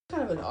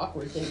kind of an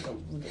awkward thing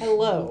to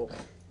Hello.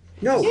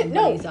 No. Yeah,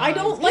 no, I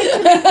don't like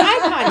to make eye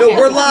contact. No,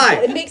 we're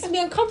live. It makes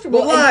me uncomfortable.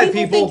 We're live, and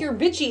people people. think you're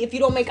bitchy if you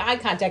don't make eye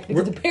contact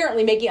because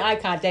apparently making eye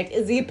contact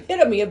is the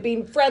epitome of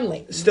being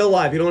friendly. Still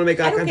live. You don't want to make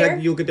eye don't contact, care.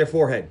 you look at their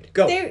forehead.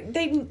 Go.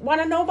 They want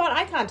to know about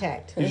eye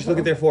contact. You just look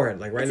at their forehead.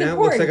 Like right It's now, it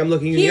important. looks like I'm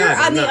looking you in the Here eye.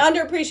 but on the I'm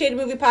not. Underappreciated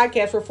Movie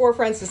Podcast, where four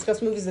friends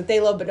discuss movies that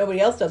they love but nobody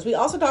else does. We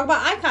also talk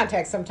about eye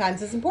contact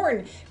sometimes. It's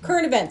important.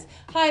 Current events.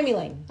 Hi, I'm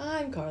Elaine.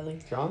 I'm Carly.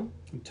 John?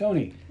 I'm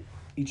Tony.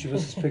 Each of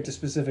us has picked a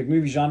specific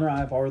movie genre. I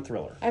have horror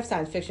thriller. I have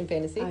science fiction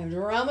fantasy. I have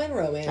drama and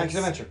romance. Action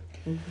adventure.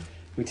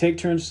 We take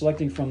turns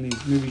selecting from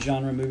these movie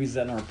genre movies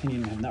that, in our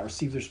opinion, have not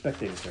received their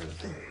spectator status.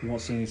 You won't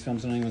see these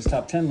films on anyone's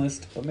top 10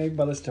 list, but maybe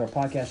by listening to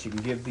our podcast, you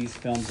can give these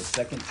films a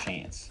second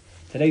chance.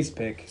 Today's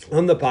pick.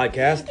 On the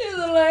podcast. Is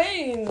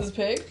Elaine's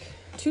pick.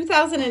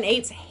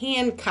 2008's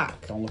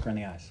Hancock. Don't look her in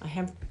the eyes. I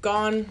have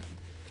gone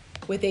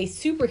with a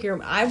superhero.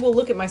 I will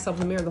look at myself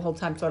in the mirror the whole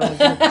time, so I don't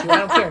look at you. I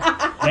don't care.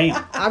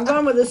 Damn. I've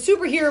gone with a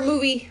superhero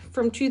movie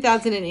from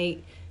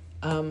 2008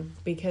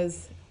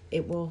 because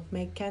it will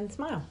make Ken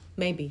smile.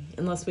 Maybe,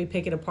 unless we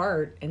pick it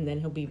apart, and then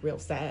he'll be real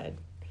sad.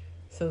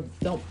 So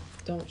don't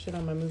shit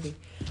on my movie.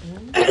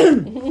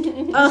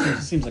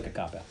 Seems like a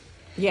cop-out.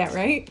 Yeah,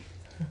 right?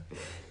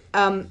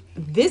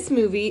 This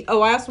movie...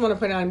 Oh, I also want to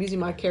point out I'm using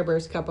my Care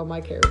Bears cup on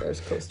my Care Bears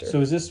coaster.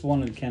 So is this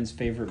one of Ken's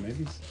favorite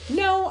movies?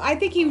 No, I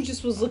think he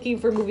just was looking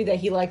for a movie that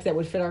he likes that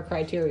would fit our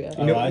criteria.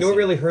 You know, I you know what see.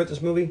 really hurt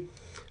this movie?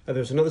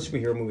 There's another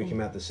superhero movie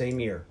came out the same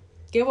year.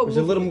 Get what There's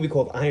a movie? little movie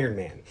called Iron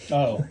Man.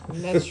 Oh.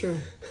 That's true.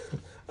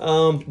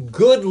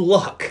 Good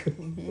luck.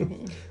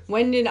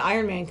 When did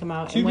Iron Man come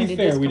out? To and when be did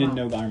fair, this we come didn't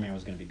out? know Iron Man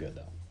was going to be good,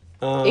 though.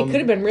 It could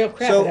have been real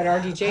crap So, at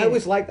RDJ. I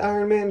always liked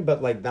Iron Man,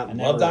 but like not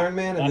loved Iron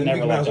Man. And then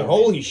never I was liked like, Iron Man.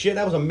 holy shit,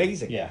 that was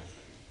amazing. Yeah.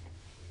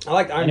 I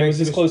liked Iron And Man. it was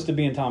this 'cause close to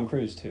being Tom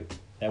Cruise, too.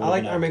 I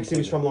liked Iron Man because he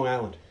was from Long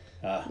Island.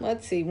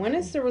 Let's see. When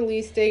is the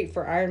release date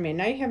for Iron Man?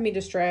 Now you have me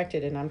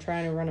distracted, and I'm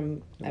trying to run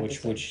an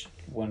episode. Which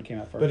one came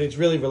out first? But it's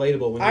really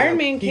relatable. When Iron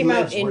Man came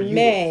out in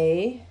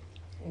May,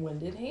 When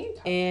did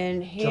Hancock?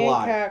 and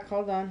July. Hancock.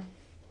 Hold on.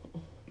 Do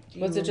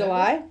you Was it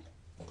remember?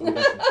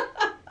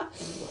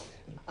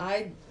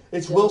 July?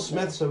 It's Will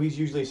Smith, so he's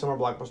usually a summer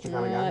blockbuster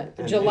kind of guy.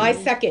 And- July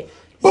 2nd.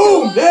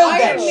 Boom! Nailed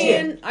that Iron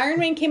shit! Man. Iron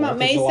Man came out 4th of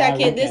May July 2nd.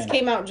 This weekend.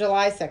 came out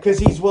July 2nd. Because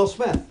he's Will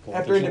Smith. 4th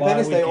After of July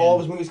Independence Day, all of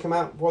his weekend. movies come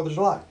out 4th of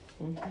July.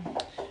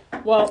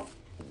 Well,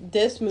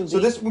 this movie. So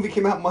this movie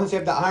came out months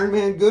after Iron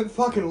Man. Good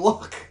fucking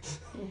luck.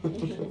 I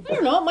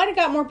don't know. It might have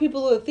got more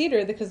people to the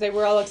theater because they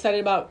were all excited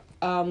about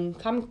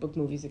comic book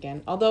movies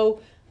again.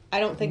 Although I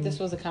don't think this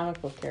was a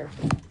comic book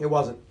character. It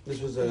wasn't. This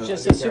was a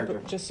Just good a super,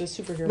 character. just a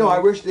superhero. No, I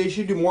movie. wish they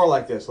should do more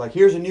like this. Like,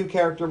 here's a new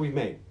character we've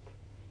made.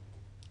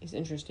 It's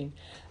interesting.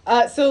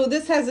 So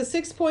this has a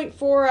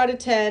 6.4 out of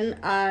 10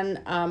 on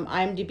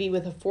IMDb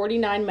with a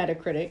 49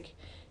 Metacritic.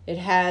 It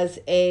has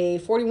a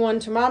 41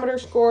 thermometer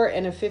score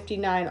and a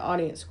 59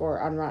 audience score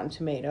on Rotten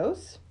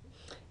Tomatoes.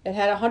 It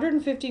had a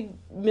 $150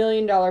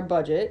 million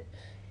budget,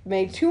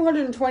 made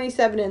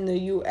 227 in the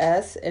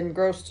U.S. and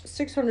grossed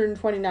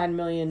 629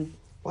 million.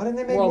 Why didn't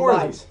they make more of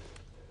Worldwide. these?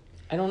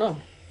 I don't know.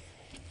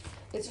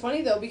 It's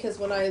funny though because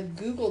when I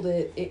Googled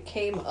it, it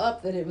came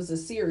up that it was a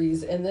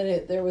series, and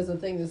then there was a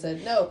thing that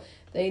said no,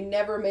 they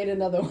never made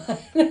another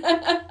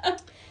one.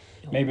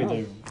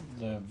 Maybe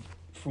the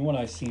from what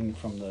I've seen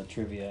from the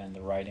trivia and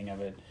the writing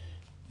of it,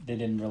 they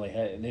didn't really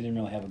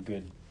have a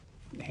good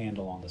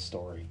handle on the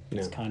story.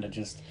 It's No. kind of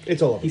just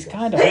It's all over. he's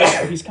kind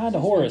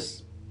of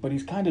Horus, but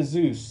he's kind of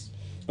Zeus,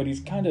 but he's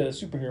kind of a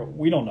superhero.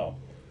 We don't know.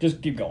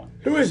 Just keep going.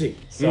 Who is he?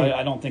 So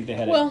I don't think they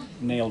had Well-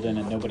 it nailed in,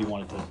 and nobody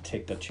wanted to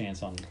take the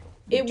chance on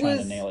It trying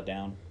was- to nail it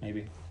down.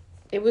 Maybe.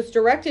 It was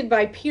directed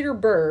by Peter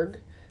Berg,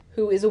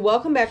 who is a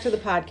welcome back to the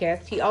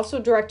podcast. He also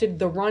directed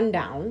The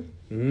Rundown.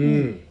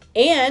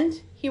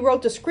 And he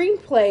wrote the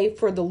screenplay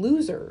for The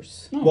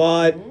Losers.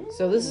 What?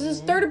 So this is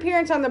his third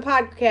appearance on the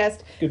podcast.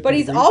 Good But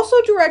he's pedigree. also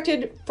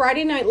directed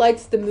Friday Night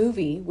Lights, the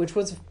movie, which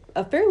was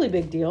a fairly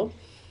big deal.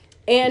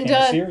 And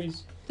Became a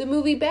series. the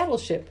movie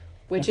Battleship,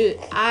 which is,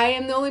 I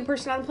am the only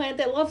person on the planet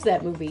that loves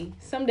that movie.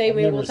 Someday I've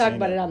maybe never we'll talk seen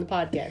about it. it on the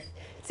podcast.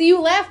 See,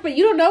 you laugh, but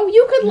you don't know.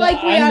 You could like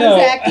I know.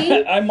 Rihanna's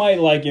acting. I might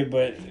like it,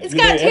 but It's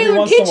got every Taylor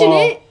once in a Kitsch in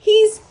while- it.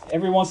 He's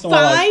Every once in a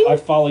while, Fine. I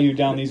follow you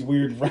down these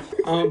weird routes.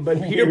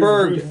 But Peter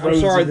Berg, I'm roads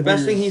sorry, of the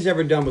best weird- thing he's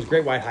ever done was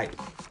Great White Hype.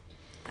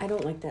 I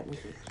don't like that movie.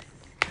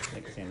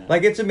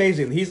 Like, it's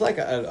amazing. He's like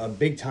a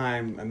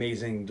big-time,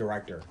 amazing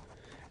director.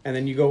 And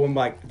then you go and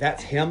like,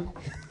 that's him?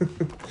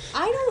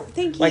 I don't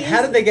think he Like, is.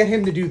 how did they get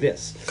him to do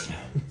this?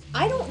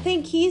 I don't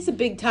think he's a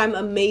big time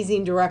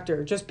amazing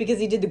director just because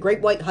he did the Great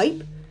White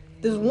Hype.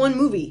 There's one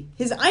movie.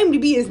 His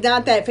IMDb is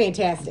not that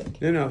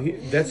fantastic. No,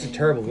 that's a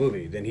terrible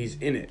movie. Then he's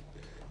in it.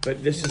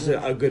 But this is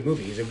a good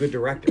movie. He's a good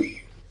director.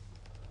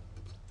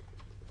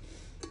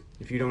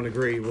 If you don't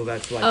agree, well,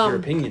 that's like your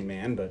opinion,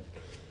 man. But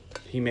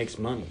he makes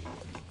money.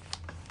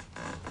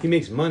 He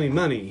makes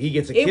money. He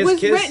gets a It was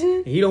kiss.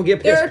 written. He don't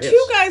get There piss. are piss.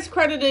 two guys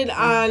credited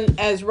on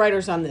as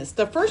writers on this.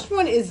 The first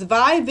one is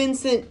Vi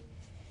Vincent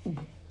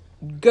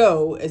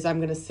Go, as I'm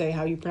going to say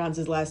how you pronounce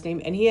his last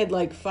name, and he had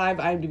like 5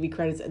 IMDb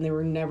credits, and they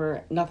were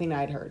nothing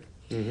I'd heard.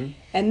 Mm-hmm.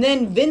 And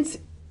then Vince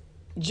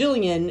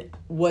Gillian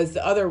was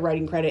the other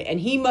writing credit, and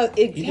he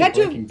did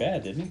Breaking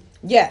Bad, didn't he?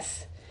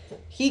 Yes,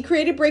 he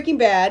created Breaking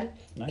Bad.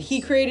 Nice.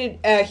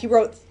 He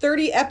wrote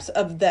 30 eps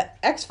of the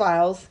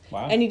X-Files,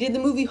 wow. and he did the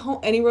movie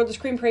and he wrote the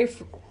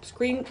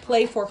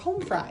screenplay for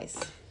Home Fries,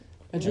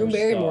 a Drew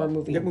Barrymore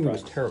movie. That movie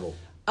was terrible.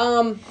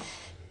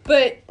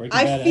 But Breaking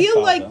I Bad feel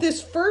X-Files, like though.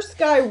 this first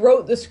guy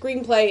wrote the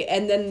screenplay,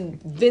 and then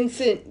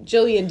Vincent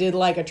Gillian did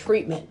like a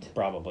treatment.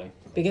 Probably.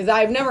 Because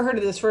I've never heard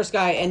of this first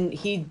guy, and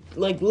he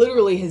like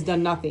literally has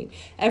done nothing.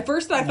 At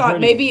first, I thought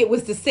maybe it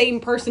was the same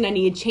person, and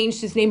he had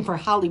changed his name for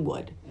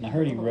Hollywood. And I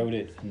heard he wrote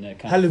it, and it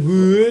kind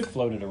Hollywood. of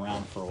floated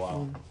around for a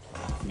while.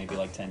 Maybe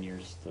like 10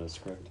 years, the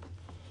script.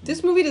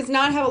 This movie does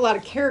not have a lot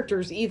of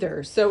characters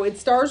either. So it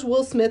stars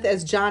Will Smith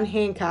as John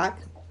Hancock.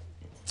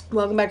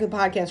 Welcome back to the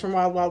podcast from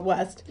Wild Wild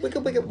West.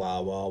 Wicked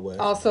Wild Wild West.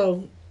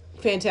 Also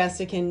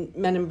fantastic in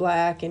Men in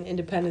Black and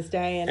Independence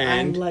Day and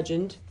I'm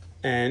Legend.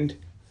 And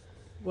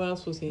what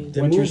else was he in?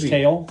 Winter's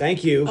Tale.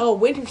 Thank you. Oh,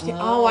 Winter's Tale.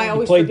 Oh, I He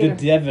always played forget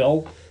the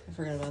devil I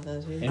forgot about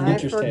that too. in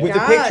Winter's Tale. With the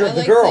picture of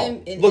the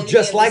girl. Looked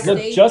just like her.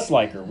 Looked just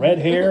like her. Red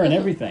hair and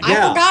everything. I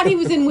Yeah. forgot he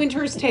was in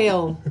Winter's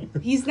Tale.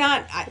 He's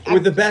not.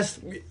 With the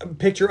best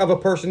picture of a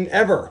person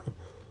ever.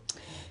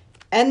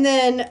 And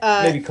then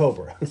Maybe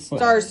Cobra.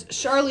 stars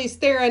Charlize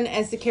Theron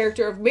as the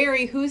character of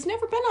Mary, who has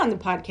never been on the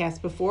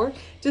podcast before,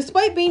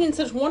 despite being in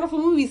such wonderful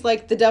movies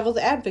like The Devil's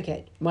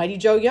Advocate, Mighty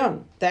Joe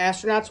Young, The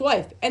Astronaut's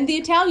Wife, and The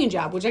Italian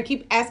Job, which I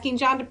keep asking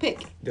John to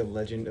pick. The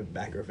Legend of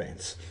Bagger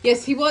Vance.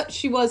 Yes,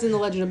 she was in The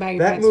Legend of Bagger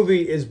That Vance.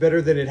 movie is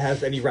better than it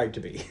has any right to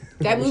be.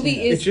 That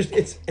movie is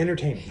It's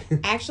entertaining.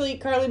 actually,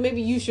 Carly,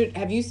 maybe you should.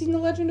 Have you seen The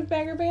Legend of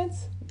Bagger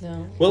Vance?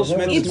 No. Will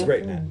Smith It's is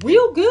great in that.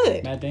 real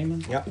good. Matt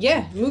Damon? Yep.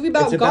 Yeah, movie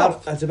about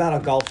golf. It's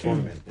about a golf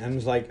tournament. And I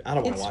was like, I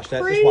don't want It's to watch that.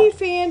 Just pretty watch.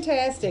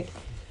 fantastic.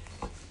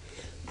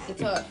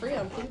 It's free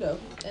on Pluto,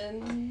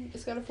 and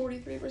it's got a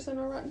 43% on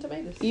Rotten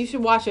Tomatoes. You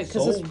should watch it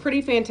because it's Sold.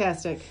 pretty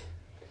fantastic.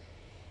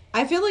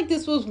 I feel like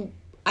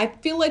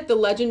The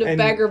Legend of And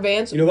Bagger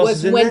Vance you know what else was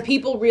is in when that?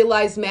 people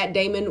realized Matt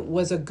Damon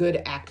was a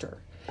good actor.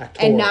 Actor.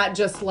 And not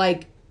just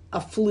like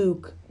a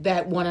fluke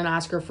that won an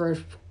Oscar for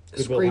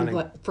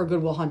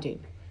Good Will Hunting.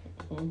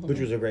 Which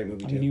was a great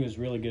movie, I too. mean, he was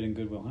really good in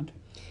Good Will Hunting.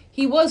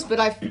 He was, but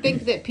I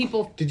think that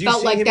people Did you felt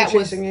see like him that in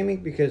was. Chasing Amy?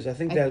 Because I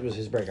think that was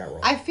his breakout role.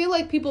 I feel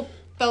like people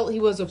felt he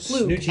was a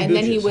fluke, Snoochie and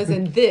then he booches. was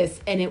in this,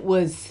 and it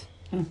was.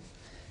 I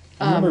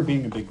remember it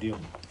being a big deal.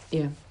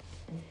 Yeah.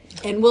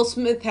 And Will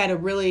Smith had a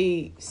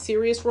really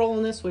serious role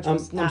in this, which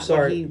was not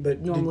what he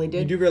normally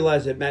did. You do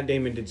realize that Matt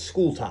Damon did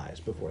School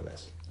Ties before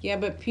this. Yeah,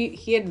 but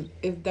he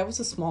had that was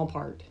a small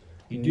part.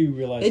 You do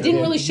realize They didn't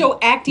really show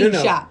acting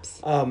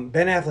chops. Ben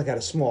Affleck had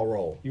a small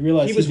role. You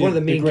realize he was one of the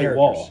did main Great characters.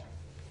 Wall.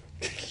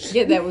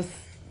 Yeah, that was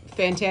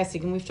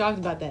fantastic, and we've talked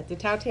about that. The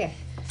Tautea.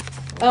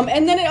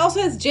 And then it also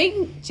has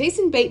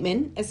Jason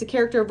Bateman as the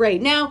character of Ray.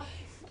 Now,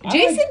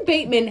 Jason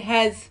Bateman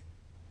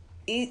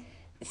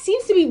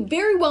seems to be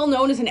very well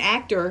known as an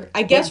actor,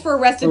 I guess, for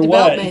Arrested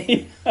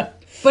Development.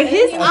 But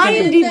his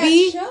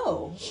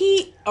IMDb,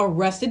 he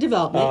Arrested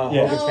Development.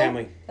 Yeah. Hogan's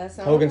Family. That's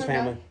not Hogan's what I'm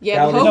Family.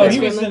 Yeah, That the was-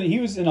 Hogan's he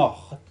was in a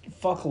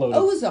fuckload.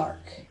 Ozark.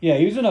 Yeah,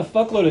 he was in a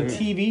fuckload of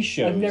TV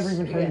shows. I've never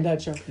even heard of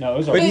that show. No, it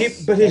was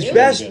But his Really?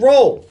 best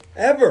role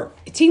ever.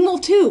 Teen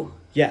Wolf 2.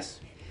 Yes.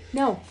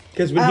 No.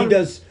 Because when he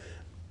does...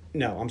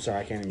 No, I'm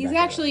sorry, I can't even He's back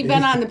that actually up.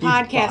 been on the He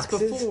podcast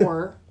boxes?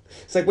 before.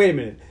 It's like, wait a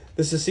minute.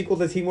 This is a sequel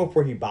to Teen Wolf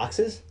where he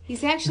boxes?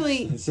 He's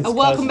actually It's his a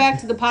welcome cousin. back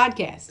to the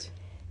podcast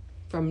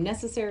from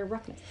Necessary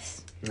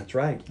Roughness. That's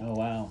right. Oh,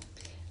 wow.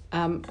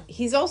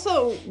 He's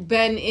also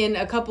been in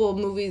a couple of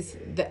movies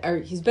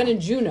he's been in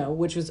Juno,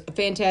 which was a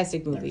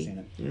fantastic Never movie. seen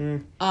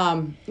it.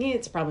 Yeah,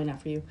 it's probably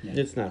not for you.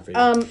 It's not for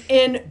you.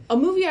 In a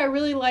movie I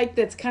really like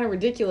that's kind of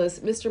ridiculous,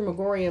 Mr.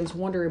 Megorium's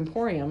Wonder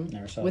Emporium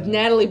Never saw with that.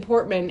 Natalie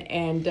Portman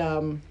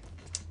and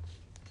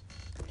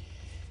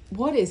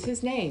what is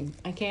his name?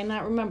 I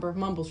cannot remember.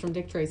 Mumbles from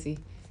Dick Tracy.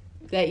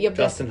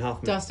 Dustin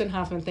Hoffman. Dustin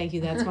Hoffman, thank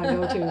you. That's my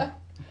go-to.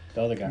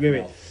 The other guy.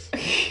 Wait,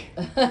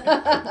 from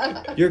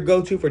wait. Elf. Your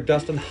go-to for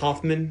Dustin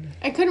Hoffman?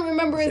 I couldn't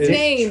remember his Is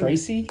name.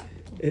 Tracy?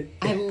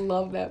 I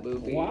love that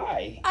movie.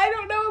 Why? I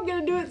don't know. I'm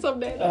gonna do it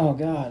someday. Oh,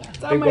 God.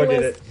 It's on Big my Boy did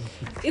list.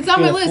 it. It's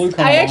on my Feel a list. fluke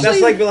on I that.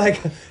 actually, That's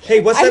like, hey,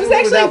 what's I that was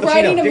movie with Al actually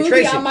writing a Pacino? Dick movie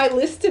Tracy. on my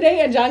list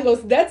today, and John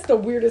goes, "That's the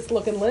weirdest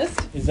looking list."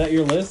 Is that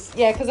your list?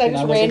 Yeah, because I Can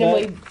just look at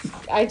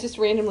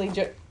randomly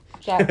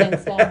jot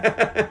things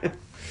down.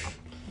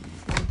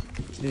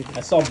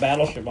 I saw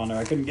Battleship on there.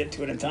 I couldn't get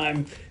to it in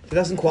time. It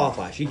doesn't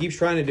qualify. She keeps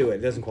trying to do it. It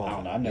doesn't I don't know.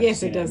 qualify. I've never Yes,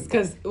 seen it does.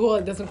 Because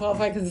it doesn't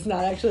qualify because it's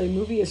not actually a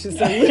movie. It's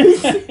just a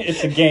loose.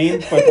 It's a game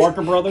by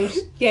Parker Brothers.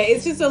 Yeah,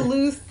 it's just a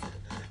loose.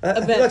 I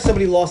feel bet. like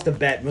somebody lost a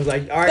bet and was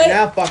like, all right, But-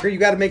 now, fucker, you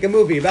got to make a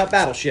movie about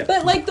Battleship.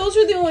 But like those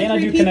are the only Can I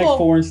three do Connect people.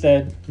 4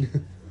 instead?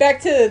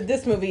 Back to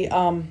this movie,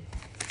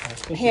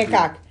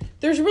 Hancock.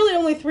 There's really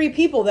only 3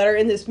 people that are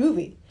in this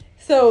movie.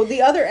 So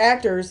the other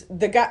actors,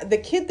 the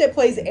kid that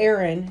plays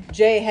Aaron,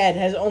 Jay Head,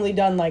 has only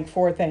done like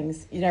 4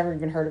 things. You never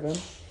even heard of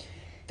him.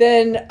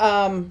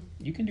 Then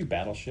You can do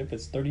Battleship.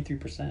 It's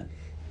 33%.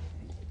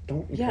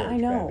 Don't encourage Yeah, I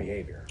know. bad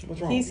behavior.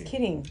 What's wrong He's with you?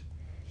 kidding.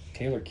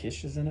 Taylor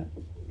Kitsch is in it.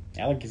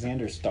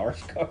 Alexander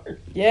Skarsgård.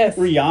 Yes.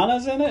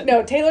 Rihanna's in it.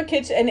 No, Taylor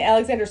Kitsch and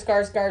Alexander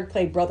Skarsgård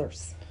played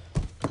brothers.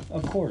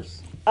 Of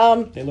course.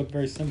 They look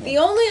very similar. The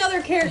only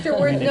other character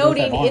worth They both have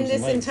noting in arms this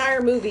and legs.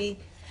 entire movie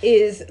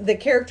is the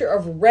character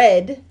of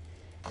Red.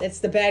 That's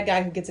the bad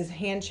guy who gets his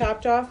hand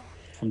chopped off.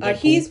 From Deadpool.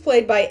 He's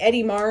played by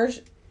Eddie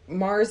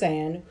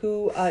Marzan,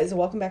 who is a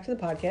welcome back to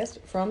the podcast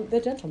from The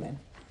Gentleman.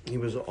 He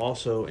was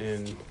also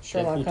in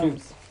Sherlock Deadpool 2.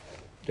 Holmes.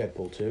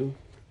 Deadpool 2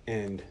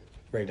 and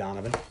Ray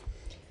Donovan.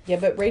 Yeah,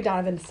 but Ray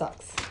Donovan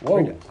sucks.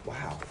 Whoa.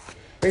 Wow.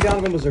 Ray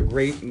Donovan was a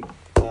great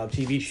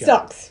TV show.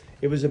 Sucks.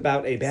 It was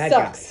about a bad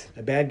Sucks. guy.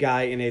 A bad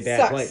guy in a bad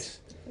Sucks. place.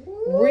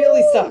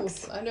 Really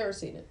sucks. I've never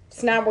seen it.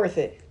 It's not worth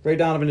it. Ray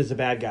Donovan is the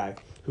bad guy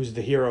who's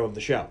the hero of the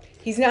show.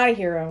 He's not a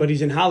hero. But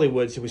he's in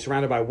Hollywood, so he's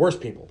surrounded by worse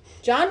people.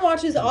 John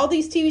watches all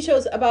these TV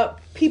shows about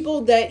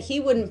people that he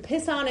wouldn't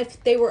piss on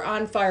if they were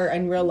on fire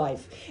in real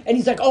life. And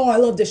he's like, oh, I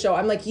love this show.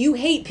 I'm like, you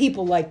hate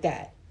people like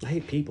that. I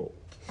hate people.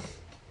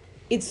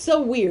 It's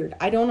so weird.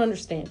 I don't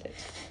understand it.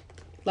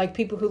 Like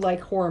people who like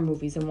horror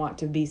movies and want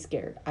to be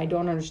scared. I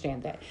don't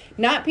understand that.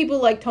 Not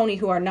people like Tony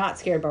who are not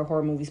scared by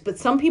horror movies, but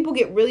some people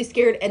get really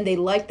scared and they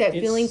like that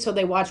feeling, so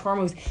they watch horror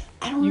movies.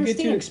 I don't You understand.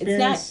 get to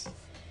experience,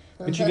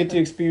 but you get to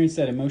experience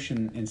that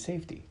emotion in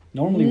safety.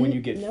 Normally, when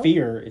you get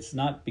fear, it's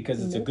not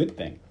because it's a good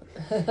thing.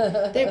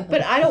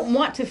 But I don't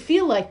want to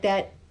feel like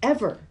that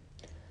ever.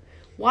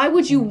 Why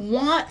would you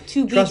want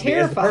to be Trust me,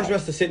 as the terrified? person who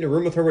has to sit in a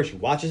room with her where she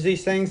watches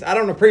these things, I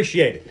don't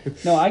appreciate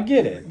it. No, I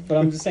get it, but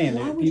I'm just saying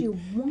Why that would you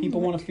want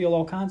people want to feel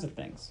all kinds of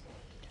things.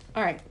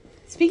 All right.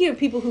 Speaking of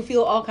people who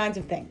feel all kinds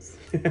of things.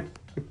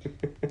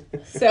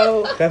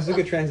 So That's a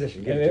good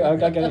transition. Give it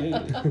to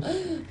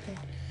me.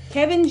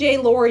 Kevin J.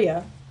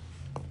 Loria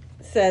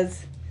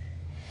says,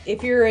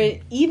 if you're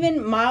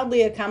even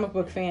mildly a comic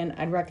book fan,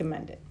 I'd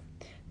recommend it.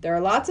 There are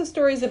lots of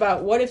stories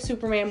about what if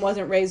Superman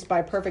wasn't raised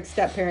by perfect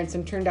step-parents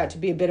and turned out to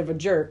be a bit of a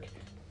jerk,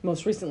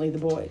 most recently The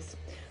Boys.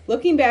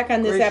 Looking back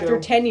on this Great after show.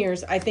 10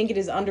 years, I think it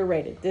is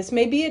underrated. This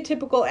may be a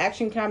typical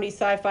action comedy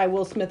sci-fi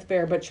Will Smith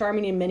fare, but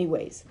charming in many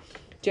ways.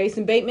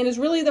 Jason Bateman is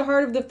really the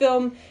heart of the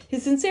film.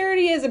 His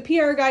sincerity as a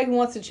PR guy who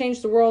wants to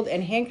change the world,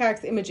 and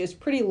Hancock's image is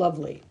pretty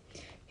lovely.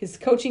 His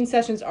coaching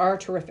sessions are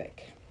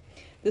terrific.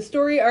 The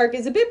story arc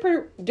is a bit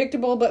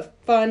predictable but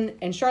fun,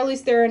 and Charlize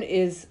Theron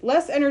is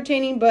less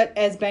entertaining but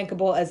as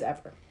bankable as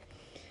ever.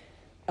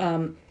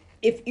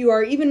 If you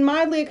are even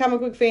mildly a comic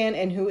book fan,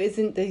 and who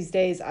isn't these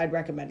days, I'd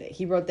recommend it.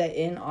 He wrote that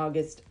in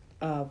August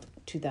of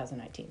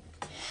 2019.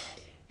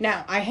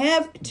 Now, I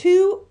have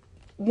 2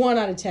 1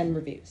 out of 10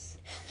 reviews.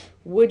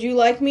 Would you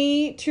like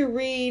me to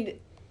read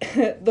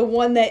the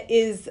one that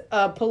is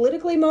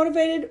politically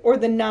motivated or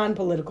the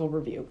non-political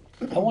review?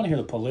 I want to hear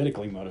the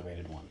politically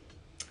motivated one.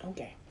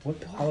 Okay. What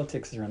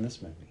politics are in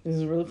this movie? This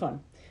is really fun.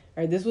 All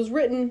right, this was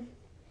written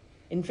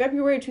in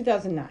February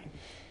 2009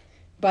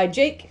 by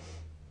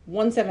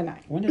Jake179.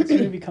 When did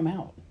this movie come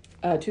out?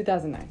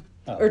 2009.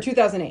 Oh. Or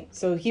 2008.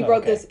 So he Oh,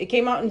 wrote okay. this. It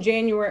came out in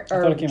January I thought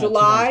or it came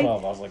July. out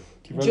 2012. I was like,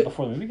 he wrote it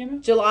before the movie came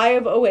out? July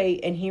of 08,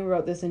 and he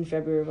wrote this in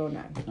February of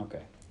 09.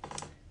 Okay.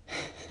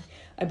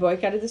 I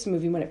boycotted this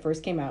movie when it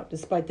first came out,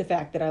 despite the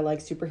fact that I like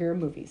superhero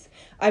movies.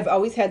 I've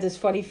always had this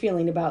funny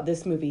feeling about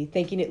this movie,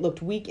 thinking it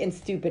looked weak and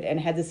stupid and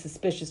had this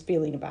suspicious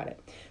feeling about it.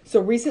 So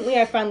recently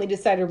I finally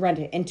decided to rent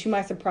it, and to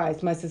my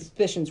surprise, my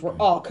suspicions were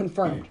all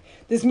confirmed.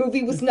 This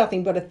movie was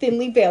nothing but a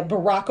thinly veiled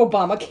Barack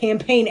Obama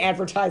campaign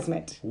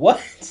advertisement.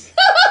 What?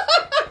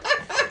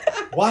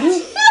 What?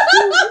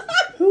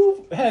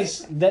 Who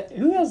has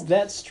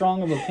that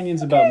strong of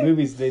opinions about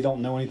movies they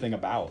don't know anything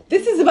about?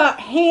 This is about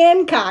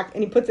Hancock,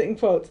 and he puts it in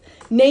quotes,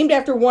 named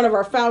after one of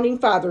our founding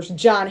fathers,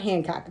 John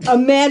Hancock, a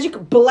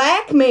magic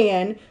black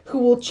man who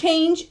will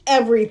change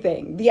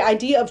everything. The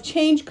idea of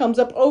change comes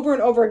up over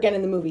and over again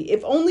in the movie.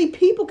 If only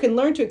people can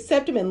learn to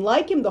accept him and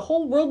like him, the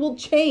whole world will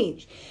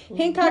change.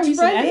 Hancock's He's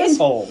an friend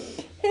asshole.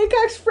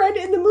 Hancock's friend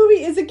in the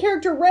movie is the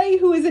character Ray,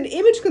 who is an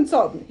image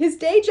consultant. His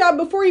day job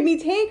before he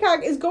meets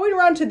Hancock is going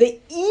around to the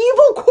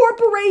evil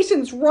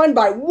corporations run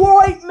by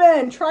white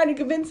men, trying to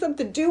convince them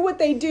to do what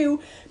they do,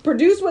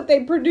 produce what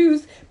they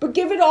produce, but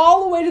give it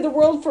all away to the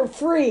world for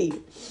free.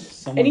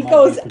 Someone And he might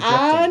goes be projecting.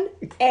 on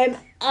and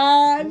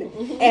on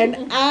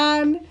and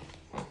on.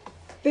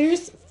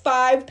 There's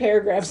 5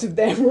 paragraphs of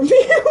that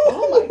review.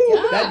 Oh my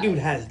god. That dude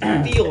has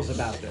feels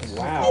about this.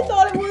 Wow. I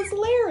thought it was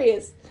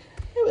hilarious.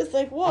 It was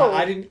like, whoa.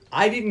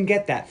 I didn't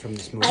get that from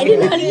this movie. I did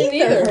not I didn't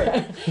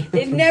either.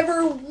 It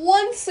never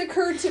once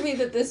occurred to me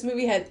that this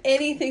movie had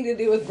anything to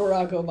do with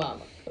Barack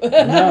Obama.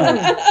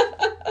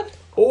 No.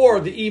 Or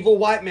the evil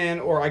white man,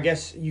 or I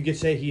guess you could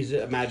say he's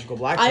a magical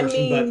black I person,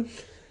 mean- but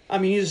I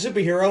mean he's a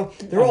superhero.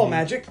 They're all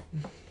magic.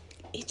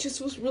 It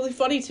just was really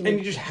funny to And me.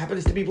 he just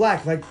happens to be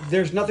black. Like,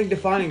 there's nothing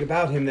defining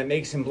about him that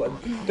makes him black.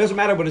 Doesn't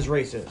matter what his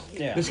race is.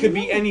 Yeah. This could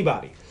be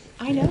anybody.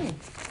 I know.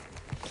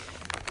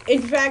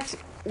 In fact,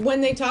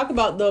 when they talk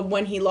about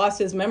when he lost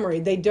his memory,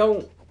 they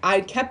don't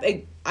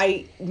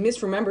I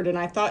misremembered, and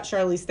I thought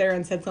Charlize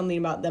Theron said something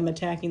about them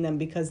attacking them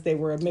because they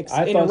were a mixed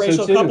I thought so,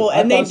 interracial too. couple, and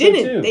I they thought so,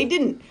 didn't. too. They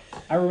didn't.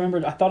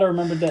 I thought I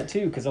remembered that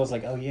too because I was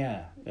like, oh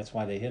yeah, that's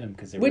why they hit him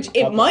because they were Which a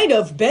couple. it might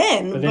have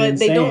been, But but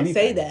they they don't didn't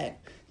say say that.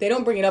 They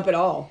don't bring it up at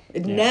all.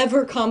 It Yeah.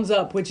 never comes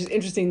up, which is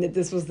interesting that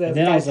this was the And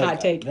then I guy's was like,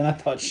 hot take. then I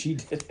thought she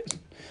did it.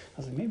 I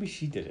was like, maybe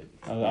she did it.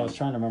 I was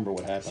trying to remember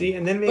what happened. See,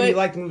 and then it made But- me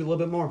like the movie a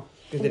little bit more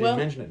because they Well,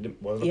 didn't mention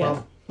it. What was the Yeah.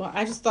 problem? Well,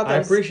 I just thought that I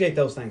was... appreciate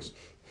those things.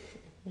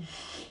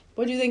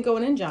 What do you think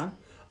going in, John?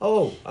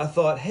 Oh, I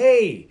thought,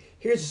 hey,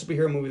 here's a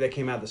superhero movie that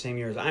came out the same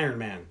year as Iron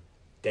Man.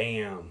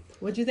 Damn.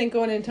 What do you think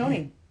going in,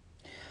 Tony?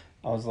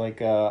 I was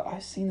like,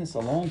 I've seen this a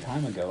long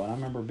time ago, and I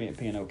remember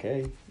being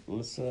okay.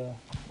 Let's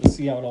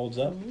see how it holds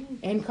up.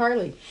 And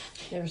Carly.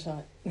 Never saw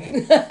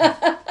it.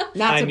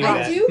 Not I knew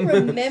surprised. I do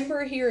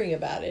remember hearing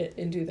about it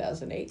in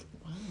 2008.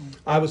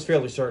 I was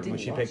fairly certain when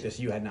Didn't she watch picked it. this,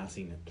 you had not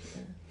seen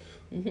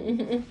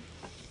it.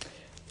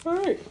 All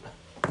right.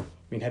 I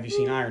mean, have you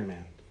seen Iron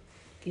Man?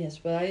 Yes,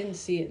 but I didn't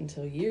see it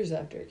until years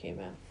after it came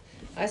out.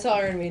 I saw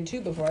Iron Man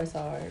 2 before I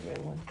saw Iron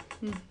Man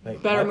 1.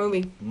 Like, Better my-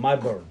 movie. My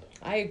bird.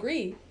 I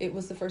agree. It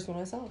was the first one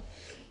I saw.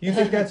 You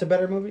think that's a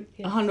better movie?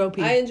 A Hundo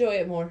P. I enjoy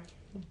it more.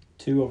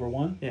 2 over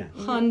 1. Yeah.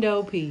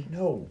 Hundo P.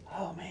 No.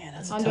 Oh man,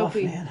 that's Hondo tough,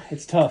 P. man.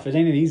 It's tough. It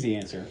ain't an easy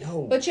answer.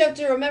 No. But you have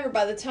to remember,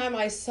 by the time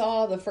I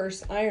saw the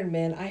first Iron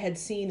Man, I had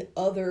seen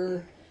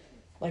other...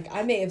 Like,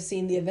 I may have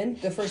seen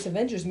the first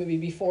Avengers movie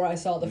before I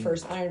saw the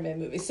first Iron Man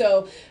movie.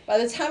 So, by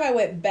the time I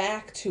went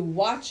back to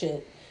watch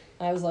it,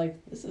 I was like,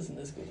 this isn't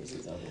as good as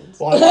these other ones.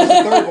 Well, I watched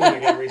the third one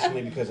again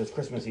recently because it's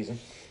Christmas season.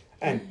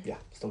 And, yeah,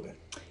 still good.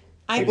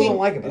 I People don't think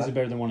like it, but Is it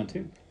better than 1 and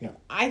 2?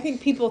 I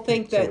think people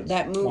think So that it's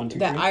that 1, 2,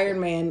 3? Iron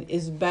Man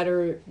is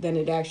better than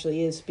it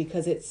actually is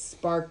because it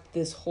sparked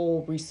this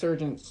whole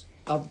resurgence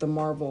of the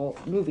Marvel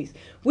movies,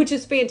 which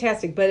is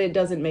fantastic, but it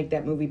doesn't make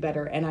that movie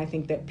better. And I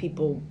think that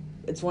people,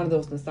 it's one of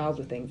those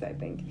nostalgia things. I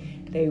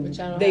think they Which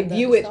I don't they have that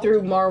view it nostalgia.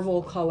 through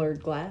Marvel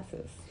colored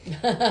glasses.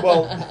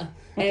 Well,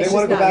 And they it's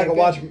want to just go not back and good.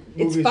 watch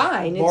movies. It's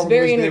fine. It's Marvel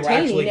very movies that were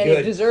entertaining, actually and it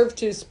good. deserved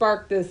to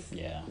spark this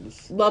Yeah.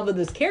 love of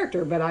this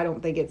character. But I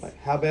don't think it's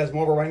How bad is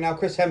Marvel right now?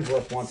 Chris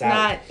Hemsworth wants out.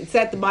 not. It's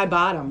at my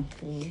bottom.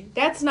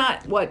 That's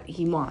not what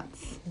he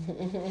wants.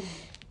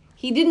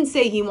 He didn't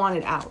say he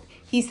wanted out.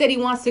 He said he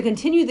wants to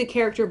continue the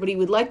character, but he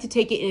would like to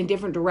take it in a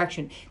different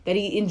direction. That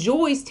he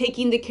enjoys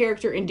taking the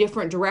character in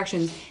different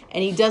directions,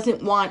 and he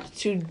doesn't want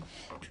to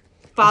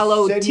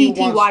follow Said he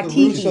T.T. wants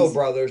the Russo Waititi's.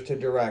 brothers to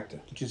direct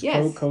it. Which is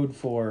Yes. code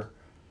for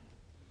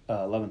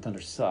Love and Thunder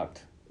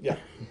sucked. Yeah.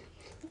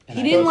 And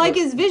He I- didn't like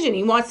his vision.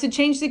 He wants to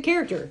change the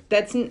character.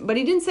 But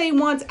he didn't say he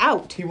wants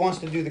out. He wants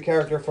to do the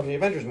character from the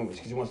Avengers movies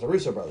because he wants the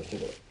Russo brothers to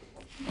do it.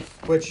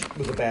 Which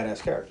was a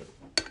badass character.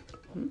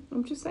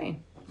 I'm just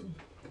saying.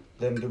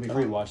 Then to be I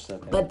frank. rewatched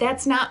that. But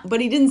that's not.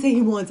 But he didn't say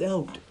he wants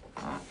out.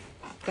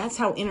 That's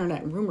how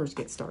internet rumors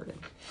get started.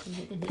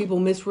 People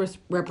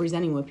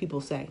misrepresenting what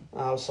people say.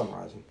 I was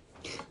summarizing.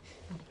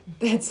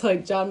 That's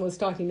like John was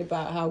talking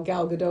about how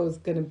Gal Gadot is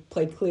going to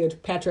play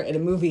Cleopatra in a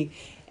movie.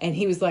 And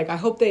he was like, I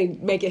hope they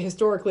make it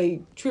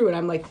historically true. And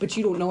I'm like, but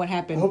you don't know what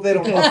happened. I hope they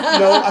don't. because-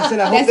 No, I said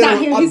I hope That's they not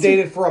don't here.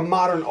 update it for a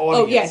modern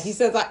audience. Oh, yeah. He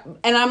says,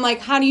 and I'm like,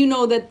 how do you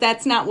know that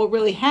that's not what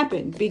really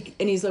happened?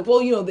 And he's like,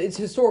 well, you know, it's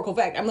historical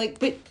fact. I'm like,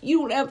 but you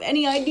don't have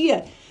any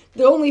idea.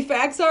 The only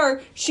facts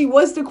are she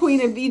was the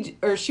queen of Egypt,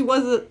 or she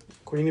was the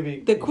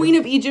queen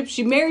of Egypt.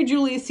 She married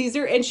Julius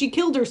Caesar, and she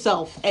killed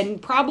herself,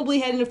 and probably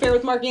had an affair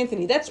with Mark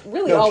Antony. That's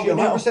really all No, she we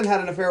know. 100% had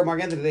an affair with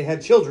Mark Anthony. They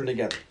had children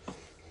together.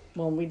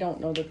 Well, we don't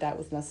know that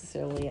was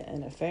necessarily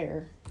an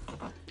affair.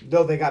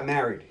 Though they got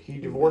married. He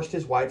divorced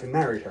his wife and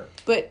married her.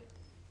 But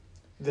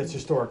That's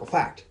historical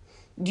fact.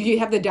 do you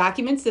have the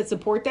documents that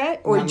support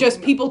that, or No,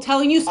 just people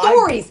telling you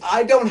stories?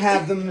 I don't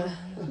have them.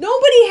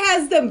 Nobody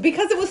has them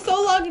because it was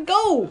so long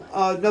ago.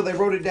 No, they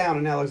wrote it down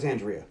in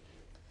Alexandria.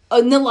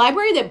 In the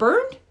library that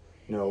burned?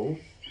 No.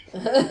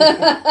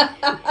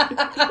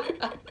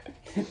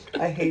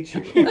 I hate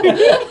you.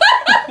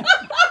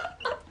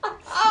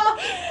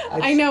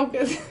 I know.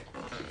 'Cause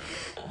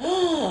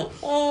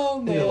Oh,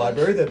 In the man.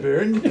 library that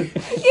burned.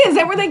 yeah, is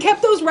that where they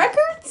kept those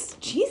records?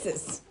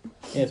 Jesus.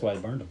 Yeah, that's why I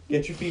burned them.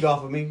 Get your feet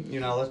off of me.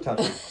 You're not allowed to touch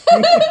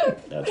me.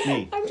 That's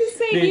me. I'm just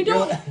saying, Dude, you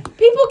don't. you're-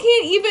 People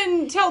can't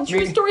even tell true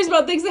Me- stories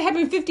about things that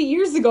happened 50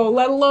 years ago,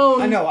 let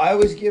alone. I know. I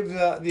always give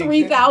the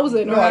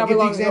 3,000 or No, I however give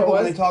the long ago it example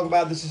when was. they talk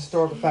about this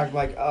historical fact,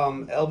 like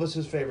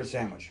Elvis's favorite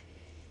sandwich.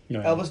 No,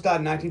 Elvis died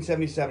in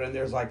 1977, and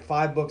there's like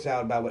 5 books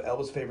out about what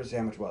Elvis' favorite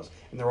sandwich was,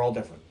 and they're all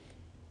different.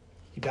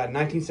 He died in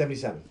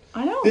 1977.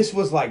 I know. This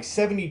was like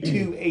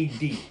 72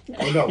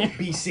 AD. Or no,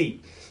 BC.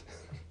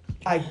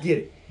 I get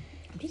it.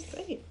 I'm just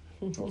saying.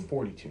 Or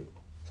 42.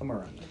 Somewhere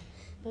around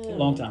there.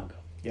 long time ago.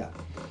 Yeah.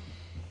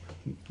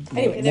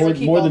 Anyway, More- never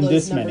keep more all than those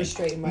this numbers many.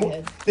 straight in my Mo-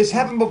 head. This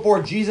happened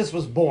before Jesus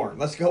was born.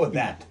 Let's go with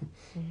that.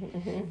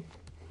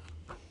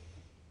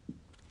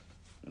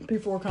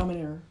 Before Common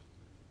Era.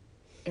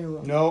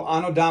 No,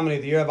 Anno Domini,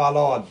 the year of our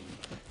Lord.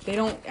 They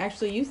don't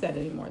actually use that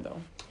anymore,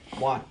 though.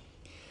 Why?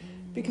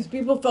 Because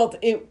people felt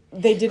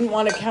they didn't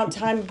want to count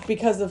time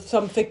because of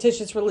some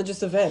fictitious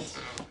religious event.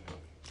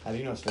 How do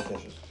you know it's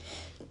fictitious?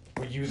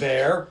 Were you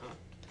there?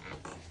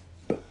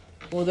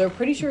 Well, they're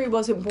pretty sure he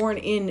wasn't born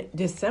in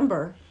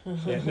December.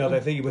 Yeah, no, they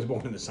think he was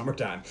born in the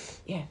summertime.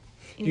 Yeah.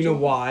 Do you know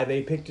why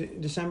they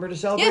picked December to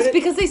celebrate Yes, it?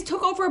 because they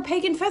took over a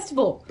pagan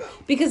festival.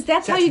 Because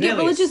that's how you get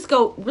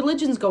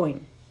religions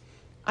going.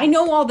 I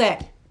know all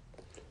that.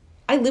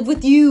 I live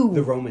with you.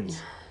 The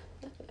Romans.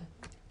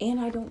 And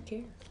I don't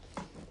care.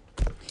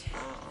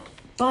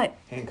 But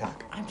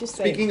Hancock. I'm just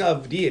saying. Speaking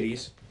of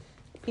deities.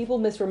 People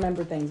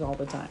misremember things all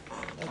the time.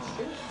 That's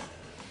true.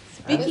 I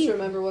Speaking, just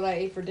remember what I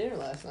ate for dinner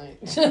last night.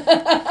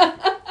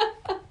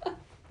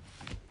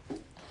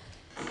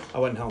 I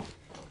wasn't home.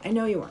 I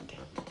know you weren't.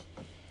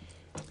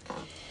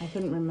 I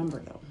couldn't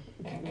remember though.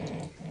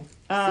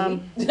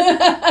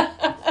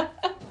 I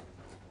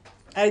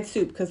had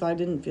soup because I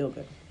didn't feel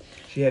good.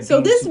 She had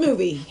So beans. this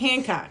movie,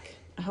 Hancock.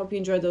 I hope you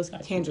enjoyed those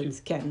tangents,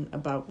 Ken,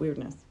 about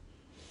weirdness.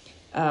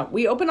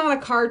 We open on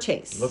a car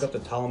chase. Look up the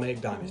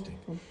Ptolemaic dynasty.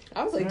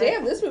 I was like,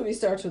 damn, this movie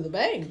starts with a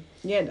bang.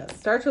 Yeah, it does.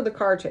 Starts with a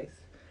car chase.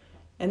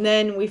 And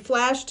then we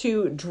flash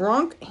to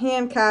drunk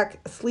Hancock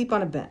asleep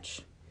on a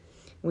bench.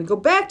 We go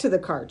back to the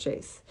car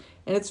chase.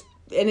 And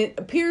it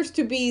appears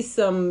to be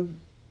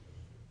some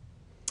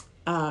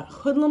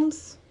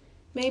hoodlums,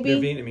 maybe.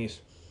 They're Vietnamese.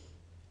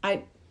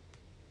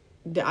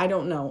 I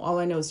don't know. All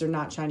I know is they're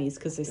not Chinese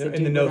because they said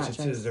In the we're notes not it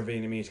Chinese. says they're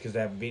Vietnamese because they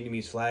have a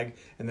Vietnamese flag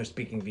and they're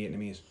speaking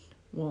Vietnamese.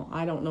 Well,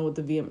 I don't know what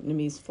the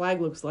Vietnamese flag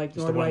looks like,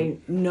 nor the do I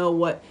one- know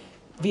what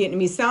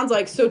Vietnamese sounds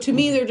like. So to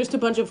me, they're just a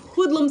bunch of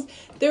hoodlums.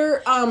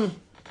 They're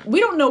we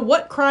don't know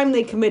what crime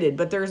they committed,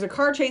 but there's a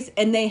car chase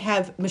and they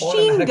have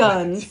machine Automatic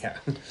guns weapons,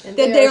 yeah. And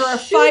that they are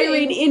shooting.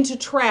 firing into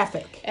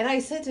traffic. And I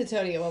said to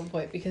Tony at one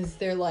point, because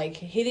they're like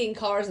hitting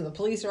cars and the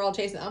police are all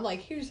chasing, I'm like,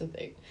 here's the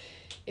thing.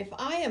 If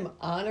I am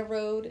on a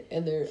road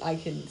and I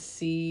can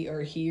see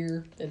or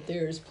hear that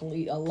there's a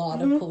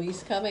lot of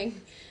police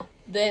coming,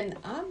 then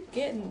I'm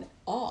getting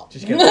off.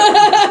 Just get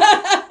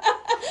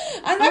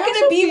I'm not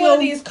going to be one of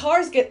these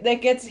cars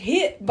that gets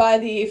hit by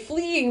the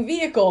fleeing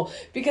vehicle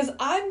because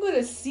I'm going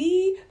to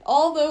see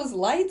all those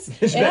lights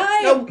and I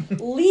am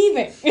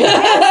leaving.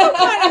 I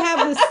kind of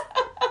have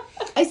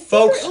this. I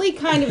Folks, secretly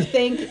kind of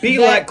think. be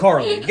that- like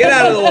Carly. Get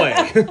out of the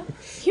way.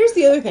 Here's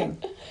the other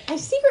thing. I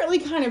secretly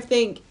kind of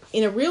think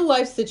in a real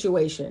life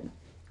situation,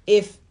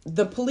 if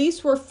the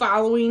police were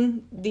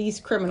following these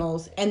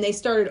criminals and they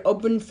started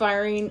open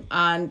firing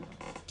on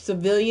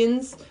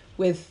civilians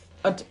with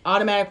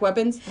automatic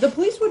weapons, the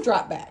police would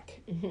drop back.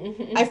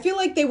 I feel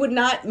like they would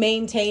not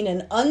maintain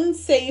an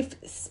unsafe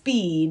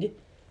speed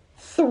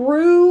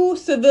through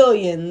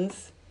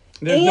civilians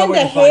There's and no way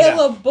a to find hail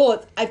out. of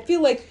bullets. I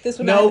feel like this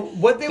would No, not...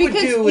 what they would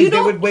because do you is they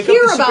don't would wake up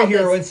hear the about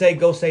superhero this. and say,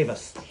 go save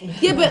us.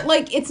 Yeah, but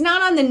like it's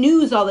not on the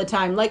news all the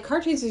time. Like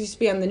car chases used to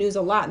be on the news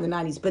a lot in the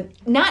 90s, but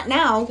not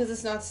now Because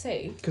it's not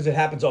safe. Because it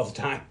happens all the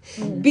time.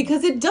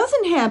 because it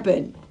doesn't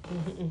happen.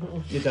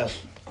 It does.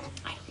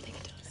 I don't think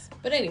it does.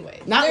 But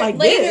anyway. Not like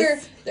later,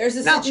 this. there's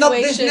a No,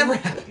 situation. this never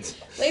happens.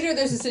 Later,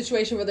 there's a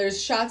situation where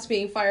there's shots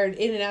being fired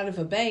in and out of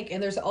a bank,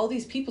 and there's all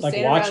these people Like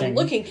standing watching. around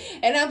looking.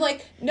 And I'm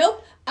like,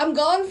 nope, I'm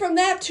gone from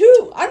that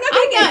too. I'm not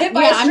going to get hit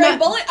by a stray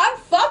bullet. I'm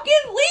fucking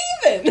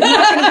leaving. I'm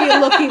not going to be a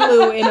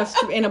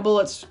looky-loo in a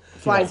bullets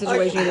fly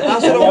situation. I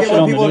also don't Watch get it when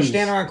on the people are news.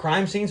 standing around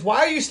crime scenes. Why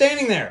are you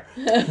standing there?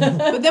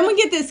 But then we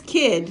get this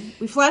kid.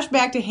 We flash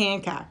back to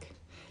Hancock,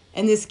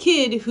 and this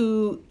kid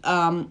who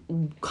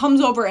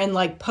comes over and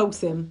like pokes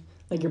him,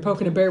 like you're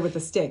poking a bear with a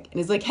stick, and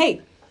is like,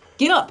 "Hey,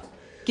 get up,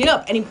 get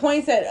up!" And he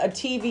points at a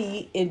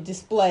TV in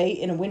display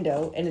in a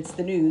window, and it's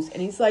the news,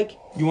 and he's like,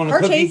 You want a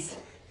 "Car cookie?" chase."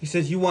 He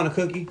says, you want a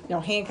cookie? No,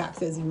 Hancock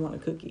says you want a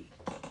cookie,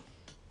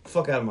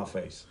 Fuck out of my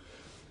face.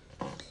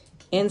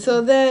 and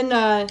so then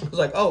I was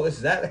like, oh, this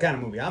is that kind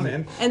of movie I'm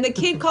in. and the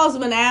kid calls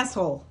him an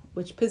asshole,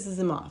 which pisses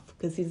him off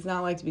because he does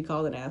not like to be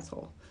called an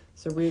asshole.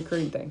 It's a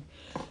reoccurring thing.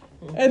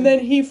 And then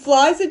he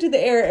flies into the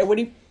air, and when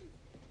he,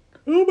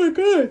 oh my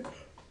god,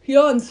 he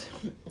yawns.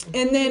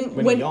 And then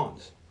When he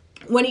yawns.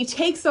 when he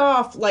takes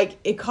off, like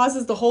it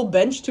causes the whole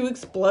bench to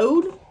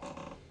explode,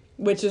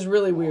 which is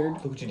really weird.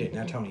 Look what you did.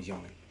 Now Tony's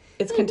yawning.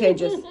 It's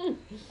contagious.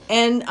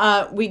 And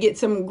we get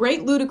some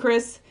great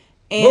ludicrous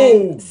and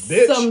Whoa,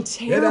 bitch. some Get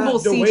terrible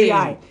out the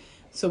CGI. way.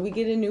 So we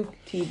get a new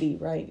TV,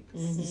 right?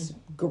 It's this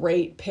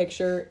great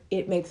picture.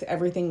 It makes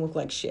everything look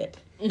like shit.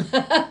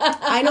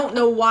 I don't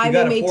know why You they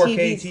got a made 4K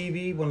TVs.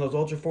 TV, one of those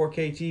ultra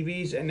 4K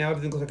TVs, and now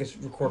everything looks like it's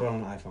recorded on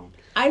an iPhone.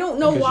 I don't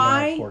know Because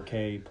why. you don't have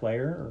 4K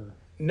player? Or?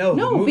 No, the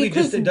No, movie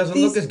because just it doesn't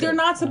these, look as good. they're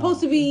not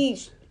supposed to be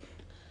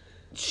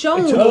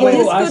shown. It's- They oh,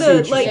 just I see gotta,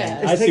 what you're like,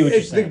 saying. Yeah. I see what you're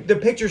the, saying. the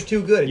picture's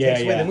too good. It Yeah,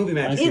 takes away yeah. the movie I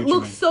magic. see it what you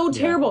looks mean. so Yeah.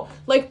 terrible.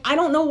 Like, I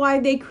don't know why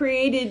they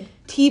created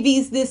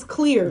TVs this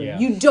clear. Yeah.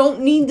 You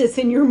don't need this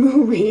in your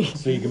movie.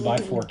 So you can buy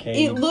 4K.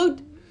 It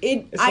looked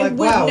It's I like, would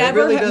wow, never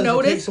it really have does.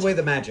 noticed. It takes away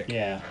the magic.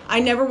 Yeah. I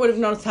never would have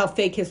noticed how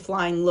fake his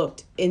flying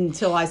looked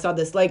until I saw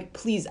this. Like,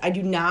 please, I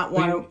do not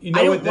want to.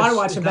 I don't want to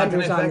watch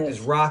Avengers on this.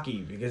 Is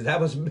Rocky, because that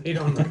was made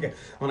on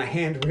on a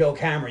hand-reel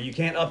camera. You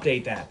can't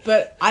update that.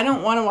 But I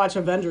don't want to watch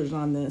Avengers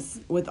on this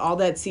with all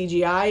that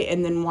CGI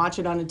and then watch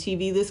it on a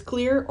TV this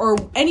clear, or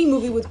any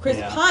movie with Chris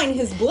Pine,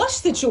 his blush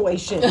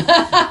situation. Do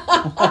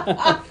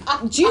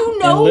you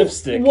know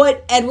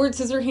what Edward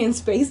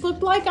Scissorhands' face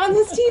looked like on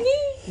this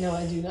TV? No,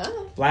 I do not.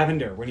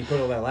 Lavender, when you put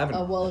all that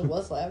lavender. Well, it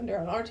was lavender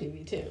on our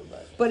TV too,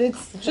 but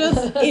it's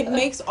just, it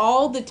makes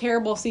all the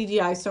terrible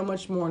CGI so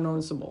much more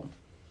noticeable.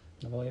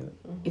 I believe it.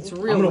 It's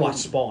really. I'm gonna watch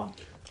Spawn.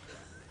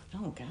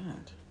 Oh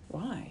God,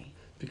 why?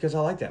 Because I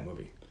like that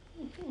movie.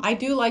 I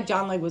do like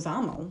John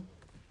Leguizamo.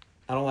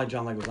 I don't like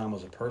John Leguizamo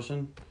as a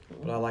person,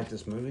 but I like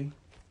this movie.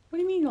 What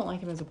do you mean you don't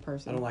like him as a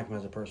person? I don't like him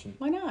as a person.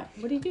 Why not?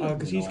 What do you do?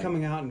 Because he's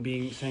coming out and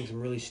saying some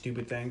really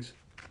stupid things.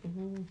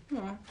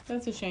 Oh,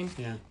 that's a shame.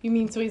 Yeah. You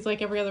mean so he's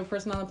like every other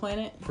person on the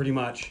planet? Pretty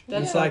much.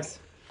 That It's sucks.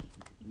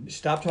 like,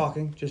 stop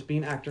talking, just be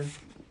an actor.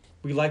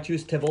 We liked you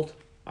as Tybalt.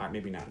 All right,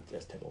 maybe not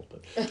as Tybalt,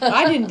 but...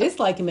 I didn't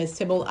dislike him as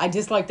Tybalt. I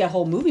disliked that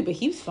whole movie, but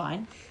he was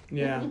fine.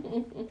 Yeah.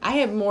 I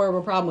have more of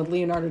a problem with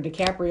Leonardo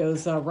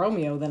DiCaprio's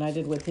Romeo than I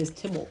did with his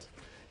Tybalt.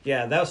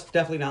 Yeah, that was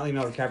definitely not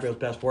Leonardo DiCaprio's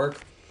best work.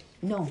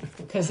 No,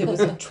 because it was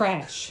a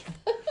trash.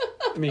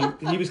 I mean,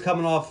 he was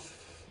coming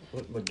off,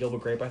 what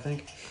Gilbert Grape, I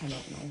think? I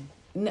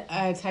don't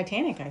know.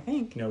 Titanic, I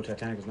think. No,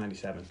 Titanic was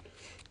 97.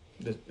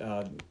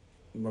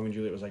 Romeo and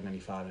Juliet was like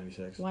 95,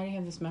 96. Why do you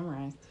have this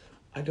memorized?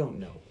 I don't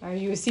know. Are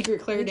you a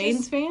secret Claire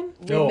Danes fan?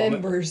 No,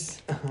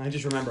 remembers. I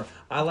just remember.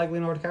 I like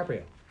Leonardo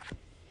DiCaprio.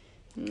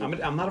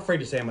 I'm not afraid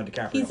to say I'm a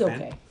DiCaprio He's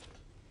fan. okay.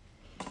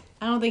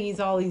 I don't think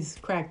he's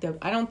cracked up.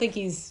 I don't think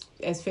he's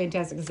as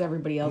fantastic as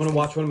everybody else. I'm going to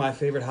watch one of my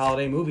favorite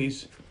holiday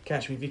movies,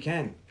 Catch Me If You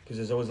Can, because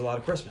there's always a lot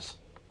of Christmas.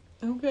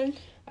 Okay.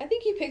 I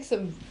think he picked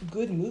some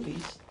good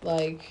movies.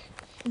 Like,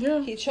 Yeah.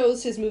 he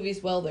chose his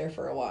movies well there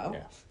for a while.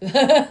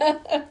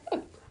 Yeah.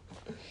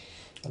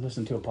 I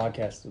listened to a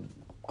podcast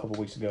a couple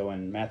weeks ago,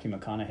 and Matthew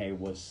McConaughey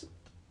was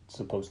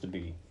supposed to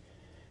be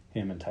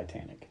him in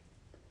Titanic.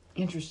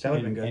 Interesting. That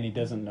would have been good. And he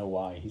doesn't know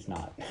why he's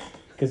not.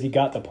 Because he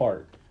got the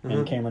part.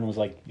 And Cameron was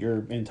like,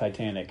 "You're in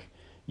Titanic.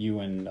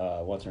 You and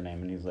what's her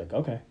name?" And he's like,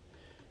 "Okay."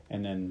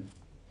 And then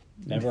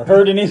never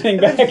heard anything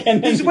back.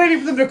 And then He's waiting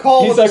for them to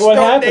call. he's with like, a "What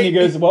start happened?" date. He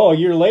goes, "Well, a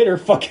year later,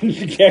 fucking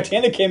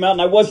Titanic came out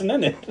and I wasn't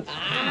in it."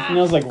 And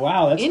I was like,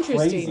 "Wow, that's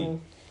Interesting. crazy."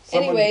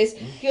 Anyways,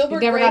 He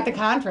Gilbert never got Grape the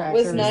contract.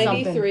 was or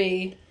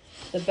 93.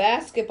 The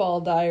Basketball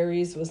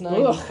Diaries was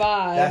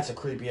 95. That's a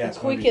creepy ass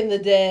Quick movie. and the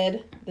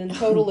Dead, then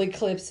Total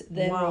Eclipse,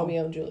 then Wow.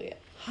 Romeo and Juliet.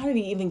 How did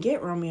he even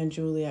get Romeo and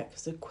Juliet?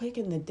 Because The Quick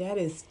and the Dead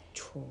is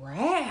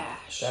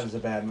trash. That is a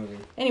bad movie.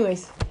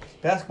 Anyways,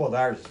 Basketball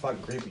Diaries is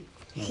fucking creepy.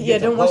 yeah,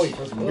 don't watch.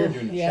 For some weird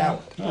dude in the Yeah.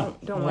 shower.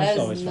 Don't Oh, watch. that's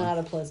That always is fun. not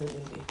a pleasant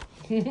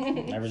movie.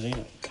 Never seen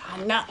it.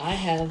 God, no. I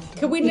have.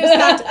 Could we just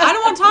not? I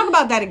don't want to talk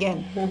about that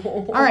again.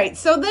 All right.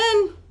 So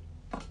then,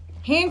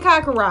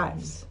 Hancock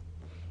arrives.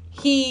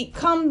 He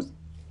comes.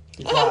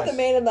 He I have the cries.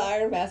 Man in the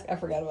Iron Mask. I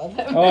forgot about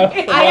that. Oh,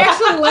 I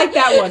actually like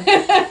that one.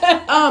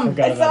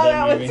 forgot I about saw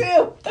that one movie.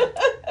 too.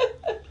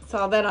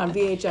 Saw that on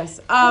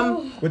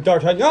VHS. With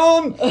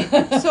D'Artagnan.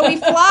 So he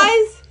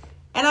flies,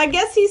 and I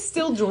guess he's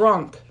still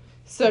drunk.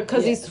 So,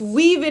 because Yes. he's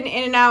weaving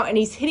in and out, and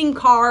he's hitting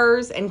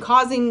cars and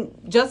causing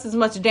just as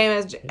much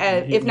damage,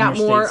 if not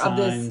Interstate more, of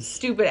signs. this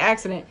stupid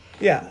accident.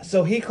 Yeah,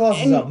 so he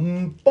causes a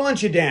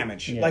bunch of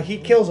damage. Yeah. Like he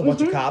kills a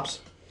bunch of cops.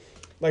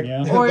 Like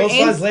Yeah. Or those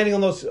and- guys landing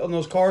on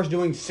those cars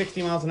doing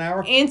 60 miles an hour.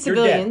 And you're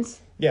dead. civilians.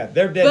 Yeah,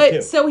 they're dead But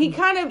too. so he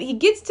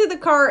gets to the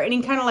car and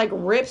he kind of like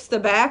rips the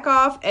back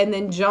off and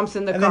then jumps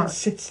in the And car. then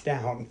sits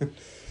down,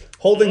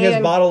 holding his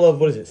And- bottle of,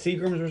 what is it,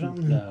 Seagram's or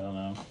something? I don't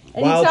know.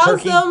 And Wild he tells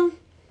turkey. them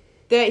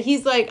that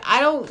he's like, I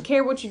don't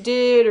care what you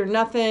did or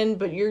nothing,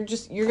 but you're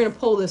gonna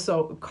pull this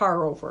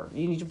car over.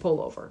 You need to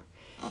pull over.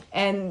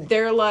 And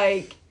they're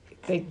like,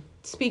 they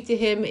speak to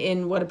him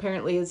in what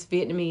apparently is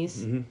Vietnamese,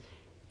 Mm-hmm.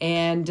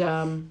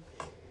 and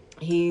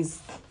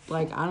he's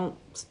like, I don't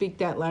speak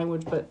that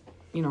language, but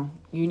you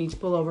need to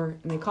pull over.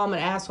 And they call him an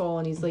asshole,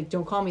 and he's like,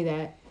 don't call me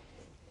that.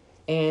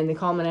 And they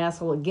call him an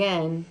asshole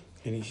again,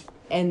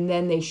 and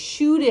then they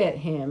shoot at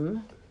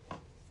him.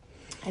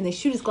 And they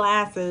shoot his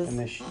glasses. And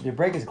they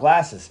break his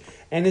glasses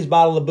and his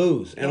bottle of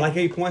booze. And like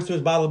he points to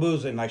his bottle of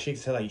booze and like shakes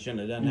his head like, you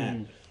shouldn't have done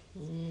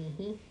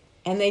that.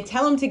 And they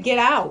tell him to get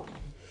out.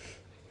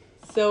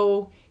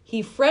 So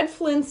he Fred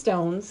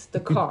Flintstones the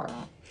car,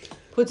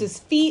 puts his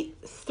feet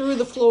through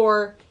the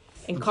floor,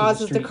 and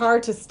causes the street. car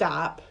to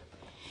stop.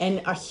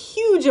 And a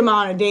huge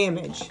amount of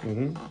damage.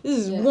 This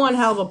is one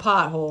hell of a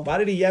pothole. Why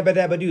did he yabba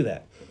dabba do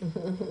that?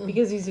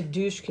 Because he's a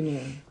douche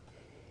canoe.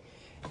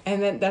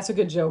 And then that's a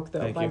good joke, though,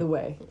 Thank by you. the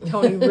way.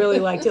 Tony really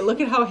liked it. Look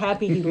at how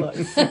happy he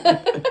looks.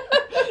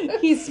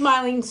 He's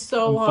smiling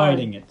so I'm hard.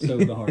 fighting it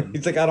so hard.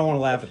 He's like, I don't want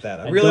to laugh at that.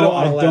 I really don't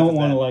want to laugh I don't at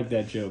want that. to like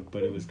that joke,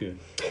 but it was good.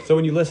 So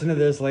when you listen to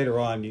this later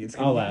on,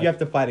 I'll laugh. you have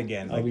to fight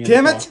again. I'll be Like, in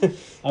damn the it! car.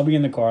 I'll be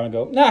in the car and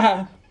I'll go,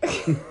 nah.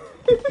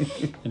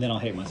 And then I'll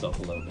hate myself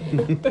a little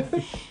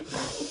bit.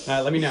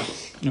 Let me know.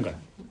 Okay.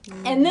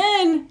 And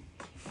then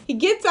he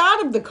gets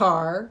out of the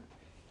car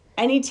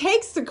and he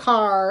takes the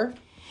car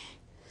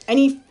and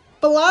he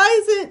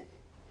flies it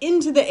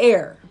into the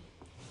air.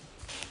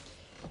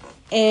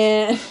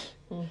 And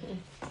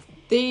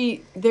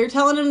they're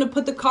telling him to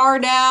put the car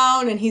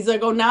down, and he's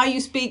like, "Oh, now you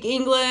speak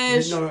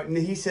English." No,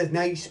 he says,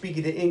 now you speak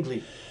it in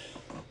English.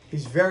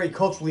 He's very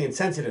culturally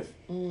insensitive.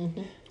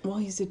 Mm-hmm. Well,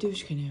 he's a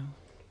douche canoe.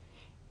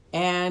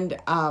 And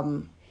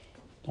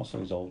Also,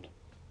 he's old.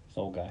 He's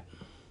an old guy.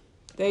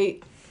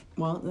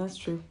 well, that's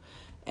true.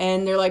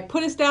 And they're like,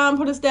 put us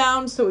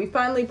down. So he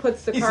finally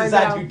puts the car He says,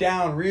 down. I do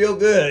down real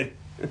good.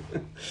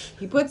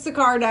 He puts the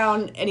car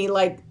down and he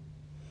like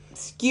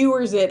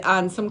skewers it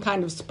on some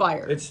kind of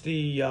spire. It's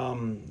the,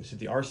 is it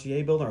the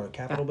RCA building or the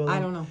Capitol building? I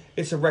don't know.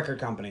 It's a record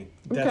company.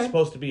 That's Okay.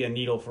 supposed to be a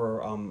needle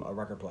for a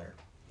record player.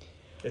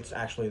 It's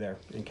actually there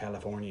in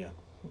California.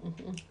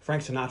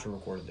 Frank Sinatra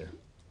recorded there.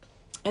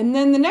 And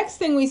then the next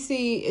thing we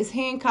see is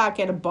Hancock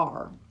at a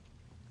bar,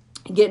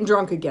 getting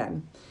drunk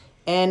again.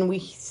 And we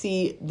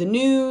see the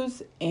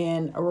news,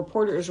 and a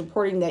reporter is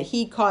reporting that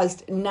he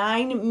caused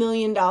 $9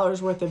 million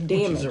worth of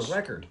damage. Which is a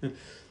record.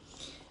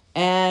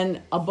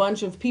 And a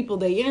bunch of people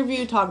they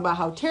interview talk about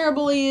how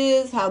terrible he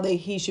is, how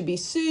he should be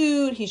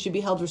sued, he should be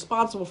held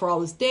responsible for all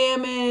this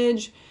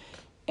damage.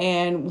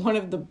 And one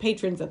of the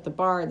patrons at the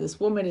bar, this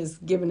woman, is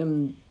giving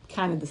him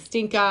kind of the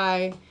stink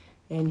eye.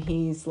 And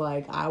he's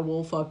like, I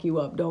will fuck you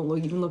up. Don't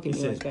even look at He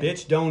me says, like that.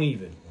 bitch, don't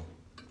even.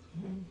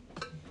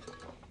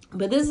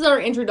 But this is our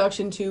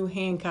introduction to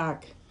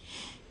Hancock,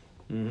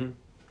 Mm-hmm.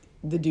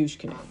 the douche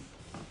canoe.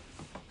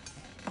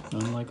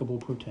 Unlikable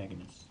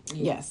protagonist.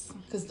 Yes.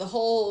 Because the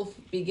whole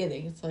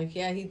beginning, it's like,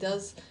 yeah, he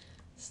does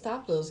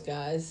stop those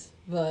guys,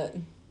 but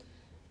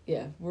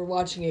yeah, we're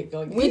watching it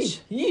going, why did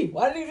he do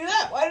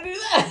that? Why did he do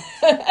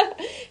that?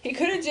 He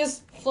could have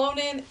just flown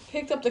in,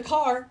 picked up the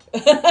car.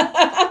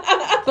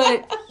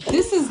 But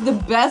this is the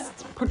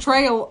best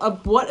portrayal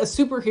of what a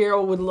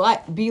superhero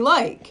would be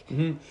like.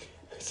 Mm-hmm.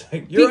 It's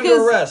like, you're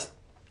under arrest.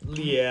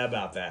 Yeah,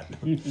 about that.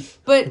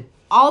 But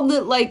all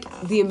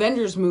the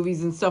Avengers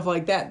movies and stuff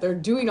like that, they're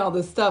doing all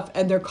this stuff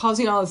and they're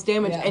causing all this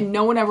damage and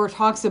no one ever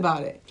talks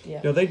about it.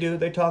 Yeah. No, they do.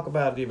 They talk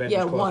about the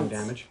Avengers causing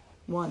damage.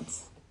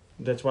 Once.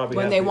 That's why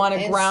when they want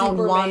to ground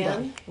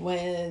Wanda.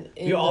 When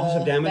in the Office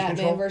of Damage Batman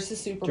Control versus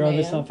Superman.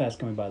 Jarvis, how fast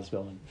coming by this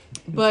building?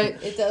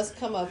 But it does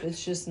come up.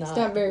 It's just not. It's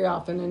not very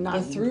often, and not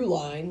the through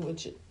line,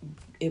 which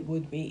it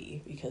would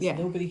be because Yeah.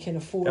 nobody can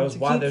afford That was to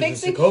why keep there's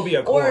fixing. the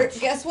Sokovia Or Accords.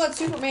 guess what?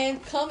 Superman,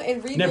 come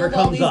and Never rebuild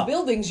all comes these up.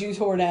 buildings you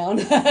tore down.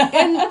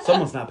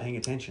 Someone's not paying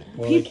attention.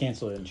 Well, they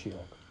canceled it in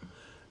She-Hulk.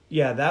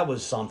 Yeah, that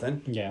was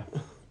something. Yeah.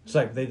 It's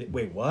like,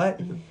 wait,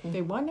 what?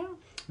 They what now?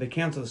 They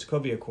canceled the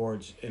Sokovia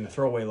Accords in a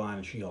throwaway line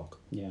in She-Hulk.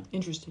 Yeah.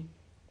 Interesting.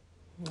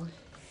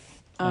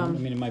 I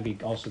mean, it might be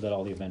also that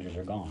all the Avengers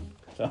are gone.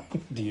 So,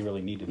 do you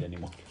really need it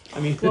anymore? I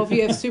mean, Well, if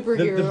you have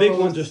superheroes, the big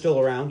ones are still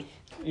around.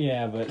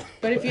 Yeah, but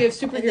But if you have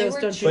superheroes,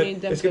 were don't you But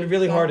need them? it's going to be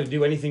really hard to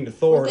do anything to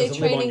Thor Weren't who they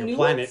doesn't live on training your new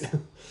planet.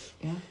 ones?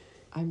 Yeah,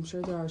 I'm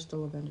sure there are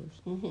still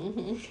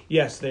Avengers.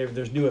 Yes,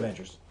 there's new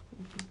Avengers.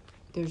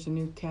 There's a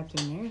new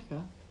Captain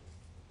America.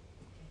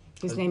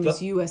 His name but-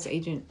 is U.S.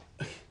 Agent.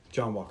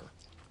 John Walker.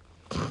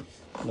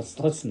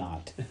 let's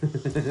not.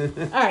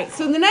 All right,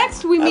 so the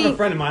next we I have a meet.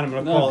 friend of mine I'm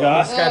going to Oh, call.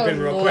 God. Skype in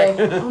real no.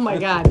 quick. Oh my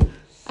God,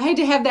 I had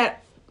to have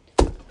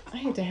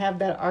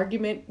that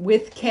argument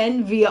with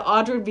Ken via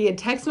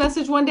text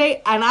message one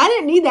day, and I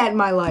didn't need that in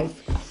my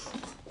life.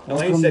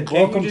 Elaine said, can't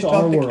you welcome just to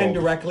talk our to world. Ken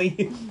directly?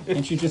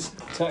 Can't you just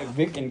tell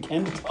Vic and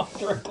Ken to talk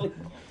directly?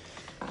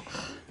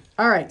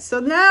 All right,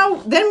 so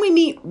then we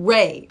meet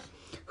Ray,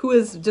 who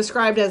is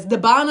described as the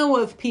Bono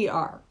of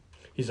PR.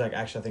 He's like,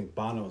 actually, I think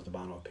Bono is the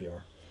Bono of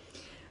PR.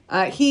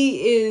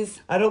 He is.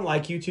 I don't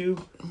like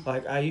YouTube.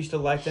 Like, I used to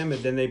like them,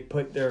 and then they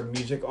put their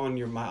music on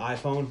my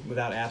iPhone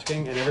without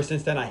asking, and ever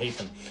since then, I hate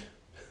them.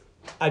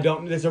 I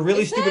don't. There's a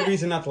really Is stupid that-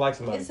 reason not to like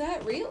somebody. Is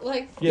that real?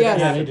 Like, Yeah,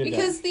 yeah, they did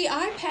because the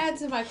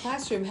iPads in my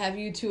classroom have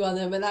U2 on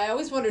them, and I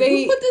always wondered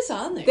They- who put this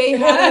on there. They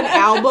had an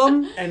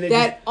album And they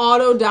that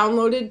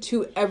auto-downloaded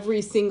to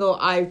every single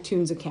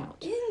iTunes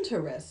account.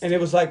 Interesting. And it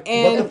was like,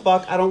 And- what the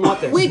fuck? I don't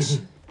want this. Which,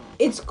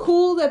 it's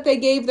cool that they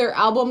gave their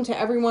album to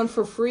everyone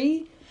for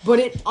free, but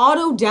it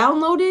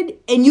auto-downloaded,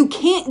 and you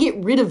can't get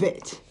rid of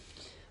it.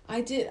 I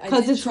did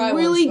 'Cause it's try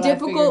really once, but I figured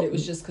difficult. it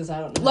was just because I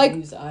don't know Like, how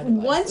to use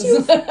iDevices.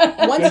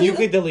 once and you you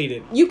could delete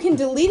it. You can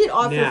delete it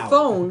off your Now.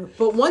 phone,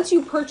 but once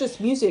you purchase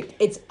music,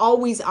 it's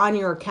always on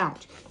your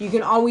account. You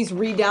can always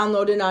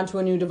re-download it onto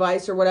a new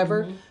device or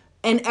whatever.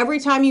 And every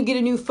time you get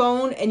a new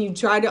phone and you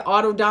try to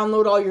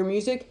auto-download all your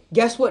music,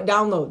 guess what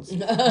downloads?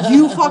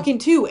 You fucking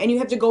too. And you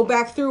have to go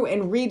back through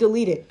and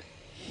re-delete it.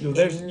 No,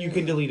 you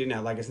can delete it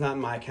now. Like, it's not in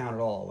my account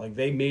at all. Like,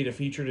 they made a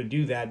feature to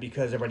do that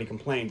because everybody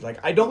complained. Like,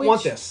 I don't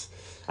want this.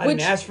 I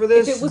didn't ask for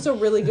this. If it was a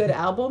really good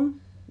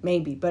album,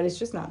 maybe. But it's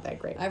just not that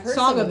great. I've heard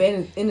Song some of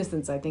of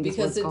Innocence, I think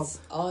because is what it's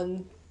it's called.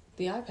 on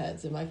the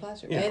iPads in my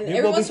classroom. Yeah. And It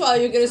every will once be- in a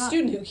while you get a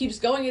student who keeps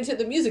going into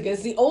the music.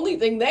 It's the only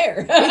thing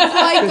there.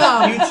 It's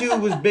like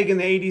YouTube was big in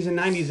the 80s and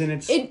 90s, and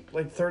it's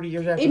like 30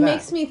 years after it that.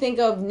 makes me think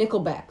of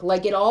Nickelback.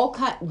 Like it all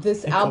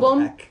this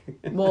album.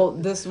 Well,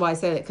 this is why I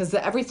said it, because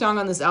every song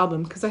on this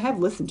album, because I have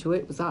listened to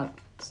it, it's on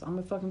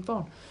my fucking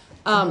phone.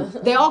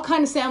 They all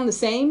kind of sound the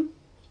same.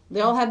 They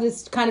all have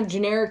this kind of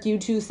generic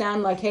U2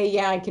 sound, like, hey,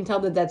 yeah, I can tell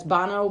that that's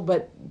Bono,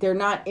 but they're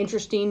not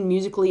interesting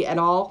musically at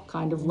all,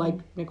 kind of like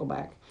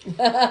Nickelback.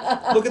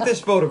 Look at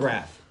this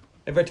photograph.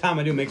 Every time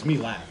I do, it makes me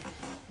laugh.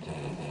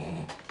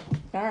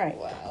 All right.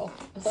 Wow.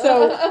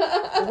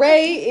 So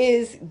Ray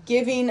is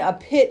giving a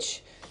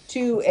pitch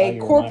to how a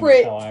you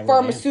corporate remind me how I really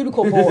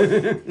pharmaceutical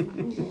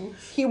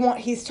board.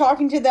 He's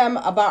talking to them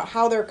about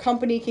how their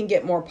company can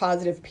get more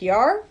positive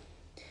PR.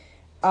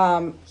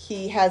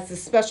 He has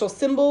this special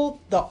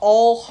symbol, the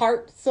all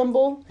heart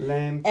symbol,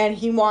 Lame. and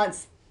he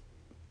wants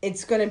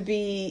it's going to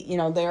be,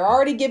 they're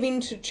already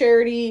giving to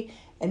charity,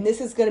 and this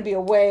is going to be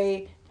a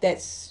way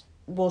that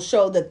will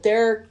show that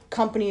their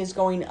company is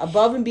going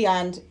above and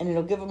beyond, and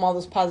it'll give them all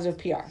this positive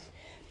PR.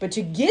 But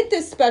to get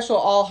this special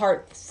all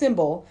heart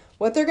symbol,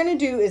 what they're going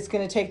to do is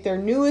going to take their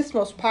newest,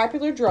 most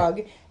popular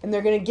drug, and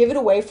they're going to give it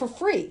away for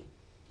free.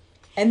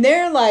 And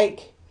they're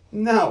like,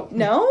 no,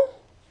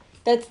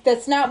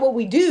 that's not what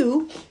we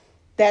do.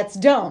 That's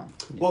dumb.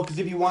 Well, because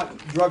if you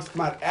want drugs to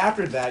come out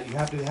after that, you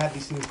have to have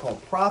these things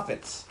called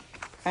profits.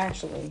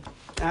 Actually,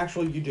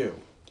 you do.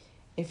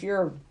 if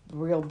you're a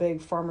real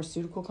big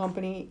pharmaceutical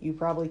company, you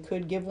probably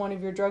could give one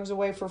of your drugs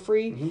away for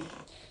free. Mm-hmm.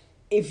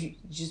 If you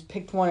just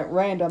picked one at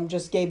random,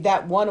 just gave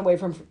that one away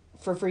for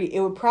free,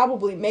 it would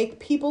probably make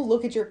people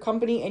look at your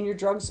company and your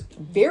drugs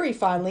very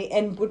fondly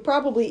and would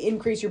probably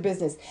increase your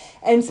business.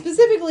 And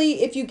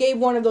specifically, if you gave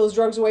one of those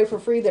drugs away for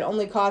free that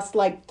only cost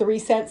like 3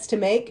 cents to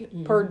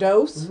make per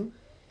dose. Mm-hmm.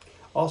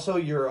 Also,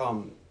 your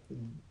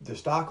the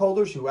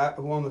stockholders who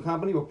own the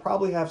company will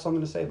probably have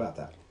something to say about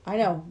that. I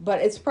know, but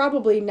it's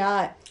probably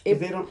not. If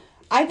they don't,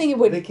 I think it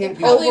would. They can't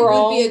do Probably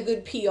overall would be a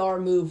good PR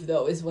move,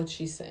 though, is what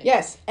she's saying.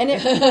 Yes, and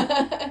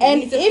and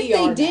Needs a if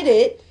they PR did now.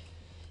 it,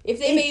 If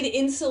they made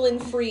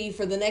insulin free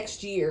for the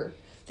next year,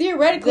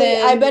 theoretically,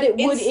 then I bet it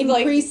would it's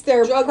like increase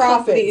their drug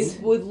profits. companies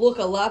would look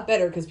a lot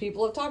better because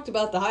people have talked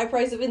about the high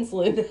price of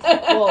insulin.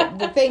 Well,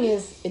 the thing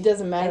is, it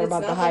doesn't matter and it's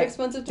about not the that high.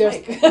 expensive to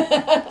There's-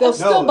 make. They'll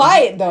still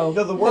buy it though,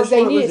 No, the because worst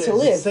they one need was it to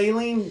live.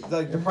 saline.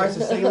 The price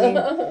of saline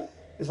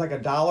is like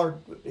 $1.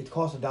 It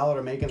costs $1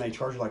 to make, and they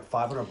charge you like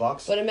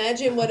 $500. But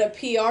imagine what a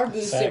PR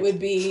boost it would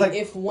be It's like,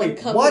 if one wait,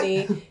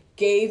 company what?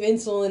 gave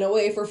insulin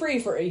away for free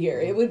for a year.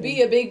 It would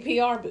be a big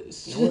PR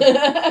boost.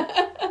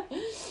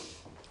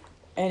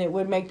 And it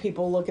would make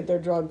people look at their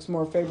drugs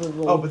more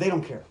favorably. Oh, but they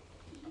don't care.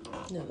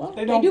 Well,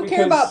 They they don't do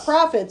care about because-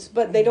 profits,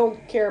 but they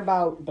don't care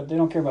about. But they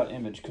don't care about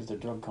image because they're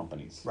drug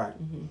companies. Right.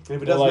 And if it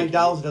They're doesn't like, make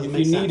dollars, it doesn't if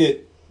make you sense. need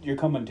it, you're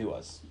coming to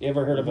us. You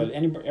ever heard of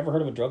ever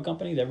heard of a drug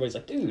company? That everybody's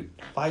like, dude,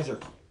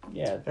 Pfizer.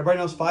 yeah, Everybody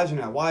knows Pfizer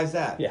now. Why is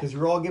that? Yeah. Because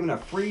you're all given a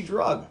free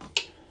drug.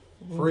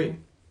 Free.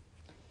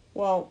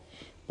 Well,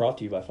 brought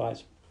to you by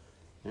Pfizer.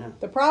 Yeah.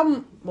 the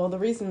problem. Well, the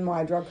reason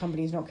why drug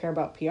companies don't care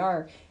about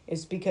PR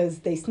is because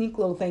they sneak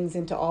little things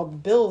into all the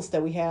bills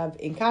that we have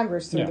in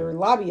Congress through Yeah. their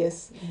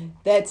lobbyists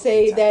that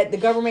say that the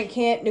government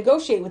can't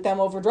negotiate with them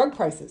over drug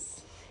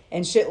prices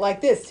and shit like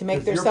this to make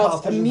 'Cause your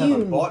themselves politicians have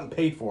immune. bought and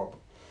paid for them.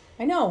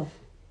 I know,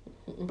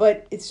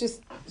 but it's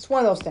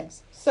one of those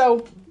things.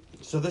 So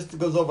So this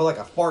goes over like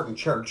a fart in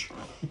church.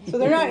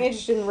 they're not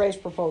interested in Ray's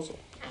proposal.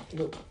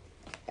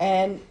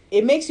 And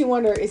it makes you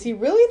wonder, is he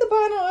really the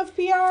Bono of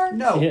PR?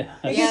 No. Yeah,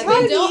 Yeah, how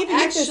they did he don't even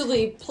get this-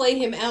 actually play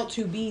him out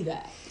to be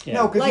that. yeah.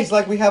 No, because Like- he's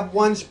like, we have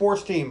one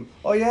sports team.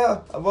 Oh, yeah?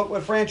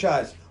 What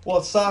franchise? Well,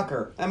 it's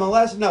soccer.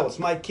 MLS? No, it's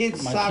my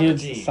kid's my soccer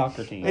kid's team.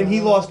 soccer team. And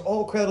he lost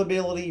all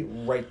credibility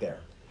right there.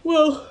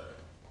 Well,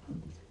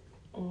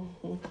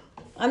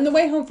 on the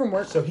way home from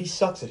work, So he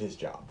sucks at his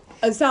job.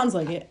 it sounds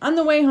like it. On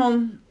the way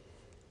home,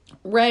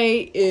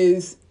 Ray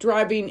is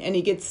driving and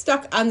he gets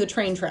stuck on the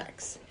train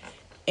tracks.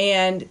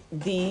 And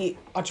a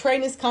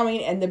train is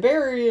coming and the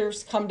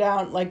barriers come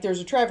down, like there's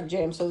a traffic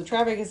jam, so the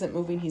traffic isn't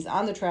moving. He's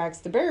on the tracks.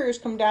 The barriers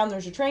come down,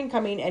 there's a train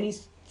coming, and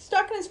he's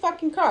stuck in his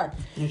fucking car.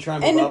 He's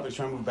trying to And- move up, he's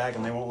trying to move back,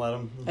 and they won't let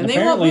him. And they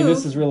apparently won't move.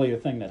 this is really a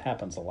thing that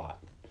happens a lot.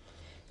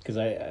 Because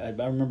I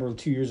remember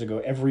 2 years ago,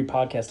 every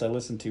podcast I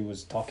listened to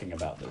was talking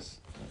about this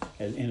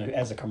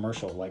as a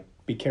commercial. Like,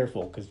 be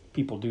careful because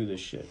people do this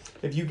shit.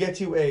 If you get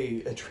to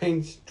a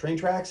train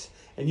tracks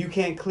and you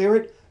can't clear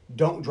it,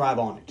 don't drive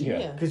on it. Yeah.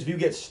 Yeah. Because if you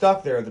get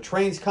stuck there, the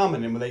train's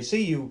coming, and when they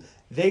see you,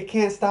 they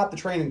can't stop the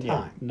train in Yeah,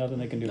 time. nothing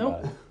they can do Nope.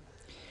 about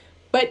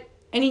it.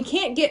 And he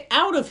can't get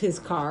out of his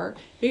car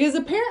because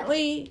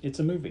apparently It's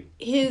a movie.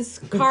 his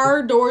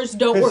car doors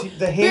don't work. Because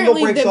the handle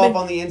Apparently breaks they've off been-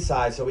 on the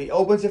inside, so he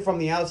opens it from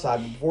the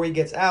outside. Before he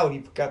gets out, he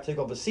got to take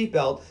off his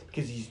seatbelt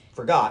because he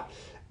forgot,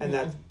 and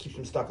that keeps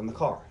him stuck in the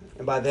car.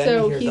 And by then,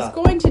 So he hears he's a,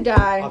 going to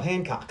die. of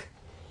Hancock.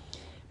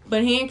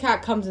 But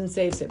Hancock comes and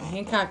saves him.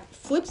 Hancock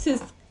flips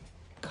his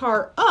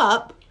car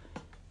up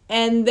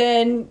and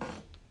then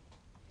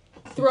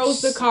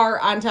throws the car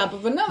on top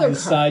of another He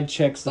car. side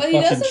checks the But he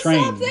fucking doesn't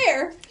train. stop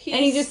there.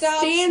 And he just stops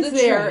stands the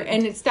there train.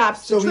 and it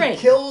stops So the train. he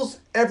kills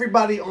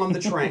everybody on the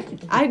train.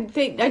 I don't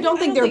think there I are don't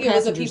think it was a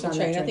passengers people on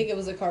train. that I think it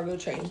was a cargo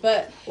train.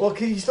 But Well,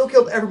 he still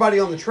killed everybody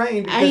on the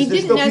train because he there's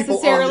didn't still people on the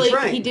necessarily.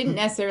 train. He didn't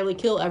necessarily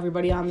kill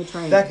everybody on the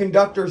train. That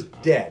conductor's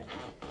dead.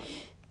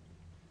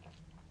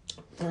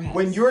 perhaps,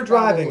 When you're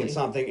driving probably. in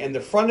something and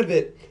the front of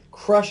it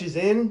crushes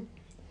in,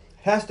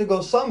 has to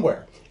go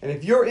somewhere. And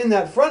if you're in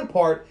that front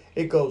part,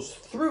 it goes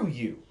through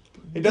you.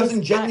 It doesn't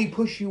Yes, gently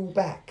push you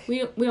back. we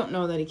don't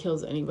know that he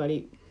kills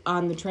anybody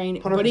on the train,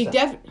 but he 100%.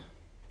 definitely.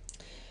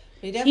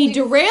 He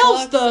derails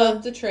fucks the-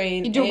 up the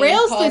train. He and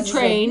derails the causes a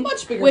train,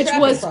 much bigger which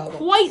traffic was problem.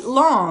 quite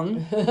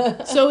long.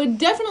 So it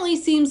definitely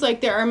seems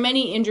like there are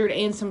many injured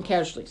and some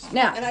casualties.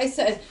 Now, And I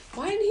said,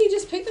 why didn't he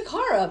just pick the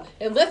car up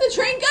and let the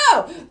train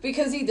go?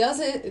 Because he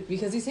doesn't.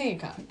 Because he's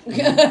Hancock.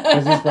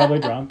 Because he's probably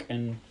drunk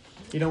and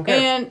You don't care.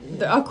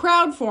 and a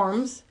crowd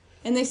forms,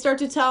 and they start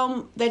to tell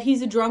him that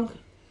he's a drunk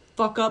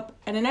fuck up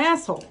and an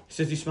asshole.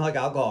 Says you smell like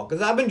alcohol.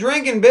 Because I've been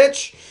drinking,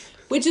 bitch.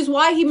 Which is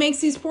why he makes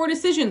these poor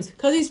decisions,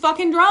 because he's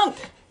fucking drunk.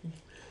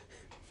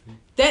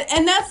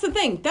 And that's the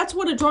thing. That's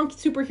what a drunk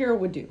superhero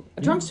would do.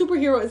 A drunk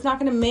superhero is not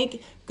going to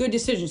make good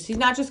decisions. He's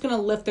not just going to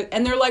lift it.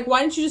 And they're like,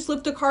 why didn't you just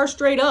lift the car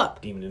straight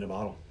up? Demon in a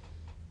bottle.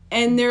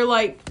 And they're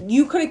like,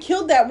 you could have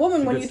killed that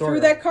woman when good you story,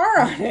 threw that car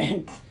on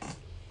it.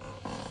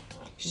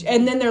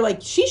 And then they're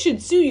like, she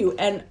should sue you.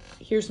 And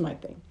here's my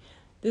thing.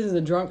 This is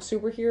a drunk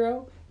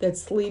superhero that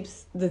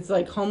sleeps, that's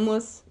like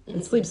homeless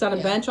and sleeps on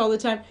a bench all the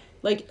time.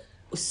 Like,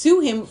 sue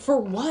him for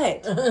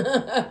what?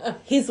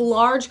 His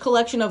large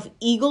collection of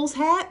Eagles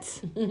hats?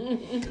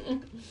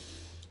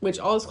 Which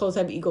all his clothes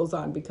have Eagles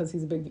on because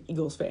he's a big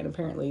Eagles fan,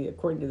 apparently,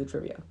 according to the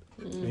trivia.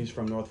 He's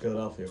from North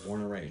Philadelphia,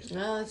 born and raised.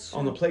 No, that's true.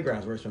 On the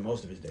playgrounds where he spent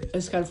most of his days.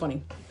 It's kind of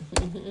funny.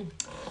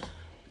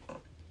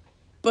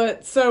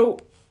 But so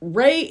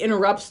Ray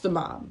interrupts the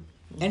mob,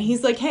 and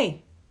he's like,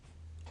 "Hey,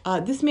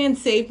 this man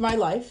saved my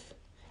life,"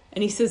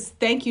 and he says,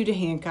 "Thank you to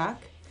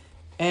Hancock,"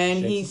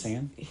 and Shakes his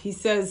hand. he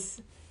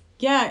says,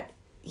 "Yeah,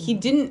 he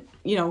didn't.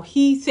 You know,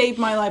 he saved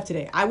my life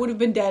today. I would have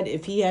been dead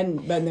if he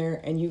hadn't been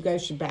there, and you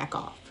guys should back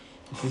off."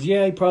 he says,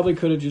 yeah, he probably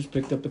could have just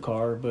picked up the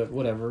car, but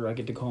whatever. I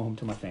get to go home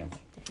to my family.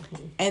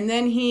 And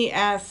then he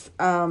asks,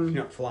 You're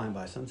not flying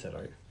by sunset,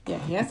 are you? yeah,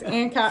 he asks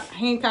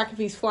Hancock if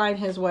he's flying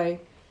his way.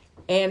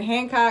 And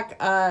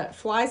Hancock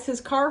flies his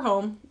car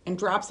home and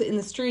drops it in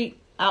the street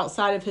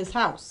outside of his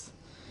house.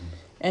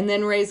 And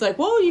then Ray's like,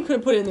 well, you could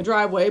have put it in the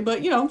driveway,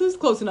 but, you know, this is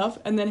close enough.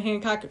 And then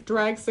Hancock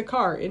drags the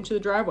car into the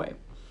driveway.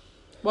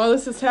 While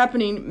this is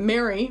happening,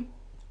 Mary,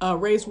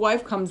 Ray's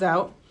wife, comes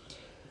out.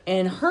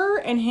 And her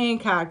and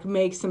Hancock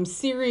make some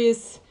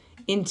serious,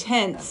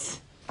 intense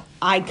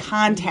eye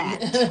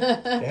contact.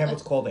 They have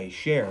what's called a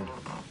shared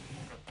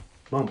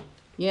moment.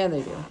 Yeah,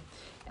 they do.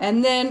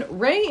 And then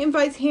Ray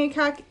invites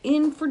Hancock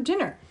in for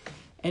dinner.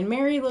 And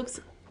Mary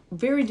looks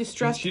very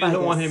distressed She by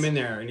doesn't this. want him in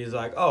there, and he's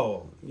like,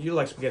 "Oh, you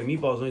like spaghetti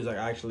meatballs?" And he's like,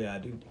 "Actually, I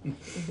do."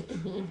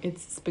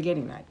 It's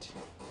spaghetti night.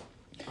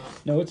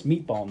 No, it's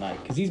meatball night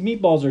because these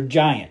meatballs are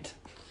giant.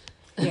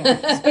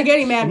 Yeah.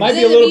 Spaghetti Might madness. be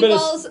Is a it little the bit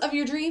of- meatballs of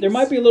your dreams? There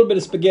might be a little bit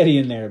of spaghetti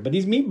in there, but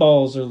these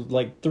meatballs are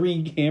like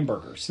 3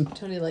 hamburgers.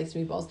 Tony likes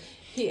meatballs.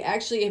 He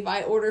actually, if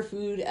I order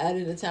food at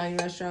an Italian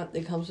restaurant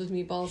that comes with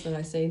meatballs and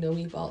I say no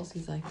meatballs,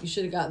 he's like, you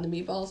should have gotten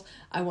the meatballs.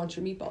 I want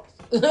your meatballs.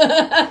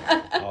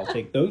 I'll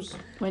take those.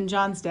 When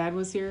John's dad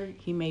was here,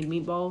 he made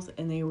meatballs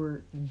and they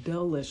were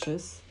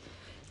delicious.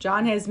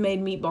 John has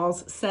made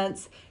meatballs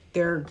since.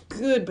 They're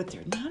good, but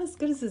they're not as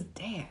good as his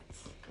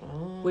dad's.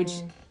 Which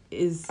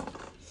is...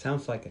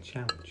 Sounds like a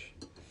challenge.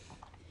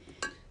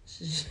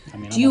 I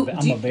mean, Do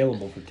I'm you-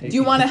 available for tasting. Do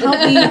you want to help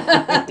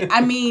me?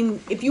 I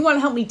mean, if you want to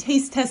help me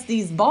taste test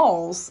these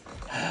balls...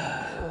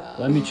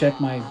 Let me check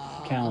my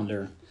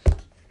calendar.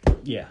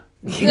 Yeah.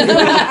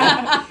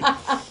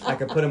 I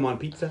could put him on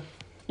pizza.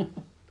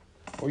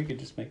 Or you could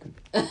just make them.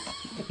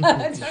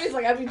 Tony's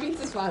like, I mean,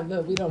 pizza's fine,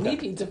 but we don't need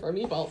pizza for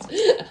meatballs.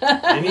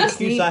 Any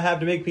excuse I have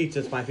to make pizza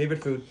is my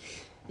favorite food.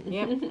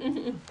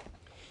 Yep.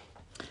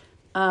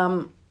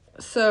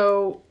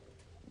 So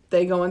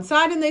they go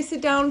inside and they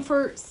sit down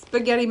for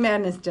spaghetti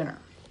madness dinner.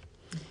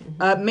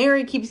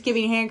 Mary keeps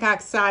giving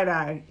Hancock side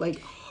eye, like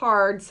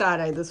hard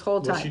side eye, this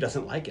whole Well, time. she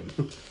doesn't like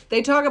him.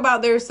 They talk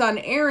about their son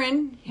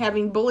Aaron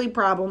having bully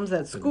problems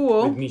at With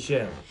school.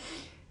 Michelle.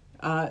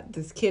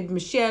 This kid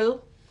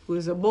Michelle,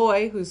 who's a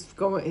boy who's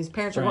going, his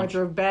parents are going French.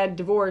 through a bad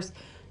divorce,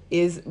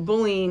 is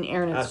bullying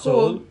Aaron at Ah,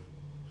 school. Sol.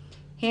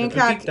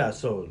 Hancock Petita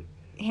Sol.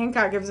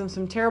 Hancock gives him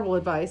some terrible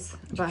advice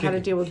about how to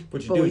deal with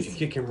What you do is bullies. you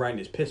kick him right in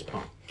his piss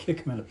pump.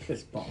 Kick him in a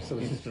piss ball so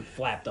he's just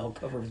flapped all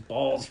cover his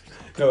balls.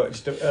 No,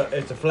 it's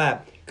a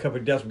flap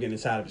covered dust getting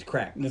inside of his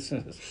crack. This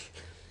is,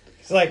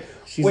 It's like,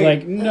 she's wait,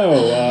 like, no,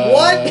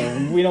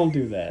 what? We don't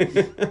do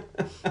that.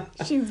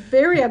 She's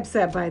very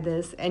upset by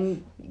this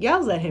and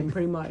yells at him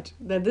pretty much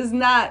that this is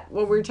not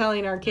what we're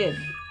telling our kid.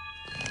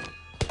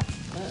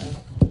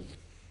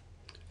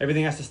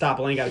 everything has to stop.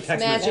 Elaine got a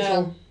text message.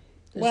 Magical.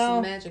 There's Well-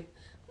 some magic.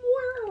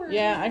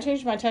 Yeah, I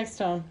changed my text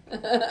tone.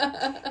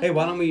 Hey,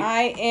 why don't we?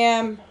 I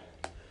am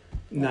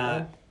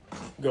not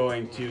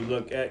going to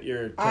look at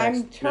your text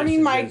I'm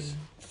turning my messages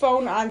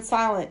phone on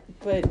silent,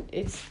 but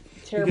it's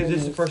terrible. because this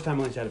is the news. first time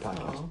Elaine's had a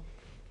podcast. Oh.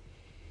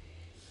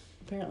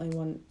 Apparently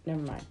one.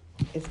 Never mind.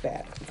 It's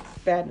bad.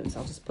 Bad news.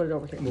 I'll just put it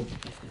over here. Well,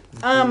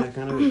 Um, that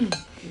kind of week.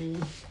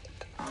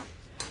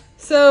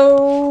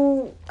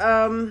 So,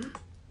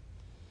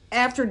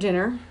 after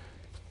dinner,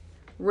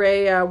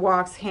 Ray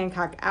walks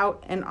Hancock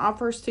out and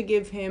offers to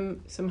give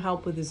him some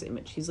help with his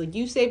image. He's like,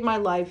 "You saved my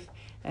life,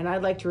 and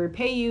I'd like to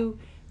repay you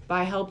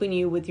by helping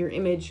you with your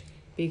image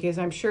because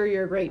I'm sure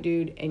you're a great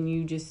dude and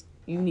you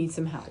need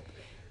some help."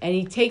 And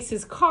he takes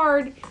his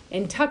card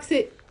and tucks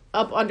it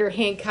up under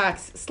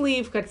Hancock's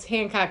sleeve because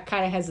Hancock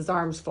kind of has his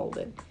arms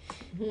folded.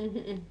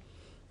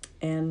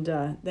 And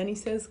then he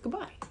says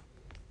goodbye.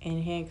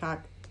 And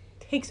Hancock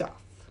takes off.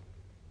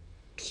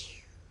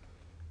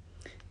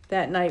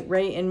 That night,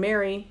 Ray and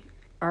Mary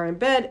are in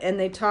bed and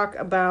they talk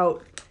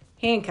about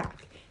Hancock.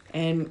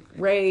 And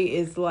Ray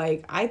is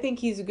like, "I think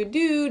he's a good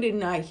dude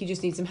and he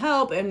just needs some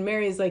help." And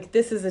Mary is like,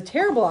 "This is a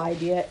terrible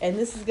idea and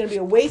this is going to be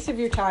a waste of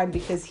your time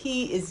because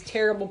he is a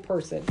terrible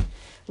person.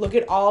 Look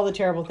at all the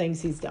terrible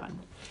things he's done."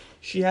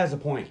 She has a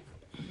point.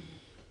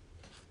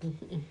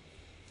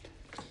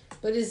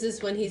 But is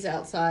this when he's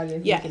outside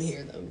and Yes. he can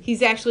hear them?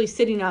 He's actually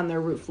sitting on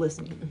their roof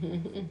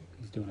listening.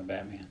 He's doing a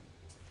Batman.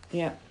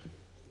 Yeah.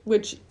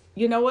 Which,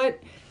 you know what?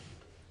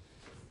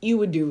 You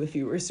would do if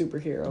you were a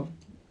superhero.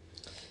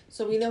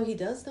 So we know he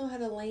does know how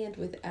to land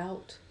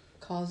without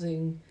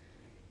causing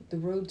the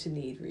road to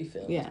need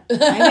refilled. Yeah.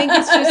 I think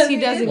it's just he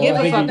doesn't Well, give I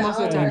a think fuck he- most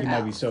of I the think time. he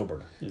might be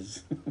sober.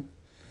 Is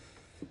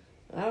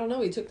I don't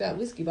know. He took that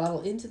whiskey bottle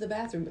into the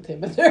bathroom with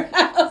him at their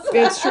house.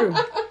 That's true.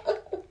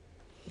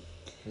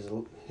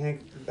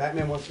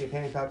 Batman wants to give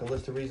Hancock a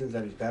list of reasons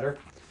that he's better.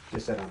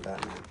 Just said I'm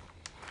Batman.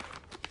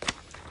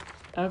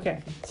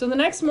 Okay. So the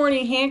next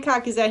morning,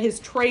 Hancock is at his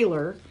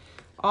trailer,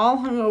 all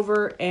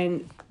hungover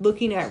and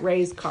looking at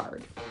Ray's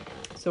card.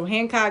 So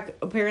Hancock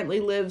apparently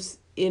lives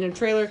in a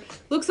trailer.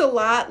 Looks a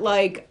lot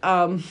like,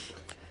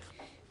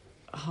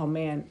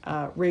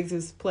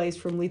 Riggs's place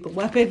from Lethal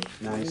Weapon,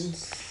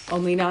 Nice.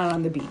 only not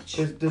on the beach.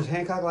 Does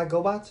Hancock like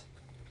GoBots?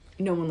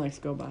 No one likes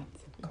GoBots.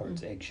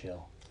 Card's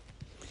eggshell.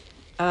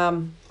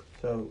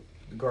 So,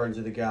 the Guardians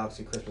of the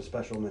Galaxy Christmas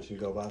special mentioned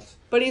GoBots.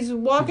 But he's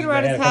walking That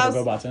around had his a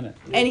couple house, GoBots in it.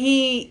 and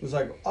he It was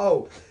like,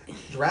 oh,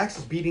 Drax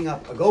is beating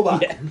up a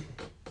GoBot. Yeah.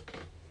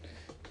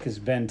 Because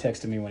Ben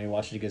texted me when he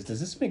watched it. He goes, "Does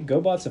this make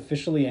GoBots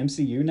officially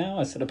MCU now?"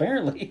 I said,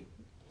 "Apparently."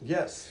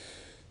 Yes.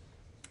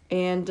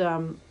 And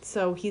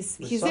so he's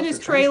Which in sucks his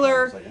for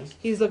trailer. Transformers, I guess.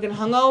 He's looking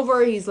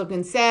hungover. He's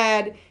looking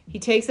sad. He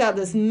takes out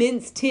this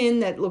mince tin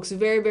that looks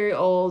very, very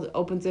old,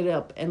 opens it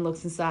up, and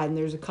looks inside. And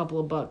there's a couple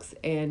of bucks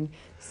and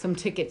some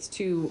tickets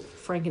to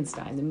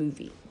Frankenstein, the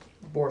movie.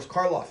 Boris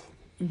Karloff.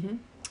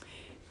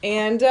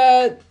 And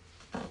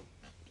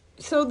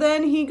so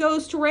then he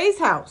goes to Ray's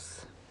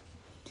house.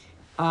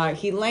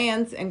 He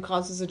lands and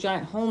causes a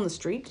giant hole in the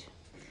street.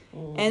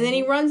 And then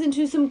he runs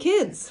into some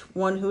kids.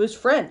 One who is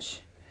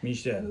French.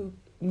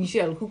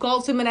 Michel, who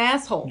calls him an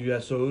asshole. You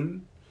asshole.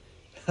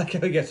 Like how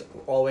he gets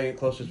all the way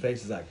close to his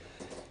face. He's like,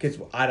 gets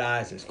eye to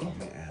eye. Says, "Call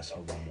me an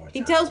asshole one more time."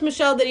 He tells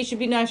Michelle that he should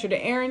be nicer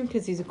to Aaron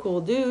because he's a cool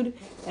dude.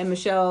 And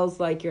Michelle's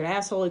like, "You're an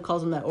asshole." He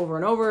calls him that over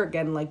and over.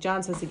 Again, like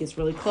John says, he gets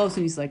really close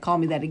and he's like, "Call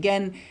me that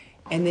again."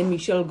 And then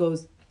Michelle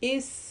goes,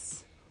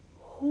 "Is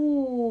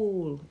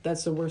cool."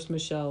 That's the worst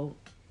Michelle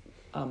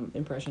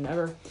impression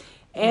ever.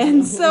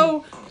 And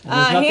so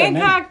not that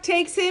Hancock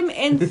takes him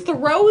and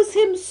throws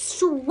him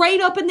straight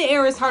up in the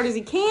air as hard as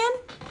he can.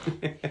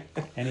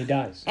 And he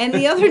dies. And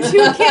the other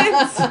two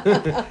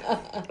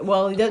kids,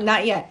 well, he does,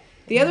 not yet.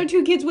 The other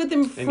two kids with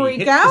him And he freak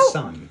hits out. the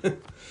sun.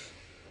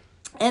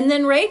 And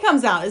then Ray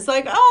comes out. It's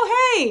like,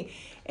 "Oh, hey."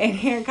 And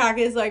Hancock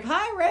is like,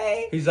 "Hi,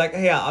 Ray." He's like,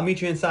 "Hey, I'll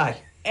meet you inside."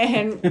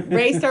 And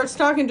Ray starts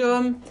talking to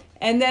him.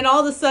 And then all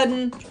of a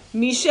sudden,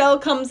 Michelle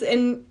comes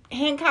and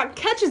Hancock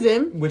catches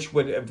him. Which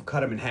would have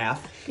cut him in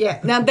half. Yeah.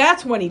 Now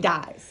that's when he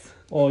dies.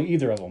 Well,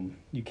 either of them.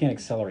 You can't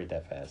accelerate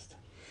that fast.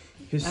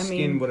 His I skin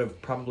mean, would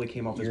have probably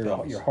came off his Your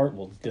bones. heart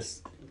will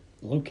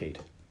dislocate.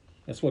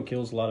 That's what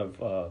kills a lot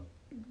of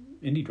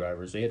indie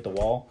drivers. They hit the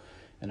wall,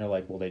 and they're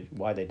like, "Well,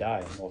 why they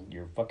die?" Well,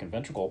 your fucking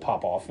ventricle will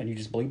pop off, and you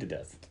just bleed to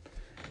death.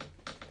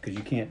 Because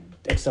you can't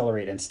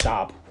accelerate and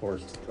stop or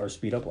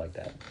speed up like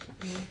that.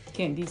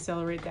 Can't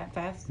decelerate that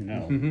fast.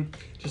 No.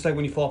 Just like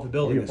when you fall off a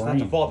building, Your it's not the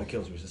brain. fall that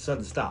kills you, it's the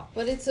sudden stop.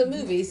 But it's a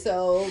movie,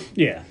 so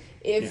Yeah.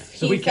 if Yeah.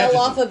 So he he fell catches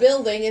off him. a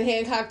building and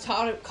Hancock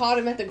caught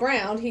him at the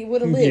ground, he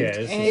would have lived.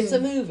 Yeah, it's a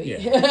movie. Yeah.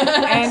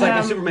 And, It's like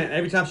if Superman,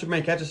 every time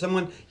Superman catches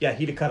someone, yeah,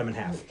 he'd have cut him in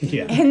half.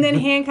 Yeah. and then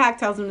Hancock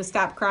tells him to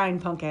stop crying,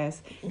 punk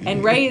ass.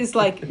 And Ray is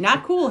like,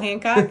 "Not cool,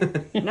 Hancock.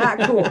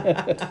 Not cool."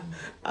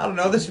 I don't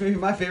know, this would be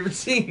my favorite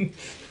scene.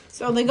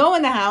 So they go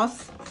in the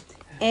house,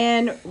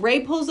 and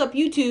Ray pulls up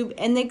YouTube,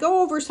 and they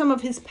go over some of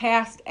his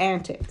past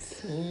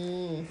antics.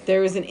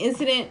 There was an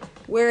incident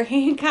where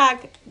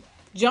Hancock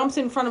jumps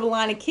in front of a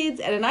line of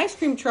kids at an ice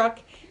cream truck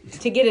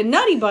to get a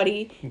Nutty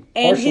Buddy.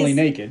 And Partially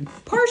naked.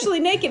 Partially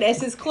naked,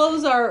 as his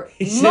clothes are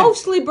He said-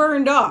 mostly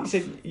burned He off.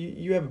 said,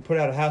 you ever put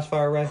out a house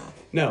fire, Ray?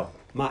 No.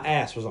 my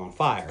ass was on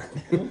fire.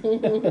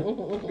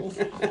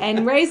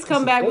 And Ray's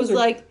comeback was Those are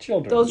like,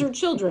 children. those are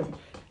children.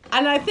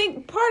 And I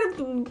think part of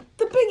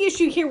the big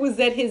issue here was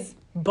that his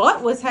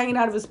butt was hanging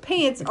out of his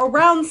pants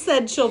around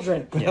said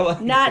children.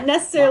 Not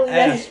necessarily My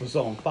that. ass was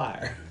on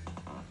fire.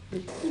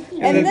 And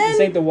This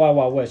then, ain't the Wild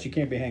Wild West. You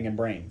can't be hanging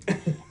brain.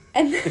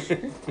 and,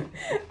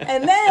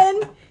 and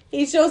then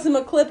he shows him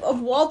a clip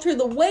of Walter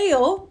the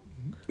whale,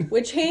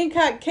 which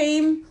Hancock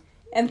came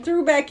and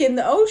threw back in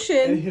the And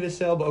ocean hit a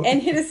sailboat.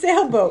 and hit a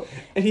sailboat.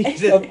 And he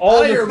said, Of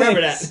all I the don't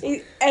remember things.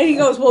 that. And he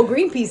goes, well,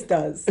 Greenpeace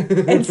does.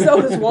 And so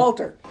does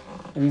Walter.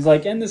 And he's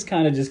like, and this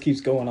kind of just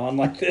keeps going on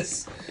like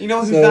this. You know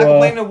who's So, not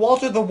complaining?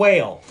 Walter the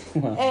whale.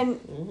 And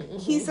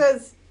he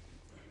says,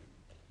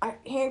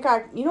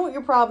 Hancock, you know what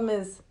your problem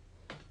is?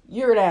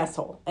 You're an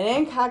asshole. And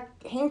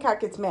Hancock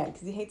gets mad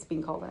because he hates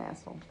being called an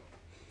asshole.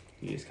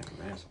 He is kind of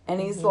an asshole. And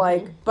he's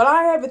like, but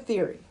I have a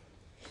theory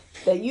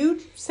that you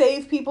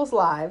save people's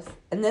lives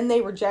and then they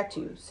reject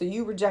you. So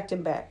you reject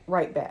him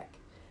right back.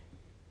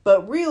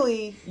 But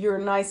really, you're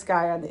a nice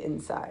guy on the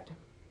inside.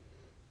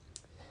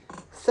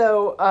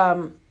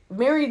 So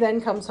Mary then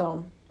comes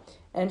home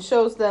and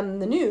shows them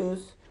the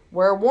news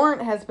where a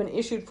warrant has been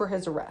issued for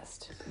his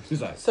arrest.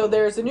 He's like, So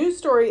there's a news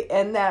story,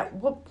 and that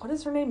what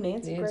is her name?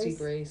 Nancy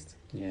Grace.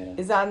 Yeah.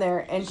 is on there,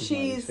 and My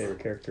she's favorite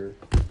character.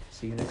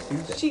 See you next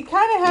Tuesday. she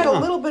kind of had a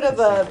little bit of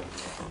a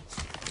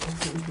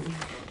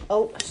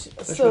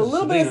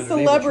little bit of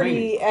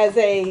celebrity as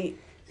a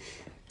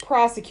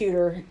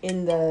prosecutor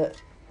in the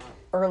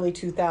early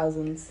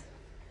 2000s,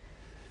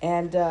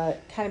 and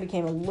kind of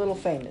became a little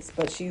famous.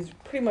 But she's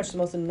pretty much the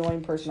most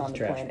annoying person on the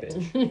Trash planet.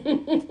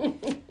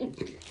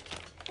 bitch.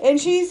 And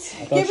she's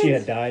I thought she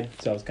had died,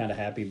 so I was kind of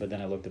happy, but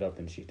then I looked it up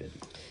and she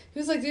didn't. He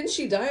was like, didn't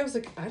she die? I was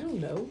like, I don't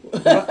know.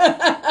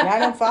 Yeah, I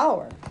don't follow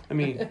her. I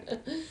mean,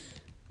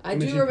 I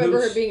Imogen do remember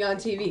Poots. her being on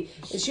TV.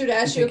 And she would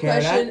ask you a take care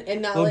of question that.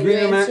 and not Little let you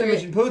green answer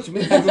Imogen it. Poots,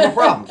 we have no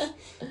problems.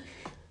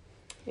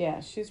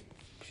 Yeah, she's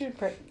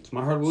It's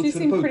my hard she roots for the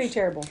seemed poots. pretty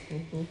terrible,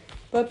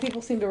 but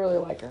people seem to really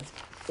like her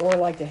or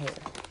like to hate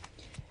her.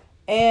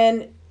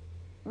 And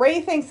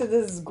Ray thinks that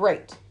this is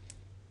great,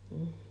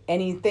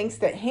 and he thinks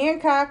that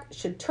Hancock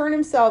should turn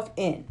himself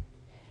in.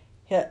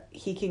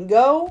 He can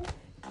go.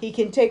 He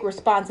can take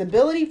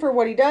responsibility for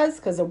what he does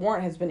because a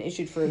warrant has been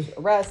issued for his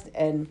arrest,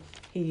 and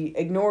he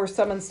ignores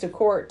summons to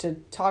court to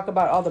talk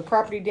about all the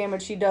property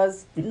damage he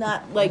does.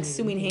 Not like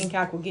suing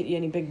Hancock will get you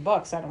any big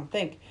bucks, I don't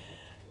think.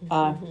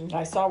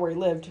 I saw where he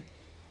lived.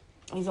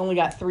 He's only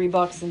got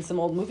 $3 and some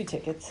old movie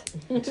tickets.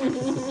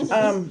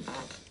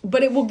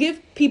 But it will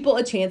give people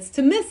a chance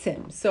to miss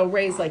him. So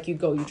Ray's like, you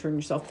go, you turn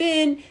yourself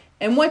in.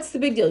 And what's the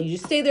big deal? You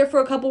just stay there for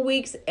a couple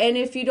weeks, and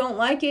if you don't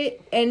like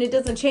it and it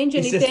doesn't change He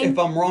anything, says, if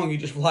I'm wrong, you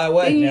just fly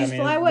away. Then you Yeah, just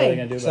fly what are away. they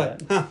gonna do It's about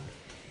like, it? huh.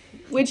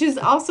 which is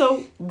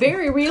also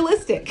very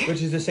realistic.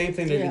 Which is the same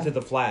thing they Yeah. did to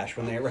the Flash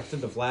when they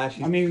arrested the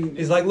Flash. I mean-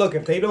 he's like, look,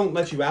 if they don't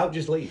let you out,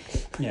 just leave.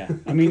 Yeah,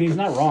 I mean, he's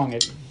not wrong.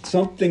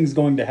 Something's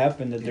going to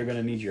happen that they're going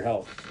to need your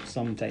help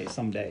someday. Just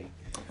have to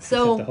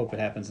So hope it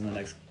happens in the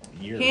next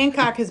year.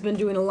 Hancock has been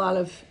doing a lot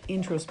of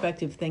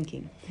introspective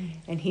thinking,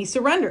 and he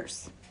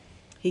surrenders.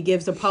 He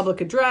gives a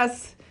public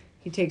address.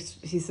 He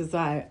says,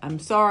 I'm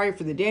sorry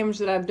for the damage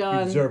that I've You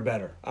done. deserve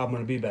better. I'm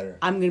going to be better.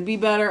 I'm going to be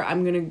better.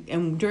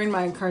 And during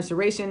my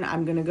incarceration,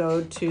 I'm going to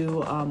go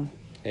to AA.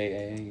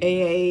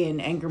 AA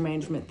and anger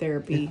management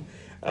therapy.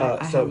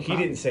 I So have a he problem.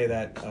 didn't say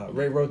that.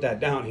 Ray wrote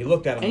that down. He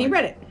looked at him And he like,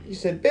 read it. He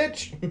said,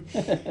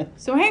 bitch.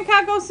 So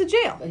Hancock goes to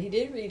jail. But he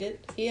did read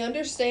it. He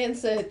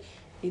understands that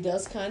he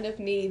does kind of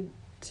need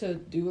to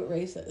do what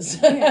Ray says.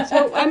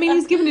 So, I mean,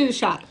 he's giving it a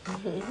shot.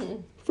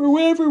 For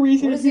whatever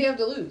reason. What does he have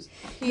to lose?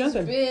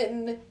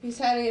 Nothing. He's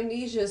had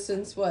amnesia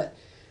since what?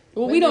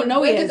 Well, we don't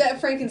know When he did has.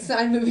 that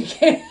Frankenstein movie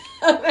come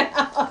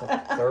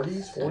out?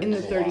 30s, 40s? In the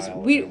 30s.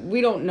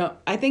 We don't know.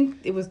 I think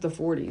it was the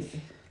 40s.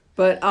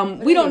 But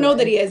we don't know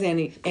that he has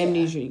any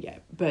amnesia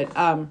yet. But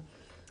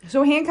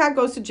so Hancock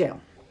goes to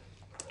jail.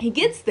 He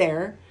gets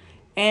there,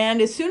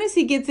 and as soon as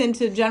he gets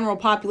into general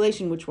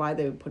population, which why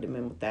they would put him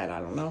in with that,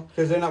 I don't know.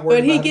 Because they're not worried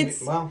But he about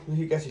gets- him. Well, I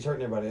guess he's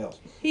hurting everybody else.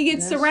 He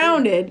gets That's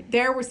surrounded.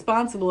 They're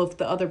responsible if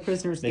the other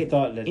prisoners They get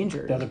thought that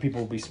injured. the other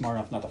people would be smart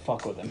enough not to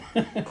fuck with him.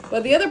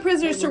 But the other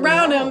prisoners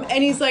surround him,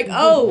 and he's like,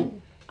 oh,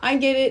 I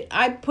get it.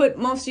 I put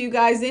most of you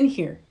guys in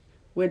here.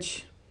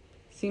 Which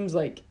seems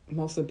like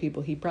most of the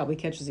people he probably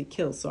catches, he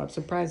kills. So I'm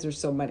surprised there's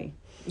so many.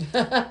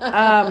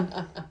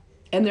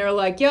 And they're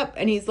like, yep.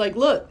 And he's like,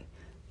 look,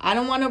 I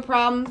don't want no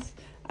problems.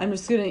 I'm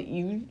just going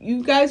to,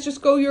 you guys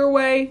just go your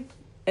way,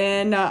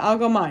 and I'll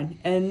go mine.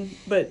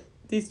 But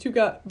these two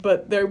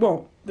but they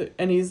won't.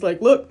 And he's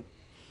like, look,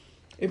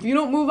 if you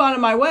don't move out of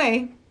my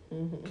way,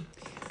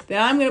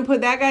 then I'm going to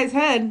put that guy's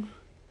head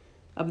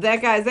up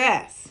that guy's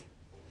ass.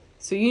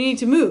 So you need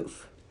to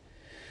move.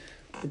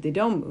 But they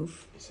don't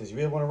move. He says, you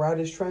really want to ride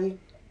this train?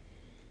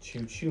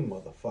 Choo-choo,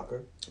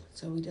 motherfucker.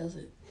 So he does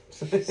it.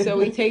 So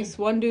he takes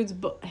one dude's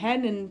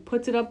head and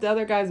puts it up the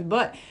other guy's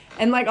butt.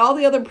 And like all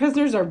the other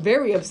prisoners are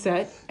very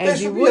upset. As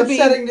This you would be would be.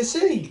 upsetting to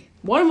see.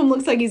 One of them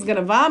looks like he's going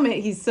to vomit.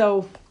 He's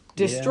so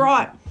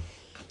distraught.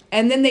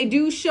 And then they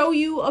do show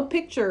you a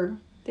picture.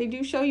 They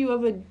do show you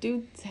of a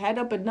dude's head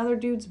up another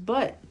dude's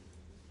butt.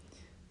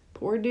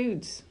 Poor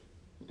dudes.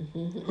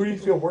 Who do you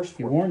feel worse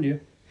He for? warned you.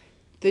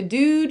 The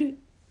dude.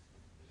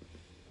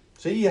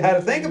 See, you had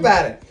to think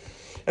about it.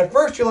 At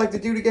first, you're like the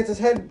dude who gets his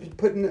head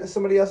put in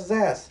somebody else's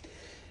ass.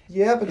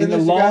 Yeah, but then In the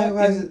there's the guy who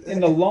has in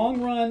the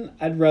long run,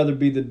 I'd rather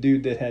be the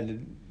dude that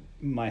had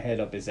my head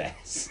up his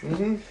ass.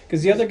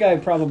 Because the other guy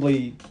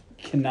probably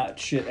cannot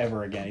shit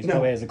ever again. He No.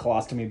 probably has a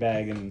colostomy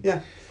bag and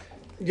Yeah.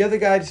 The other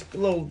guy, just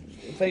little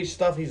face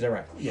stuff, he's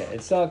alright. yeah,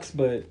 it sucks.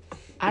 But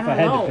I if don't I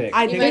had know. to pick,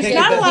 You There's might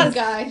not get a lot the of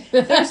guy.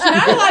 there's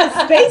not a lot of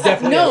space.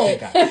 Definitely No, a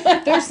pink guy.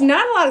 there's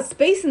not a lot of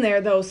space in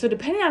there though. So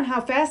depending on how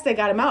fast they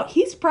got him out,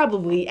 he's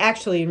probably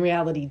actually in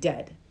reality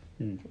dead.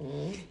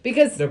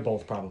 Because They're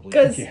both probably.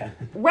 yeah.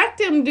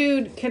 rectum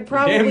dude could Damn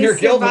probably near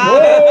killed him.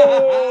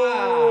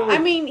 survive. I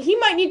mean, he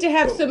might need to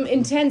have some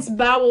intense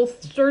bowel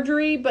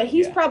surgery, but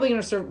he's Yeah. probably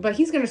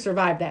gonna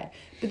survive that.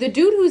 But the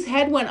dude whose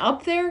head went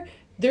up there,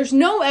 there's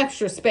no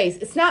extra space.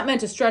 It's not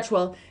meant to stretch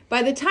well.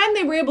 By the time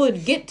they were able to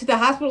get to the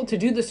hospital to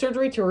do the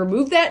surgery to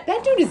remove that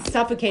dude is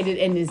suffocated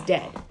and is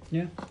dead.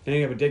 Yeah. Then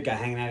you have a dead guy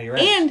hanging out of your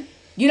ass. And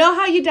you know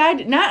how you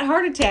died? Not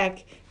heart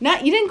attack.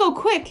 You didn't go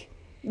quick.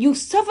 You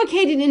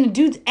suffocated in a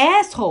dude's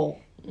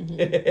asshole.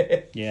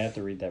 Yeah, I have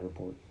to read that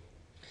report.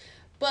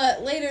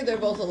 But later they're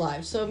both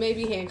alive, so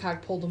maybe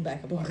Hancock pulled them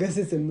back apart Because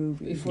it's a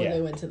movie. before Yeah.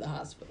 they went to the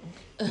hospital.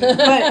 But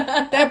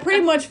that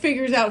pretty much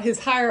figures out his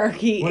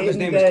hierarchy What if his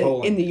name is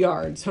Colin? in the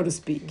yard, so to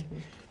speak.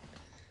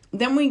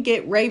 Then we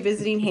get Ray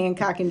visiting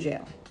Hancock in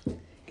jail.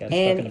 Got stuck in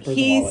And a prison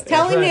he's wallet.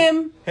 telling right.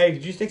 him Hey,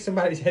 did you stick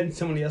somebody's head in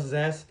somebody else's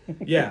ass?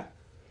 Yeah.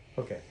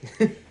 Okay.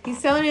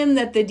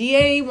 that the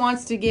DA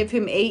wants to give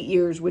him 8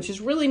 years, which is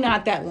really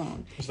not that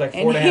long. It's like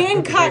And 4.5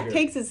 Hancock behavior.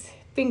 takes his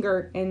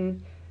finger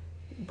and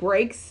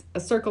breaks a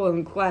circle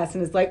in glass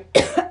and is like,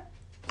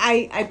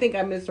 I think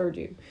I misheard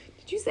you.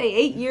 Did you say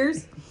 8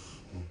 years?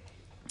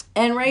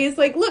 And Ray is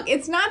like, look,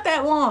 it's not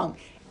that long.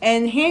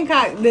 And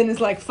Hancock then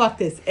is like, fuck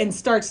this, and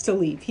starts to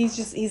leave.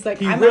 He's like,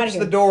 He I'm out of rips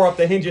here. the door up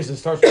the hinges and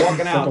starts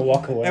walking out. to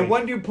walk away. And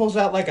one dude pulls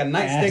out like a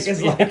nightstick Ass, and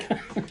is yeah.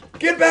 like,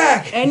 get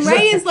back! And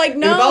Ray is like,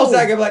 And if I was no.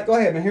 that guy, I'd be like, go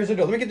ahead, man, here's the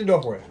door. Let me get the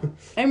door for you.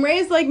 And Ray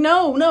is like,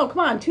 no, come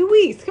on, 2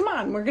 weeks. Come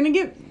on, we're going to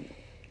get...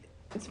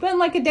 It's been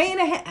like a day and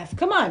a half.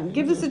 Come on,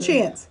 give us a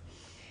chance.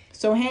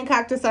 So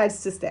Hancock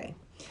decides to stay.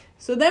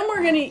 So then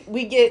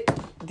we get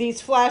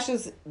these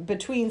flashes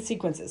between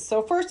sequences.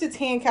 So first it's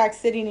Hancock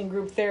sitting in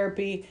group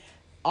therapy.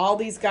 All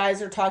these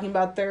guys are talking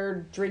about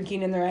their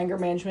drinking and their anger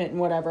management and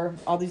whatever.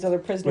 All these other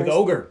prisoners. With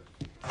Ogre.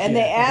 And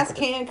they ask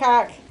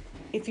Hancock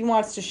if he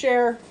wants to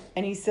share,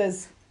 and he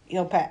says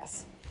he'll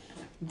pass.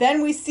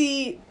 Then we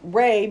see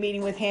Ray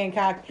meeting with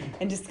Hancock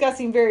and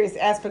discussing various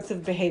aspects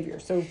of behavior.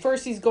 So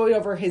first he's going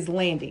over his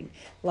landing.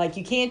 Like,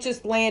 you can't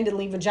just land and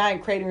leave a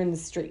giant crater in the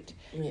street.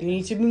 You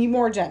need to be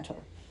more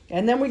gentle.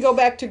 And then we go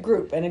back to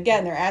group. And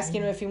again, they're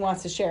asking him if he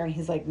wants to share, and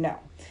he's like, no.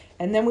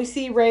 And then we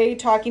see Ray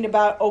talking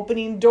about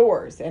opening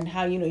doors and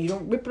how, you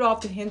don't rip it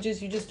off the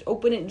hinges, you just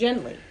open it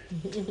gently.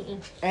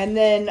 And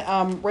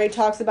then Ray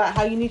talks about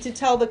how you need to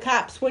tell the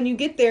cops when you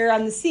get there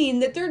on the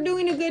scene that they're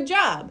doing a good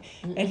job.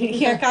 And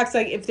Hancock's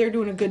like, if they're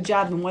doing a good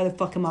job, then why the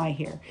fuck am I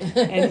here?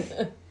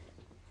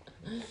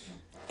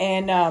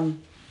 And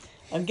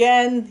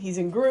again, he's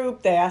in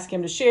group. They ask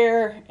him to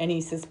share, and he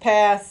says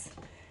pass.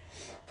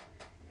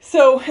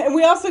 So, and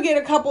we also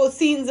get a couple of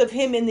scenes of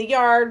him in the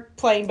yard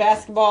playing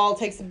basketball,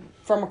 takes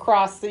from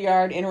across the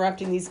yard,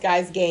 interrupting these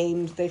guys'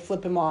 games. They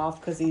flip him off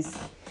because he's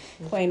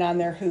playing on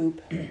their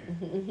hoop.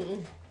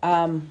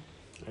 I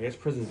guess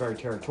prison's very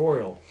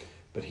territorial,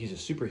 but he's a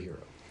superhero.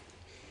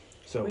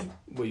 So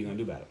what are you gonna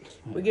do about it?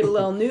 We get a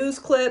little news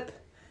clip.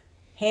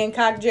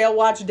 Hancock jail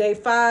watch day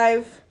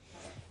 5.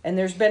 And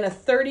there's been a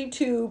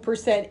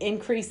 32%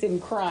 increase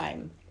in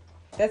crime.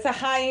 That's a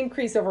high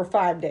increase over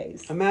 5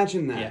 days.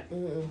 Imagine that.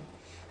 Yeah.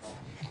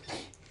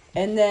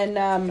 And then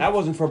That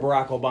wasn't for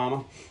Barack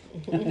Obama.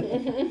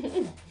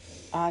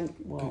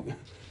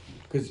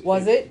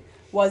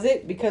 was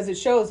it? Because it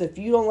shows if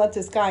you don't let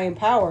this guy in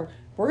power,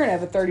 we're going to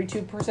have a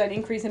 32%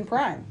 increase in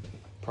crime.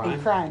 Prime? In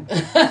crime.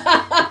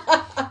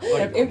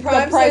 Like, In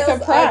prime price sales,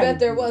 of prime. I bet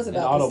there was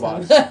about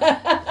Autobots.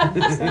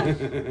 this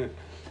time.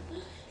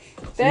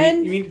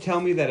 Then you mean to tell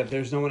me that if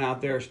there's no one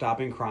out there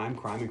stopping crime,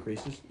 crime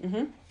increases?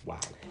 Mm-hmm. Wow.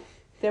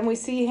 Then we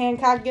see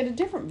Hancock get a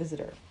different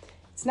visitor.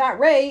 It's not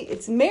Ray,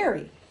 it's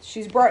Mary.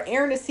 She's brought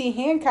Aaron to see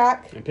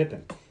Hancock And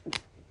Pippin.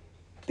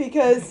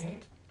 because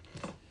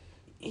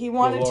he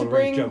wanted to Lord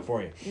Rings bring joke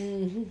for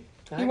you.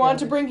 he wanted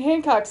to bring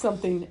Hancock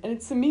something, and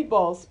it's some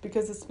meatballs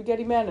because it's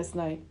Spaghetti Madness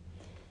night.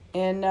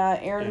 And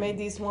Aaron And made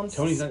these ones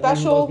Tony's not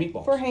special eating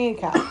those meatballs. for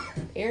Hancock.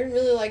 Aaron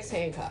really likes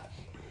Hancock.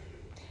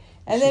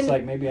 And She's then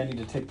like, maybe I need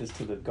to take this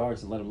to the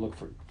guards and let them look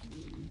for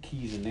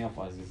keys and nail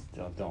files. He says,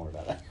 don't worry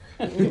about that.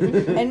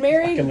 and I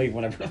Mary can leave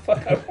whenever the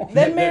fuck I want.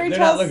 then Mary They're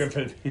not tells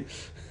looking for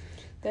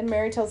Then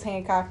Mary tells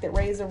Hancock that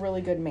Ray is a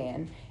really good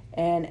man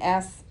and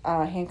asks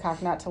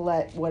Hancock not to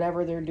let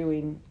whatever they're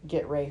doing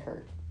get Ray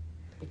hurt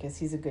because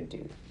he's a good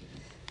dude.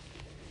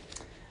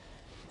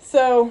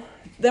 So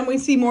then we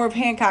see more of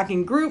Hancock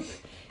in group,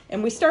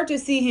 and we start to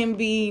see him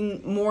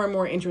being more and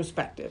more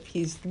introspective.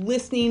 He's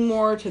listening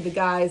more to the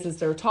guys as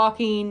they're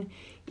talking,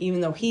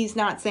 even though he's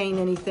not saying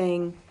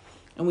anything.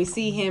 And we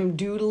see him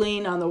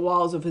doodling on the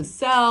walls of his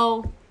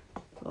cell.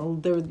 Well,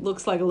 there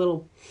looks like a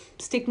little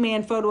stick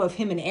man photo of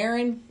him and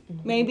Aaron,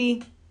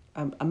 maybe.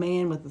 A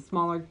man with a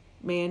small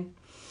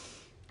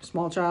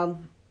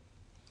child.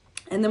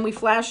 And then we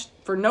flash,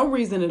 for no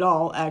reason at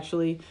all,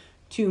 actually,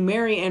 to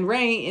Mary and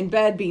Ray in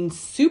bed being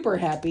super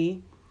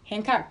happy.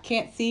 Hancock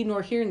can't see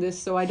nor hear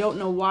this, so I don't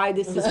know why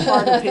this is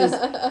part of his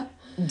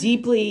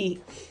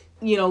deeply,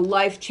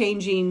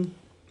 life-changing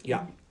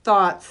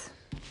thoughts.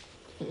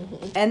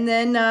 And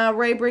then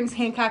Ray brings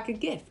Hancock a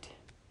gift.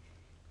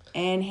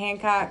 And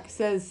Hancock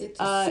says,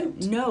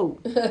 no.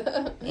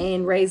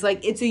 And Ray's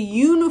like, it's a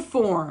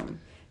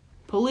uniform.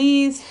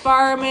 Police,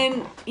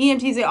 firemen,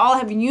 EMTs, they all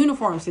have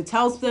uniforms. It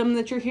tells them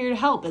that you're here to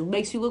help. It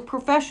makes you look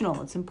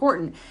professional. It's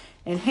important.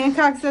 And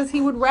Hancock says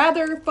he would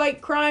rather fight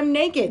crime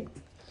naked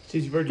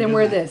than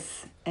wear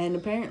this. And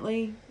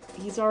apparently,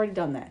 he's already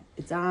done that.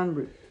 It's en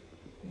route.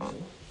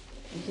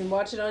 You can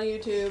watch it on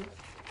YouTube.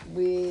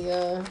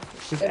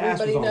 His ass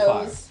Everybody was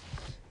on knows.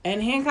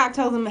 And Hancock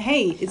tells him,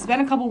 hey, it's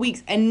been a couple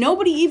weeks, and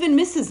nobody even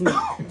misses me.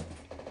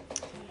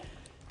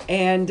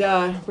 And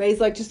Ray's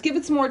like, just give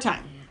it some more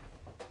time.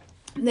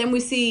 And then we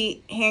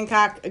see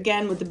Hancock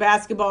again with the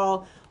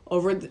basketball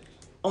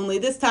only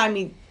this time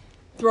he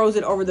throws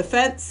it over the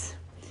fence.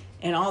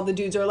 And all the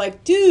dudes are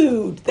like,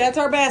 dude, that's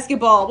our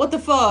basketball. What the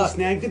fuck?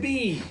 Snag the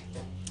bee.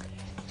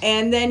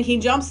 And then he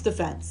jumps the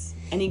fence.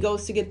 And he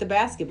goes to get the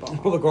basketball.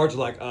 All the guards are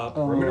like,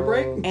 perimeter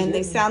break? And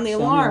they sound the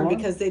alarm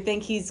because they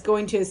think he's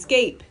going to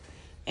escape.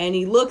 And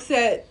he looks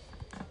at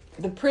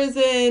the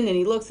prison and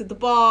he looks at the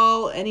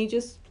ball and he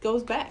just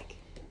goes back.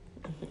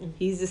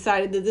 He's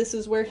decided that this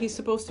is where he's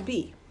supposed to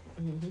be.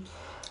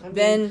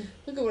 Then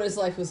look at what his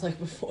life was like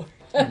before.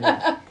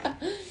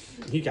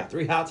 He got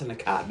 3 hots and a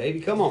cot,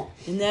 baby. Come on.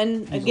 And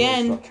then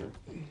again,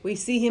 we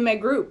see him at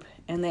group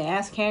and they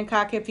ask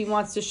Hancock if he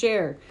wants to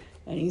share.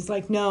 And he's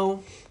like,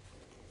 no.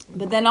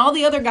 But then all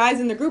the other guys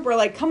in the group are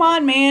like, come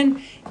on,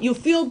 man. You'll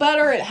feel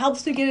better. It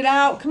helps to get it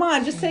out. Come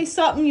on, just say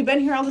something. You've been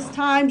here all this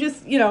time.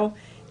 Just,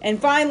 And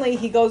finally,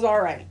 he goes,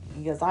 all right.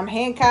 He goes, I'm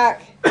Hancock,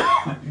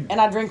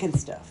 and I'm drinking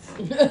stuff.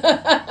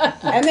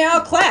 And they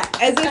all clap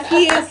as if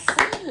he is...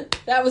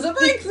 That was a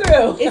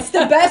breakthrough. It's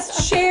the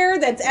best share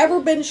that's ever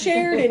been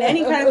shared in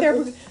any kind of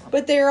therapy.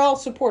 But they're all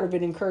supportive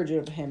and encouraging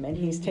of him, and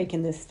he's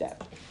taken this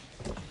step.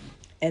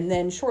 And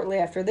then shortly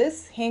after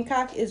this,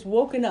 Hancock is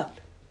woken up.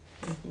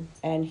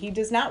 And he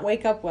does not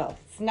wake up well.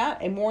 It's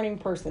not a morning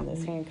person,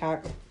 this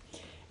Hancock.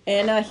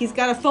 And he's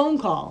got a phone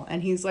call.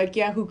 And he's like,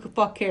 yeah, who the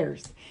fuck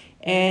cares?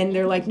 And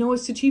they're like, no,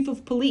 it's the chief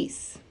of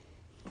police.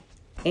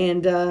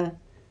 And,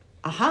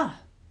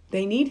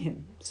 they need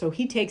him. So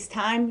he takes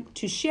time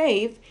to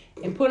shave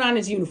and put on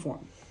his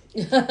uniform.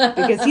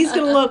 Because he's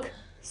going to look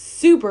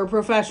super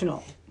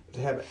professional.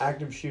 They have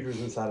active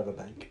shooters inside of a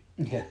bank.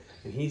 Yeah.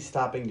 And he's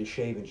stopping to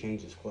shave and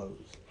change his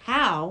clothes.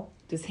 How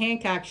does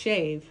Hancock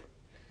shave?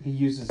 He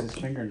uses his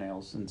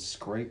fingernails and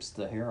scrapes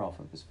the hair off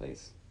of his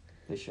face.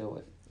 They show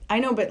it. I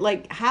know, but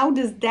how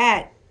does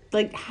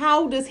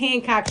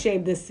Hancock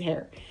shave this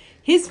hair?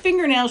 His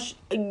fingernails,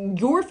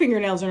 your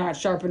fingernails are not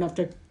sharp enough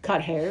to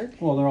cut hair.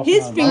 Well, they're also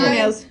his not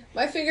fingernails.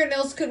 My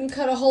fingernails couldn't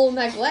cut a hole in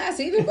that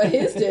glass either, but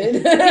his did.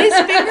 His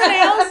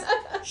fingernails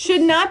should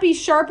not be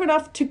sharp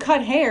enough to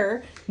cut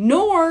hair,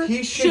 nor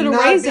He should should a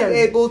not razor. be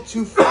able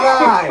to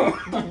fly.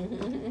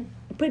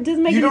 But it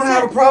doesn't make You any don't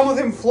sense. have a problem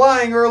with him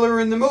flying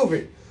earlier in the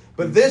movie.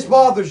 But this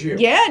bothers you.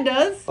 Yeah, it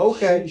does.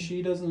 Okay.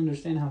 She doesn't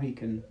understand how he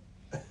can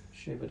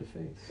shave at a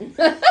face.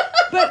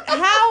 But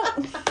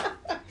how?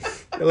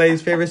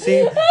 Elaine's favorite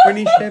scene, when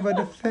he shaved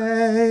the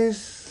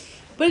face.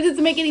 But it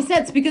doesn't make any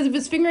sense because if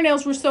his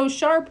fingernails were so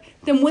sharp,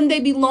 then wouldn't they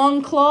be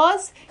long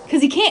claws?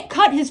 Because he can't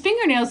cut his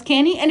fingernails,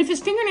 can he? And if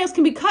his fingernails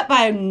can be cut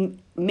by a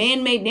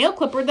man-made nail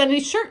clipper, then he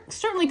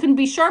certainly couldn't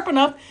be sharp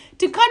enough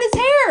to cut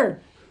his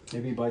hair.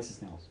 Maybe he bites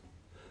his nails.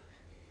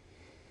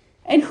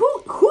 And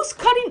who's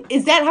cutting?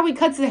 Is that how he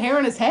cuts the hair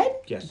on his head?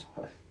 Yes.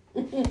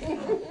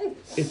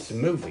 It's a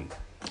movie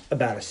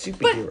about a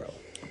superhero.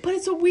 But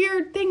it's a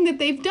weird thing that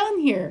they've done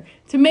here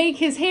to make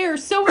his hair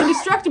so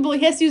indestructible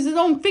he has to use his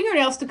own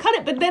fingernails to cut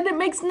it, but then it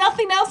makes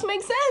nothing else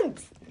make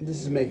sense. This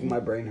is making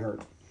my brain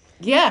hurt.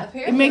 Yeah,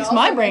 Apparently it makes also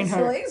my brain makes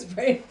hurt. Elaine's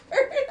brain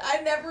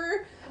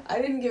hurt. I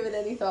didn't give it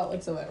any thought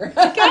whatsoever.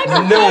 Kind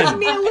of None. makes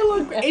me a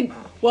little.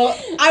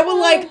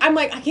 I'm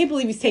like, I can't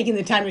believe he's taking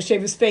the time to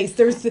shave his face.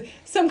 There's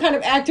some kind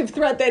of active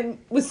threat that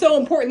was so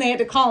important they had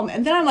to call him,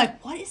 and then I'm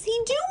like, what is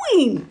he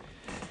doing?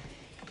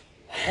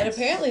 And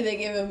apparently they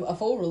give him a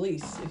full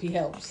release if he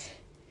helps.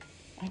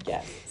 I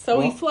guess. So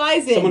he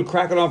flies in. Someone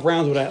cracking off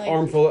rounds with a Like,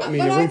 armful, but a room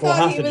full of thought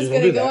he hostages was will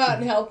going do to go that. out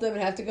and help them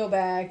and have to go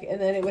back,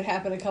 and then it would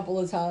happen a couple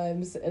of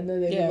times, and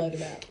then they would let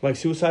him out. Like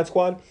Suicide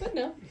Squad? But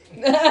no.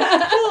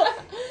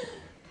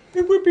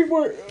 It would be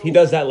more. He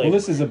does that later. Well,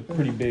 this is a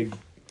pretty big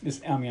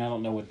I mean, I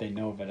don't know what they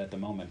know of it at the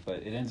moment,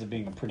 but it ends up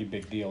being a pretty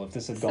big deal. If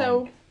this had gone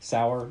So-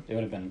 sour, it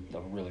would have been a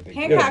really big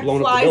deal. Hancock blown up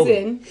the flies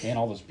building. in, And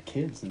all those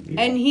kids and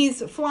people. and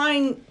he's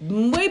flying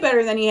way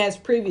better than he has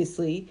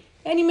previously,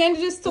 and he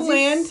manages to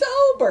land.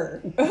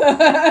 sober. He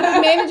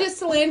manages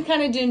to land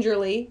kind of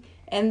gingerly,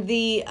 and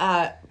the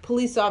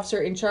police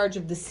officer in charge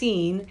of the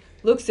scene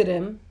looks at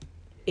him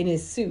in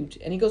his suit,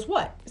 and he goes,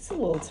 "What? It's a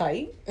little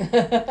tight."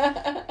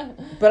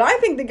 But I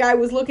think the guy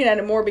was looking at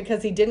it more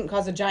because he didn't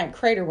cause a giant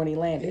crater when he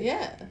landed,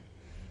 Yeah.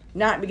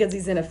 not because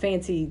he's in a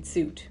fancy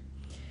suit.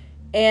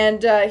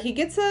 And he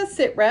gets a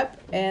sit rep,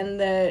 and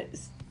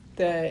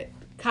the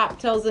cop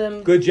tells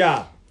him Good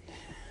job.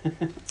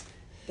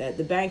 that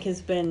the bank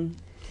has been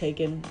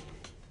taken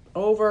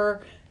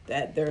over,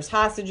 that there's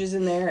hostages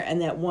in there,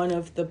 and that one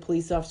of the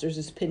police officers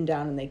is pinned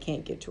down and they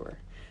can't get to her.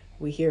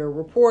 We hear a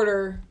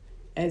reporter,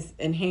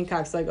 and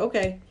Hancock's like,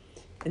 okay.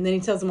 And then he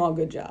tells them all,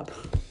 good job.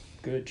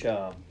 Good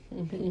job.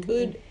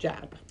 Good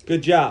job.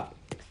 Good job.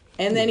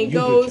 And then he You good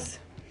goes,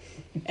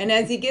 and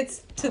as he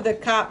gets to the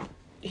cop,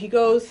 he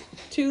goes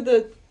to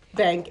the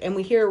bank, and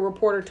we hear a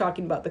reporter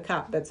talking about the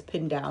cop that's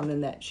pinned down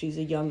and that she's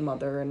a young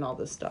mother and all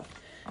this stuff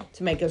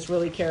to make us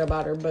really care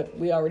about her. But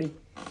we already,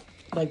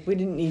 we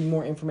didn't need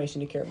more information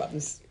to care about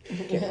this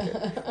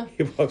character.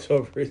 He walks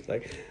over. He's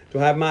like, "Do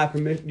I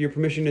have your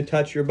permission to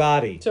touch your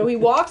body?" So he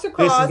walks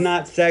across. This is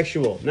not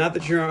sexual. Not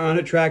that you're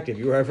unattractive.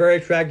 You are a very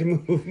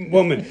attractive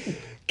woman.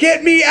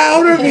 Get me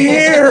out of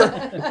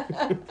here!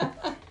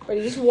 But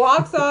he just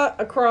walks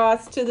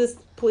across to this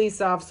police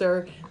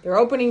officer. They're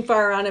opening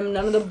fire on him.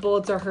 None of the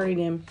bullets are hurting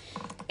him.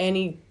 And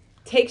he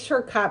takes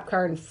her cop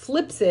car and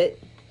flips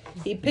it.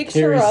 He picks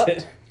her Carries up.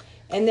 it.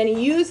 And then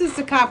he uses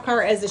the cop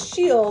car as a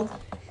shield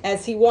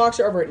as he walks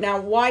over it. Now,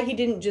 why he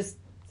didn't just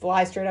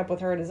fly straight up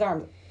with her in his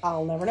arms,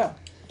 I'll never know.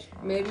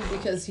 Maybe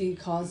because he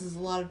causes a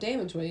lot of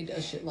damage when he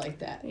does shit like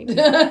that.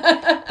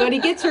 But he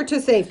gets her to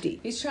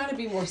safety. He's trying to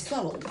be more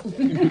subtle.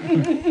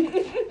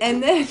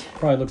 And then...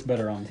 Probably looks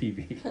better on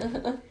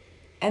TV.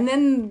 And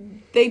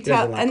then they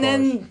tell, Doesn't like and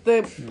then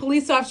the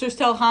police officers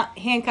tell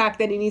Hancock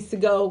that he needs to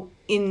go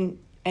in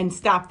and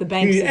stop the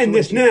bank You need to end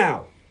this situation.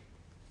 now.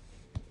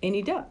 And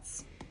he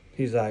does.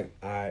 He's like,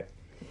 all right.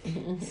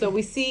 So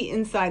we see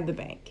inside the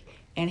bank,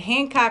 and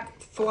Hancock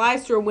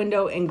flies through a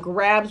window and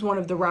grabs one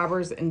of the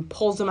robbers and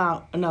pulls him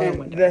out another And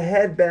window. the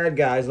head bad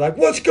guy's like,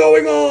 "What's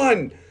going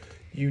on?"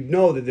 You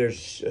know that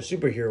there's a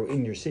superhero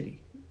in your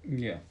city.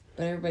 Yeah.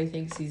 But everybody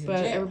thinks he's in But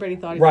jail. everybody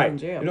thought he Right.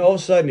 was in jail. And all of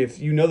a sudden, if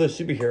you know the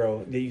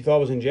superhero that you thought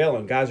was in jail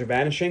and guys are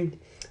vanishing,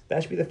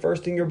 that should be the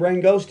first thing your brain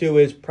goes to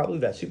is probably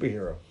that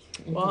superhero.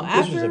 Well,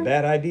 This was a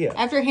bad idea.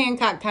 after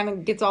Hancock kind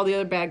of gets all the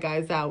other bad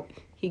guys out,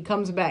 he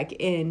comes back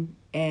in,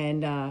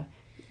 and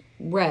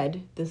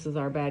Red, this is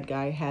our bad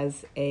guy,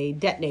 has a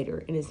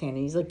detonator in his hand.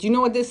 And he's like, "Do you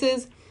know what this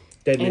is?"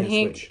 Dead man And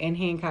switch.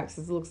 Hancock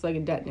says, "It looks like a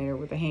detonator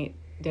with a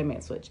dead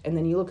man switch." And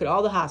then you look at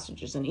all the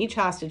hostages, and each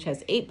hostage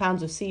has 8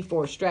 pounds of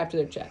C4 strapped to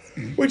their chest.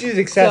 Which is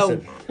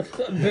excessive.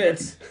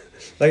 Bits.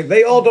 Like,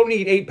 they all don't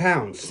need 8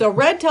 pounds. So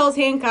Red tells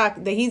Hancock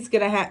that he's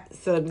going to have...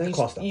 So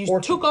cost a you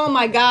fortune. took all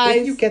my Where guys.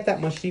 did you get that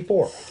much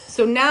C4?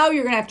 So now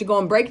you're going to have to go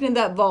and break into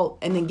that vault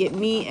and then get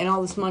me and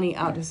all this money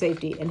out to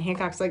safety. And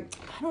Hancock's like,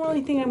 "I don't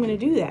really think I'm going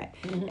to do that."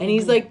 And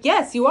he's like,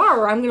 "Yes, you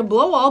are, or I'm going to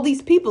blow all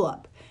these people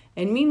up."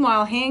 And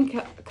meanwhile,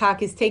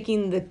 Hancock is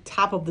taking the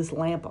top of this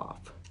lamp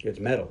off. It's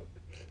metal.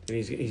 And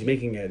he's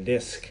making a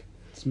disc.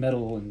 It's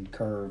metal and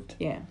curved.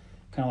 Yeah.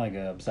 Kind of like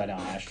a upside down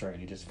ashtray. And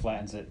he just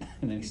flattens it.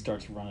 And then he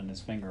starts running his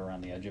finger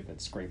around the edge of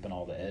it, scraping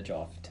all the edge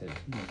off to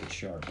make it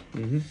sharp.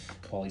 Mm-hmm.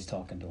 While he's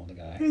talking to the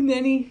guy. And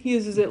then he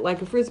uses it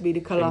like a frisbee to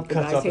cut And off the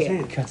cuts guy's off his hand.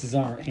 hand. Cuts his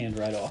hand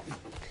right off.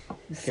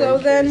 So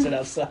Carries it then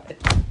outside.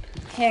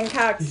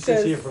 Hancock He's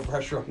just here says, for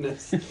pressure on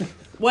this.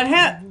 "What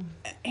happened?"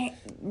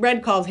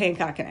 Red calls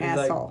Hancock an He's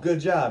asshole. like, "Good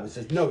job." It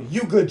says, "No,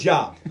 you good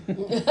job."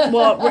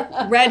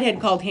 Well, Red had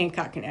called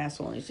Hancock an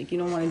asshole, and he's like, "You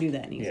don't want to do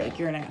that." And he's Yeah. like,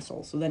 "You're an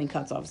asshole." So then he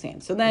cuts off his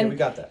hand. So then Yeah, we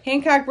got that.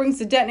 Hancock brings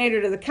the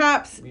detonator to the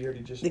cops. We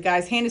already just The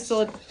guy's hand is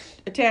still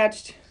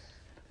attached.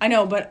 I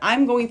know, but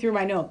I'm going through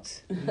my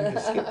notes. you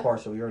just skip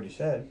parts that we already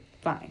said.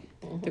 Fine.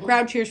 The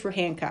crowd cheers for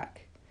Hancock.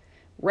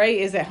 Ray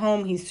is at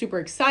home. He's super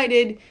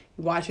excited.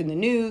 He's watching the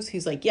news.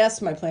 He's like,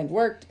 "Yes, my plan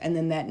worked." And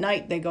then that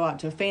night, they go out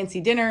to a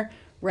fancy dinner,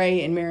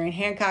 Ray and Marion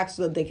Hancock,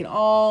 so that they can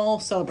all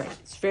celebrate.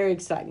 It's very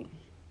exciting.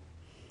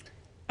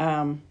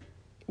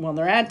 While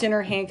they're at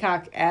dinner,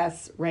 Hancock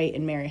asks Ray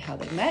and Mary how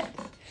they met.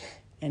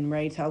 And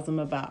Ray tells them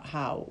about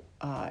how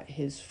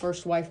his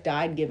first wife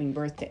died giving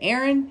birth to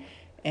Aaron.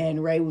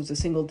 And Ray was a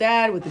single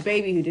dad with a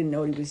baby who didn't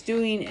know what he was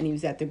doing. And he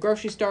was at the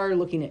grocery store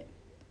looking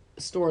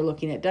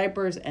at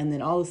diapers. And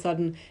then all of a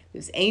sudden,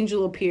 this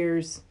angel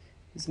appears.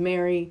 It's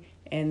Mary.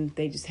 And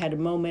they just had a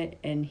moment.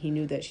 And he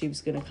knew that she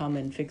was going to come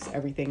and fix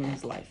everything in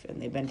his life.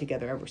 And they've been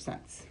together ever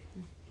since.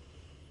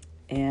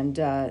 And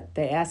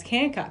they ask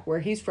Hancock where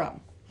he's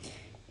from.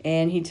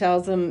 And he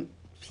tells them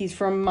he's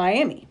from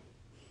Miami.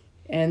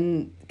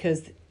 And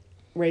because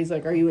Ray's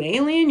like, "Are you an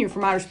alien? You're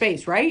from outer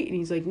space, right?" And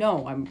he's like,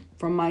 "No, I'm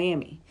from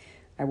Miami.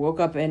 I woke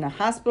up in a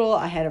hospital.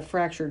 I had a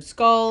fractured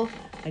skull.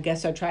 I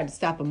guess I tried to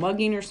stop a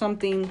mugging or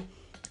something.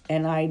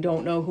 and I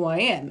don't know who I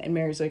am. And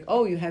Mary's like,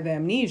 oh, you have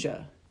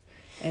amnesia,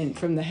 and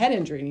from the head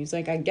injury. And he's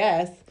like, I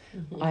guess.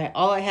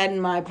 All I had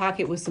in my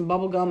pocket was some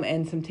bubble gum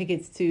and some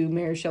tickets to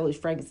Mary Shelley's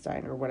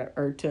Frankenstein or whatever,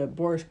 or to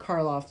Boris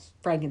Karloff's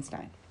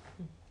Frankenstein.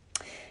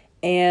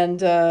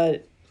 And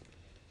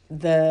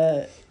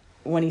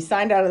when he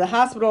signed out of the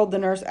hospital, the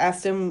nurse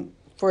asked him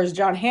for his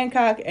John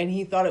Hancock, and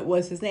he thought it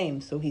was his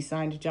name, so he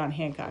signed John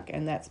Hancock,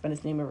 and that's been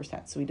his name ever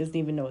since. So he doesn't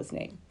even know his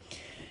name.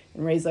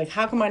 And Ray's like,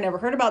 how come I never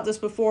heard about this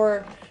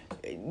before?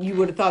 You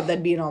would have thought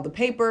that'd be in all the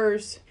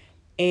papers.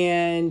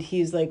 And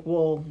he's like,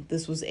 well,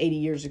 this was 80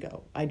 years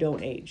ago. I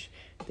don't age.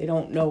 They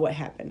don't know what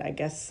happened. I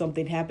guess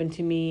something happened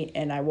to me,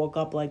 and I woke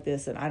up like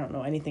this, and I don't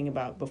know anything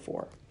about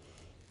before.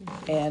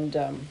 And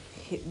then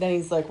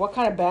he's like, what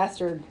kind of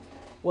bastard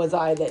was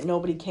I that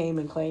nobody came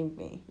and claimed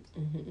me?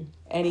 Mm-hmm.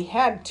 And he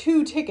had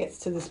 2 tickets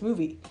to this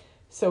movie.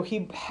 So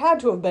he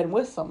had to have been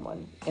with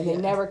someone, and they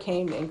never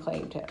came and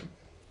claimed him.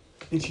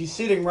 And she's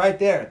sitting right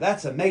there.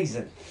 That's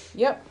amazing.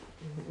 Yep.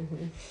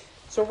 Mm-hmm.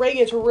 So Ray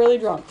gets really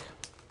drunk.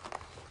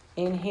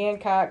 And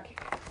Hancock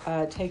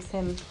takes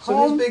him So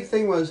home. his big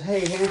thing was,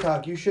 hey,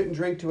 Hancock, you shouldn't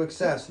drink to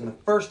excess. And the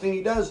first thing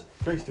he does,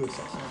 drinks to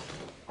excess.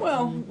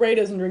 Well, Ray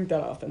doesn't drink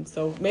that often,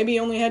 so maybe he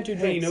only had 2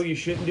 drinks. Hey, you know what you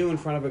shouldn't do in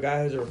front of a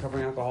guy who's a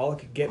recovering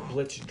alcoholic? Get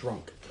blitzed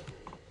drunk.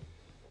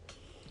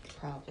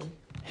 Probably.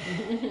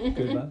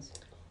 Good advice.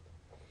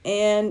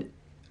 And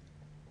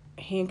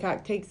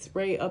Hancock takes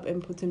Ray up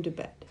and puts him to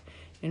bed.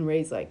 And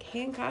Ray's like,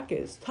 Hancock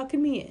is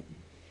tucking me in.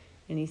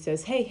 And he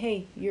says,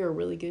 hey, you're a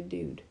really good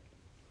dude.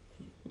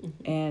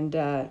 And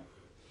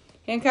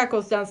Hancock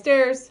goes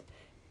downstairs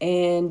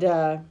and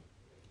tells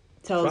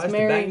Tries to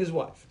Mary bang his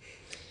wife.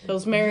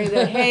 tells Mary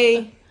that,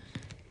 hey,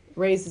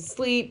 Ray's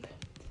asleep.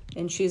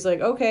 And she's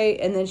like, okay.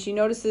 And then she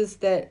notices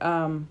that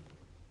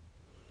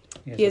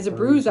he has a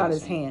bruise on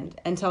his hand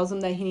and tells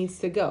him that he needs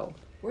to go.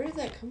 Where did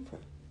that come from?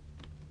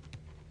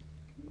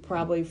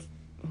 Probably,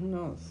 who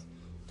knows?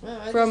 Well,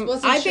 I From- just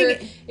wasn't I sure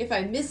think- if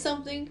I missed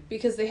something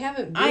because they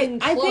haven't I been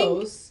think-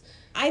 close.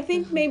 I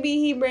think maybe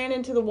he ran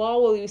into the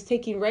wall while he was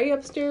taking Ray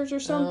upstairs or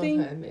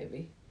something. Okay,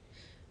 maybe.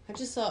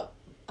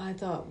 I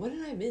thought, what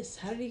did I miss?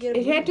 How did he get?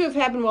 It had to have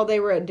happened while they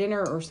were at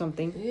dinner or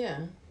something.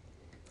 Yeah.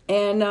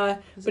 And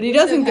but he It wouldn't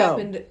doesn't have go.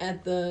 happened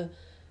at the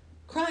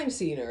crime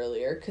scene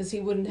earlier because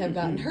he wouldn't have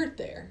gotten hurt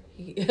there.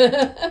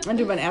 And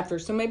it went after,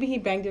 so maybe he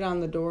banged it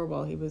on the door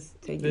while he was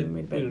taking him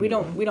to bed. We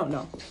don't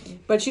know.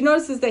 But she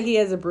notices that he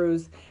has a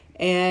bruise,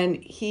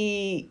 and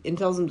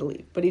tells him to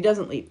leave, but he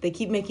doesn't leave. They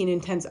keep making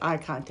intense eye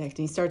contact,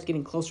 and he starts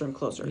getting closer and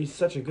closer. He's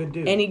such a good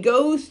dude. And he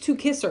goes to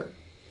kiss her,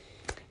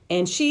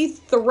 and she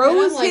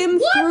throws like, him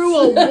 "What?" through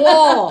a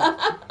wall.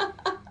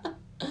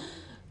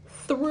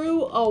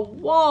 Through a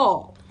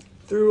wall.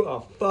 Through a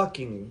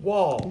fucking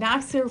wall.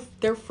 Knocks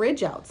their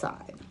fridge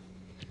outside.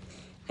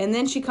 And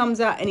then she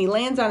comes out, and he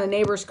lands on a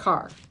neighbor's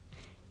car.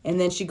 And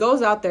then she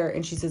goes out there,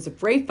 and she says,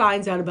 if Ray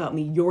finds out about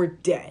me, you're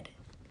dead.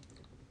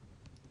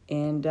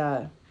 And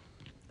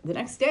the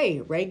next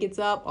day, Ray gets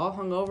up, all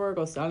hungover,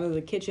 goes down to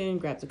the kitchen,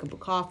 grabs a cup of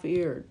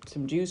coffee or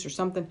some juice or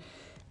something,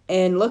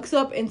 and looks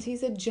up and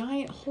sees a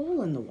giant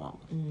hole in the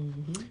wall.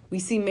 Mm-hmm. We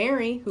see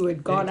Mary, who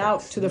had gone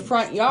out to the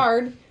front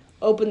yard,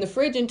 open the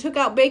fridge, and took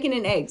out bacon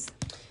and eggs.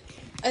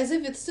 As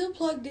if it's still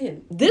plugged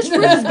in. This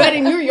fridge has been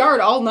in your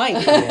yard all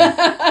night.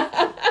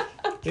 Yeah.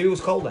 Maybe it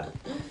was cold out.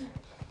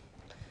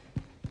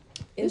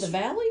 In the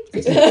valley?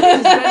 It's been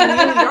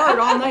in your yard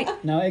all night.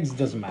 Now, eggs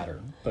doesn't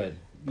matter, but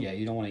yeah,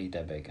 you don't want to eat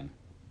that bacon.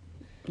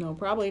 No,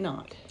 probably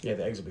not. Yeah,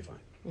 the eggs will be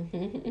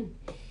fine.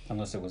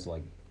 Unless it was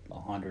like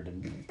 100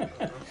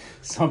 and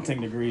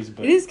something degrees.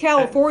 But It is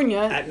California.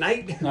 At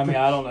night? I mean,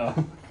 I don't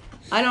know.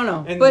 I don't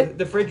know. And But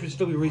the fridge would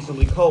still be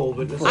reasonably cold,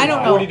 but it's I don't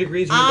like know. 40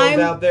 degrees when it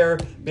goes out there.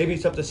 Maybe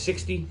it's up to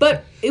 60.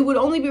 But it would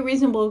only be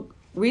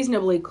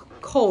reasonably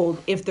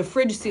cold if the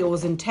fridge seal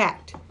was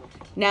intact.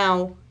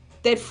 Now,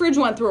 that fridge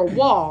went through a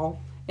wall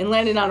and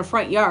landed on a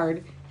front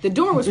yard. The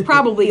door was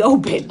probably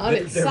open. On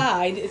its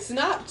side. It's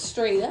not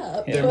straight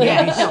up. Yeah.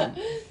 Yeah, no.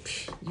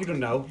 You don't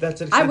know.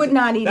 That's an I expensive, would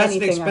not eat that's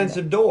anything an on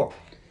expensive door.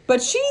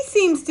 But she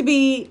seems to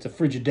be... It's a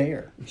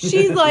Frigidaire.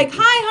 She's like, hi,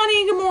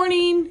 honey, good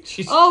morning.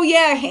 She's- Oh,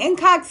 yeah,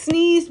 Hancock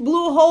sneezed,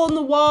 blew a hole in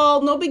the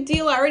wall. No big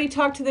deal. I already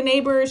talked to the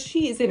neighbors.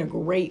 She is in a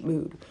great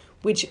mood,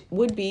 which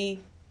would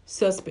be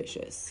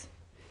suspicious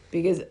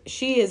because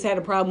she has had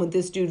a problem with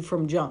this dude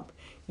from jump.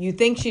 You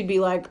think she'd be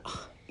like,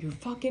 oh, you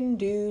fucking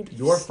dude.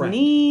 Your friend.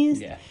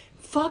 Sneezed. Yeah.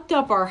 Fucked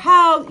up our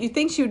house. You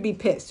think she would be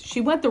pissed.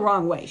 She went the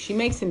wrong way. She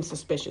makes him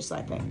suspicious,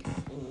 I think.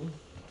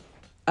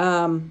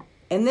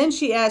 And then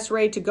she asks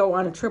Ray to go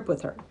on a trip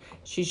with her.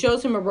 She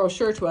shows him a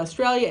brochure to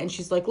Australia, and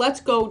she's like, let's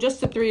go,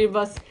 just the 3 of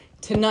us,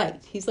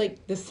 tonight. He's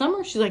like, this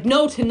summer? She's like,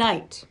 no,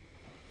 tonight.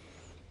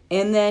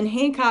 And then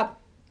Hancock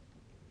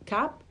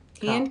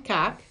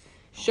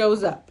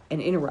shows up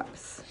and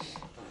interrupts.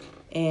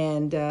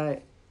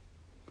 And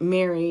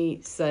Mary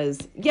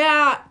says,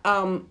 yeah,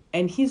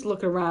 and he's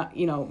looking around,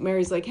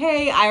 Mary's like,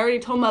 hey, I already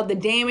told him about the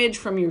damage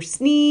from your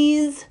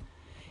sneeze.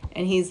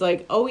 And he's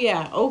like, oh,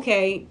 yeah,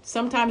 okay.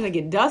 Sometimes I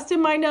get dust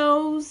in my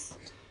nose.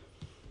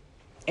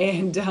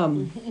 And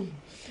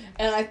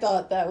And I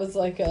thought that was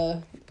like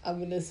I'm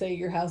going to say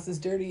your house is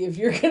dirty if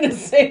you're going to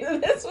say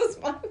that this was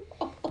my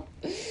fault.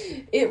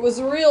 It was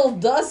real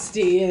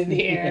dusty in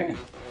here.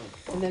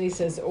 And then he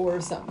says, or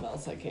something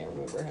else. I can't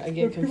remember. I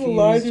get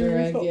confused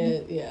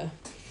yeah.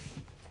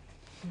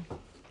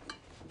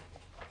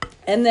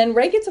 And then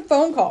Ray gets a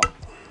phone call.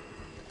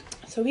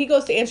 So he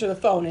goes to answer the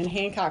phone, and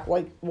Hancock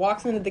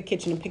walks into the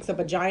kitchen and picks up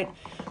a giant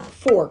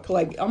fork,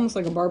 almost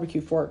like a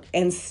barbecue fork,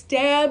 and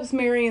stabs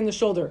Mary in the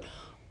shoulder.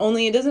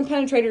 Only it doesn't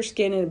penetrate her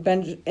skin,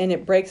 and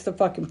it breaks the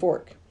fucking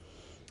fork.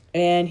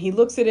 And he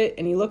looks at it,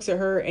 and he looks at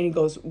her, and he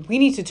goes, "We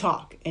need to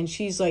talk." And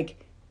she's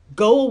like,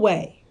 "Go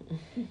away."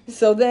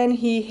 So then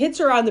he hits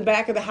her on the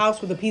back of the house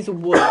with a piece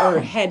of wood, or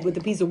head with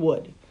a piece of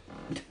wood.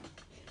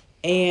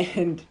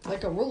 And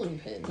like a rolling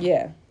pin.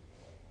 Yeah.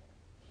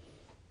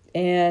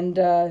 And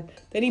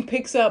then he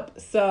picks up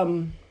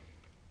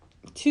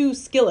 2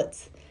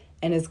 skillets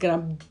and is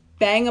going to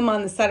bang them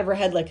on the side of her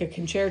head like a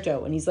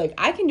concerto. And he's like,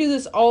 "I can do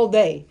this all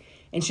day."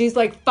 And she's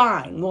like,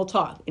 "Fine, we'll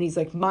talk." And he's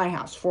like, "My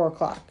house,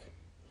 4:00.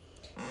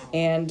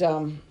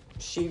 And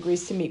she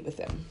agrees to meet with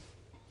him.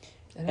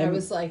 And I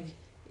was like,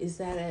 is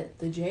that at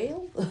the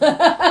jail?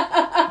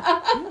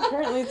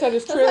 Apparently it's at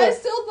his trailer. I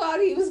still thought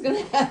he was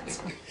going to have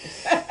to go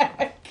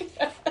back.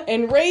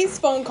 And Ray's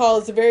phone call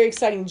is a very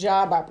exciting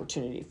job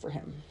opportunity for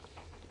him.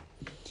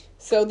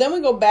 So then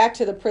we go back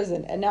to the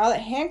prison. And now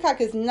that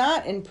Hancock is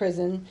not in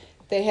prison,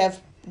 they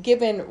have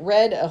given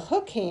Red a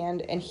hook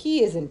hand, and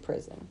he is in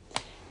prison.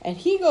 And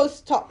he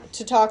goes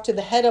to talk to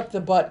the head up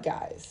the butt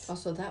guys.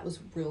 Also, that was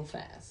real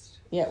fast.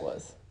 Yeah, it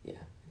was. Yeah.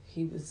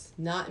 He was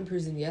not in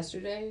prison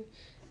yesterday.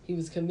 He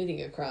was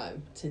committing a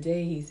crime.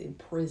 Today, he's in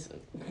prison.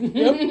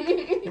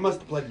 Yep. He must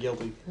have pled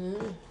guilty.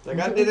 Like,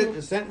 I did it,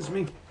 just sentence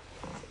me.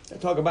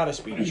 Talk about a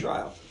speedy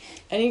trial.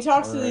 And he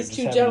talks Or to these just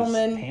 2 having his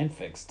gentlemen hand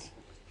fixed.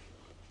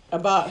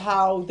 about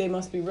how they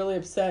must be really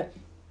upset.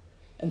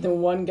 And then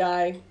one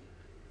guy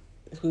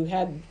who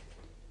had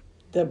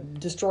the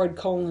destroyed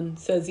colon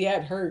says, "Yeah,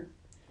 it hurt."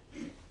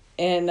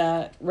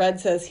 And Red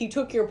says, "He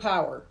took your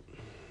power.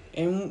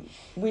 And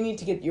we need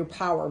to get your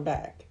power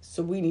back.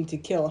 So we need to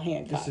kill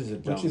Hancock."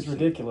 Which is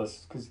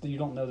ridiculous, because you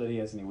don't know that he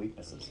has any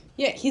weaknesses.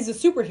 Yeah, he's a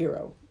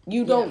superhero.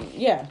 You don't,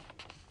 yeah.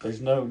 There's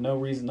no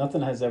reason,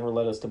 nothing has ever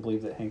led us to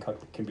believe that Hancock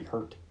can be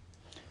hurt.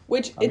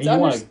 Which, I mean, you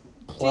want to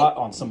plot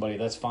on somebody,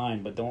 that's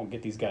fine, but don't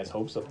get these guys'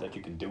 hopes up that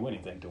you can do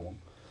anything to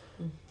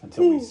them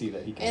until we see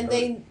that he can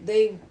And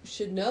they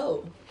should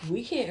know,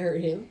 we can't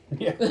hurt him.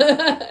 Yeah.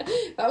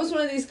 If I was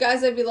one of these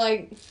guys, I'd be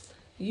like,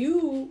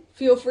 you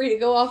feel free to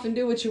go off and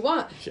do what you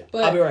want.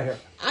 But I'll be right here.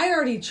 I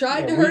already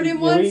tried to hurt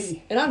him once,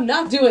 and I'm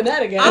not doing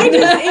that again. I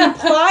just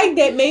implied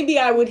that maybe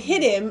I would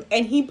hit him,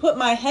 and he put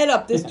my head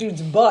up this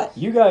dude's butt.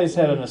 You guys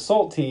had an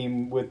assault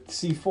team with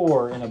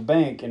C4 in a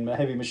bank and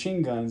heavy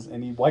machine guns,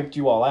 and he wiped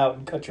you all out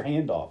and cut your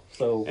hand off.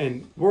 So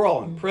And we're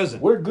all in prison.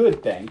 we're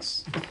good,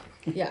 thanks.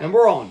 Yeah. And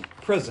we're all in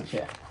prison.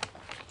 Yeah.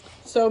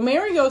 So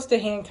Mary goes to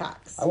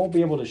Hancock's. I won't be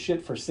able to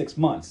shit for 6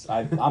 months.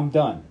 I'm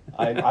done.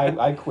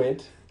 I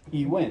quit.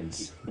 He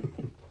wins.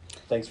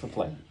 Thanks for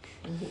playing.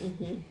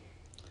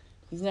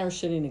 He's never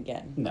shitting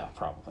again. No,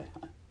 probably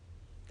not.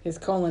 His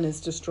colon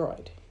is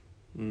destroyed.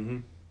 Mm-hmm.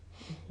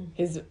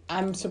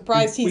 I'm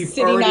surprised he's We've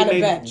sitting already on a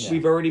made- bench.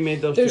 We've already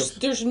made those jokes.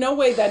 There's no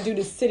way that dude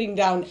is sitting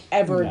down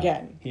ever No.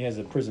 again. He has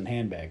a prison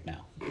handbag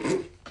now.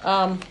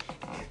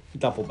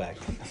 Duffel bag.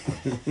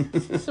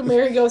 So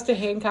Mary goes to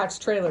Hancock's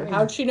trailer.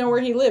 How'd she know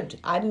where he lived?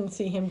 I didn't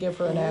see him give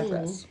her an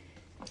address.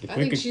 I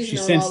think she's she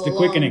known sensed all the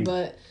along, quickening.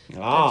 but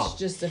Ah. that's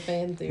just a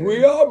fan theory.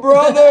 We are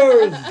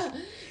brothers!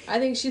 I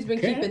think she's been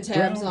Can't keeping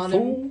tabs drown, on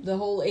fool. him the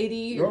whole 80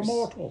 years. You're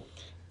mortal.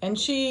 And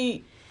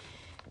she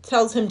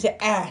tells him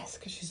to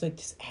ask. She's like,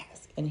 just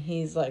ask. And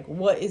he's like,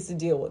 what is the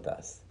deal with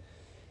us?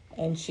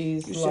 And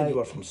she's You like, said you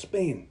are from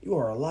Spain. You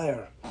are a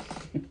liar.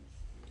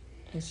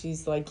 and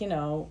she's like,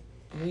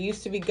 we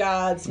used to be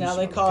gods. Now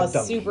they son call of a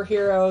us dummy.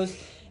 superheroes.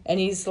 And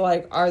he's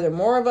like, are there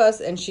more of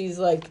us? And she's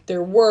like,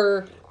 there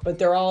were, but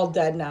they're all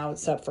dead now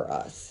except for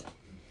us.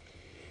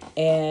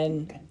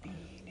 And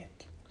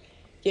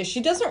yeah,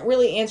 she doesn't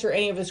really answer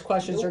any of his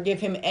questions or give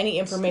him any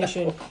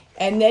information.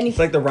 And then It's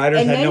like the writers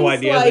and had then no he's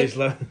idea like, they just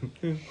left.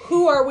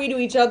 who are we to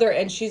each other?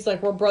 And she's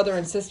like, we're brother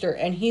and sister.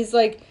 And he's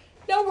like,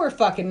 no, we're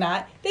fucking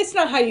not. That's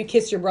not how you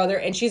kiss your brother.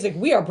 And she's like,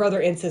 we are brother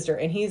and sister.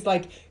 And he's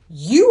like,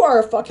 you are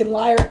a fucking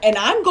liar. And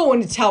I'm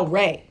going to tell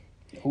Ray.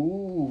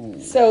 Ooh.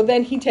 So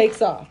then he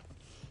takes off.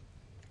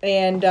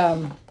 And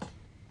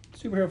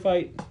Superhero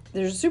fight.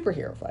 there's a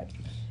superhero fight.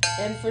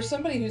 And for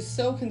somebody who's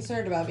so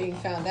concerned about being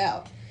found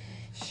out,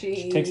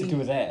 she Takes it to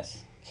his ass.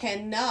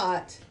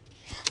 cannot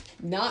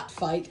not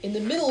fight in the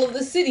middle of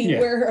the city Yeah.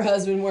 where her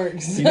husband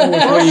works. You know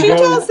which way you She go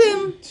tells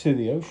him to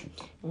the ocean.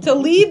 to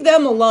leave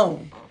them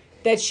alone.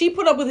 That she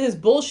put up with his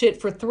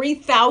bullshit for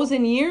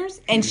 3,000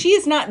 years, and she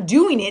is not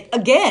doing it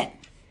again.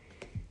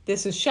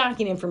 This is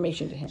shocking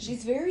information to him.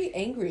 She's very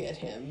angry at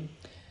him.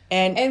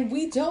 And And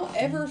we don't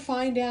ever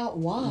find out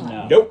why.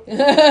 No. Nope.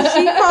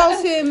 she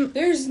calls him,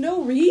 There's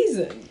no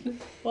reason.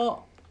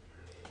 well,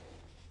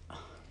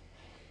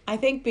 I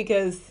think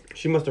because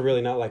She must have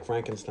really not liked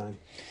Frankenstein.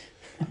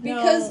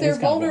 because they're It's kinda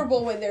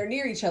vulnerable when they're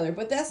near each other.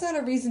 But that's not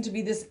a reason to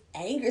be this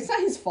angry. It's not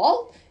his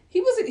fault.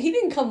 He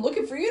didn't come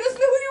looking for you. He doesn't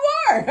know who you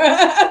are.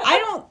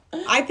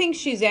 I think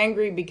she's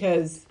angry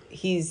because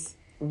he's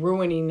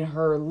ruining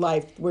her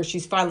life where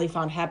she's finally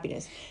found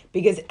happiness.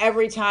 Because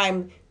every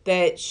time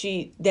that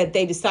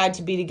they decide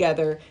to be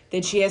together,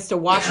 that she has to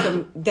watch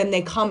them, then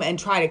they come and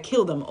try to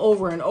kill them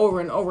over and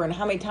over and over. And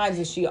how many times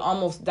has she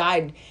almost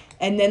died?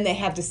 And then they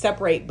have to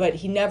separate, but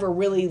he never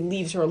really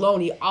leaves her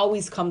alone. He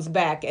always comes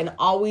back and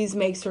always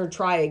makes her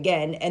try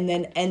again, and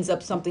then ends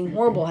up something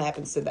horrible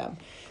happens to them.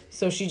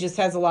 So she just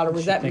has a lot of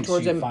resentment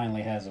towards him. She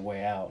finally has a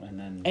way out,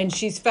 and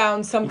she's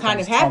found some kind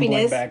of comes tumbling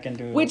happiness, back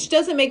into which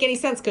doesn't make any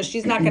sense because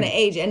she's not going to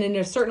age, and in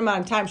a certain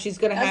amount of time, she's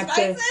going to have That's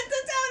what I to said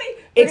to Tony.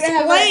 We're gonna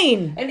have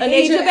explain an an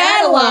Age of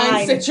Adeline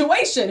Adeline.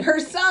 situation. Her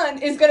son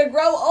is going to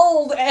grow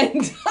old and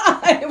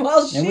die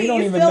while she and we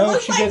don't even still know if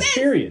looks she like gets this.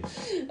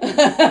 periods.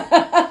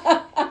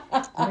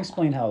 I'll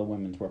explain how the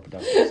women's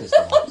reproductive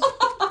system works.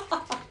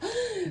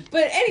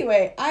 But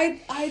anyway,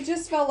 I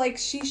just felt like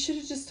she should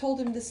have just told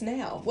him this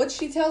now. What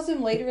she tells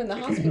him later in the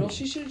hospital,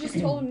 she should have just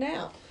told him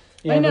now.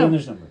 Yeah, I know. but then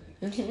there's no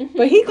movie.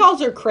 But he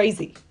calls her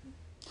crazy.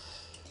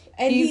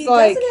 And He's he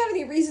like- doesn't have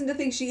any reason to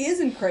think she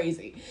isn't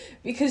crazy.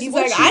 Because He's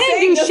what like, she's I didn't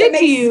saying do doesn't shit to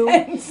make you.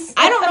 sense.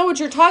 I don't know what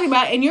you're talking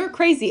about, and you're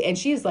crazy. And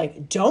she's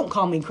like, don't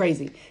call me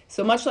crazy.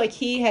 So much like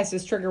he has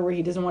this trigger where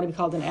he doesn't want to be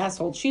called an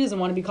asshole, she doesn't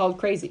want to be called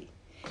crazy.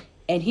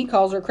 And he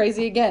calls her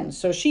crazy again.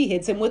 So she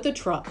hits him with a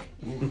truck.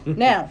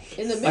 Now,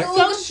 In the middle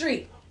of the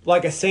street.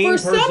 Like a sane For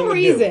person some would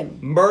reason.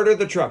 do. Murder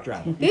the truck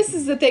driver. this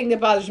is the thing that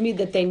bothers me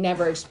that they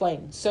never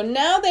explain. So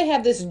now they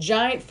have this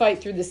giant fight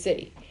through the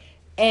city.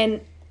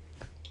 And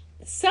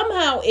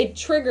somehow it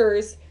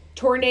triggers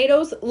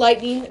tornadoes,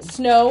 lightning,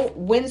 snow,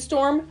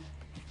 windstorm.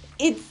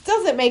 It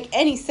doesn't make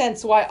any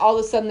sense why all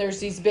of a sudden there's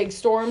these big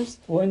storms.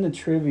 Well, in the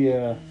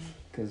trivia,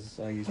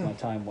 because I use my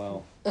time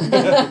well,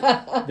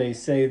 they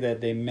say that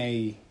they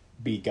may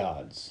be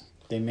gods.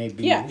 They may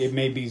be. Yeah. It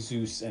may be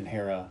Zeus and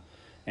Hera,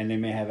 and they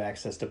may have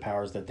access to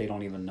powers that they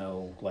don't even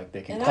know. Like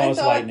they can And I cause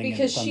thought lightning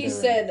because and she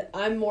thunder said,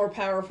 I'm more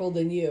powerful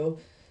than you,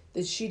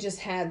 that she just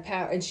had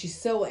power. And she's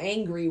so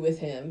angry with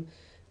him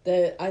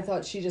that I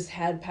thought she just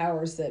had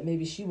powers that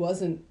maybe she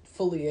wasn't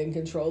fully in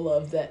control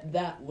of,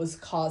 that was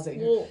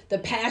causing Well- the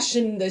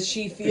passion that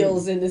she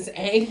feels in this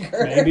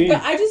anger. Maybe.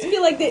 But I just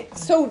feel like that.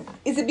 So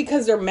is it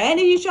because they're mad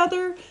at each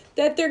other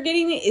that they're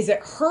getting it? Is it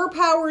her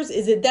powers?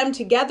 Is it them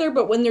together?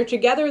 But when they're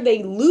together,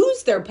 they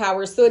lose their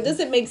powers. So it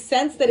doesn't make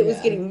sense that it was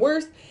Yeah. getting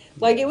worse.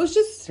 Like it was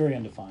It's just. very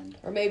undefined.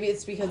 Or maybe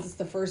it's because it's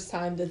the first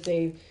time that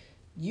they've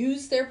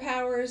used their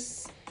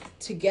powers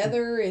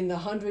together in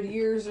 100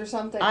 years or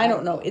something. I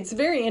don't know. It's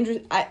very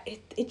interesting.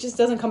 It just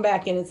doesn't come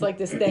back, and it's like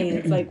this thing.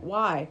 It's like,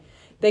 why?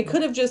 They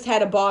could have just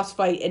had a boss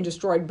fight and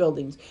destroyed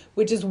buildings,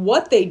 which is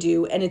what they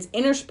do, and it's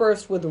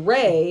interspersed with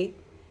Ray.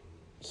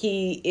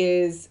 He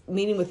is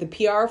meeting with the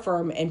PR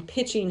firm and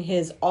pitching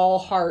his all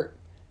heart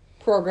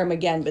program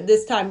again, but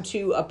this time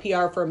to a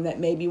PR firm that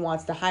maybe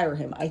wants to hire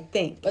him, I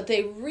think. But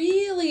they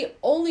really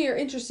only are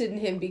interested in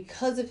him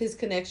because of his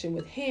connection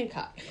with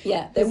Hancock.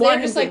 Yeah, They're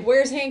just like,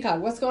 where's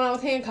Hancock? What's going on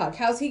with Hancock?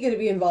 How's he going to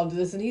be involved in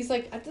this? And he's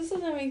like, this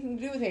doesn't have anything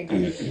to do with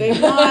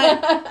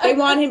Hancock. they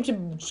want him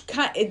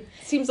to. It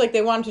seems like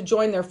they want him to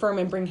join their firm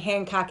and bring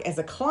Hancock as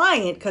a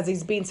client because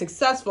he's being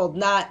successful,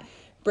 not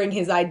bring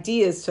his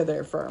ideas to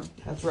their firm.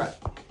 That's right.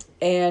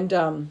 And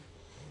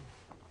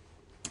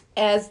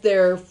as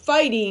they're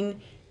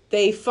fighting,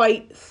 they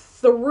fight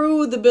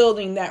through the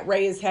building that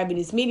Ray is having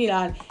his meeting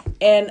on,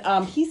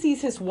 and he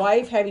sees his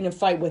wife having a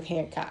fight with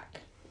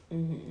Hancock.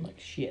 Like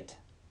shit.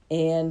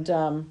 And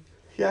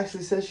He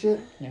actually says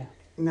shit? Yeah.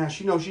 Now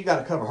she knows she got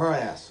to cover her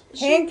ass.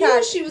 She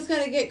knew she was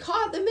going to get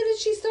caught the minute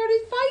she started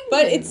fighting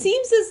but him. it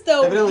seems as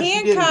though Evidently she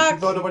didn't. She Hancock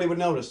thought nobody would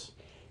notice.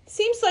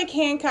 seems like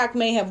Hancock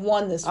may have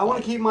won this I want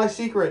fight to keep my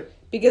secret.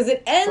 because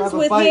it ends have a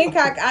with fight.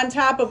 Hancock on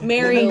top of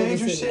Mary In the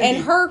major city.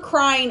 and her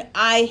crying,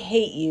 "I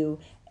hate you,"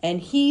 and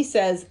he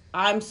says,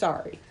 "I'm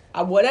sorry.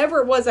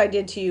 Whatever it was I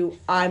did to you,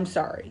 I'm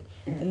sorry."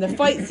 And the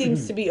fight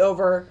seems to be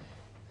over.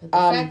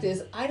 But the fact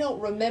is, I don't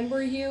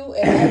remember you,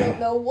 and I don't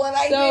know what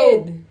I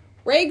So did.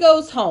 Ray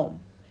goes home,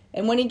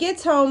 and when he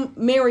gets home,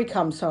 Mary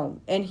comes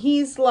home, and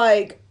he's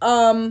like,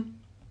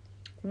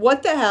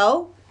 what the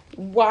hell?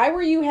 Why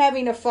were you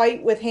having a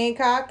fight with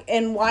Hancock,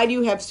 and why do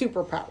you have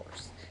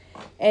superpowers?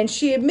 And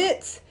she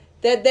admits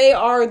that they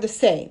are the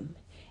same.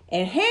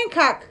 And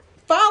Hancock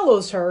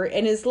follows her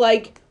and is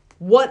like,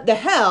 what the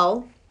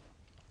hell?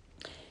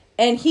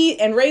 And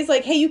Ray's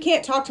like, hey, you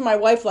can't talk to my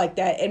wife like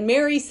that. And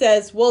Mary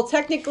says, well,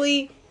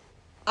 technically,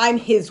 I'm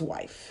his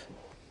wife.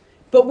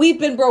 But we've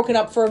been broken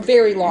up for a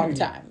very long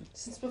time.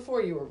 Since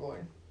before you were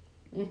born.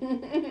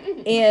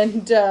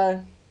 And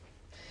And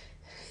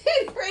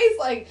Ray's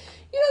like,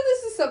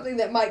 this is something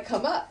that might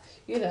come up.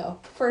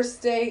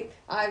 First date,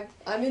 I'm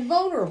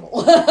invulnerable.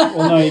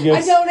 Well, no, he goes.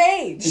 I don't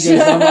age. He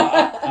goes,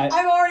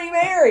 I'm already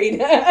married.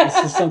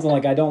 This is something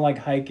like, I don't like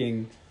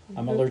hiking.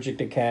 I'm allergic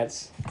to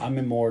cats. I'm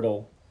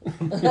immortal.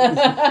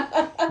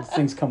 These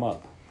things come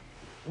up.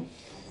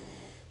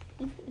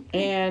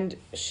 And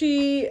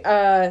she,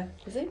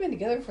 Because they've been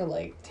together for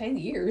like 10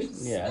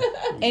 years. Yeah.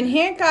 and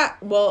Hancock,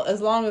 well,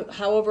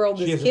 however old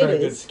She this has a kid very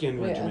good is. skin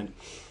Yeah. regimen.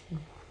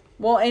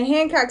 Well, and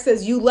Hancock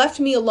says, "You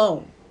left me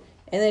alone."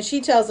 And then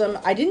she tells him,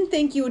 "I didn't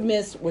think you would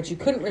miss what you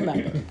couldn't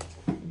remember.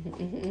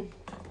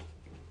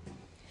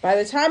 By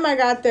the time I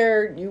got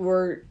there, you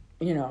were,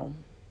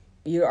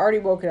 you already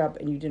woken up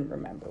and you didn't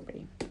remember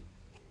me."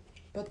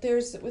 But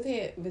there's, with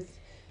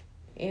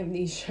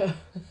amnesia,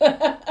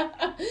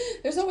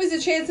 there's always a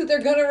chance that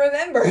they're going to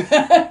remember.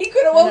 He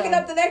could have woken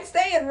up the next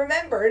day and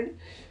remembered.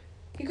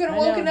 He could have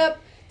woken up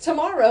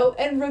tomorrow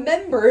and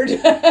remembered.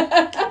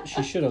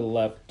 She should have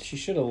left. She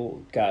should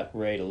have got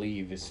Ray to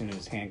leave as soon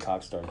as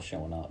Hancock started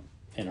showing up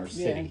in her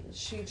city.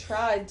 She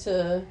tried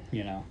to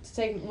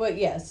take. Well,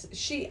 yes,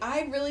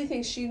 I really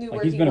think she knew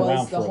where He's he been was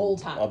around the for whole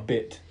time a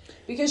bit.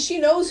 because she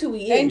knows who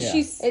he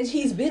is, And and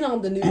he's been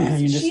on the You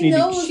news. just She need to-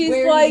 knows She's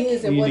where like- he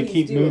is You and need what to he's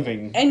keep doing. moving.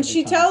 And every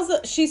she time.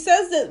 she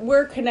says that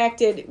we're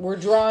connected, we're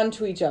drawn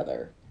to each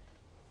other.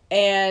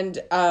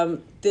 And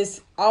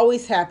this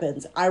always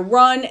happens. I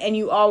run and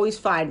you always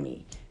find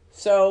me.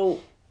 So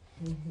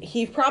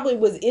he probably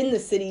was in the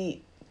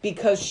city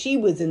because she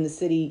was in the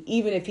city,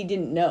 even if he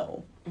didn't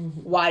know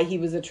why he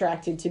was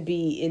attracted to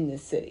be in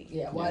this city.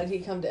 Yeah, why did he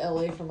come to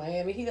LA from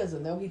Miami? He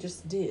doesn't know. He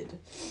just did.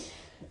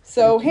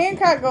 So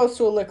Hancock goes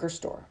to a liquor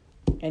store.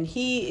 And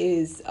he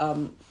is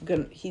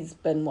he's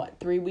been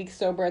 3 weeks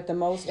sober at the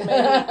most, maybe.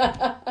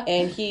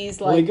 And he's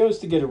Well, he like, goes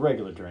to get a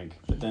regular drink,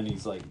 but then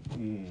he's like,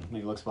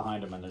 he looks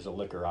behind him and there's a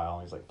liquor aisle.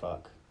 And he's like,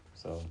 fuck.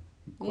 So,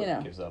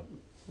 gives up.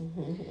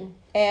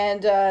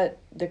 and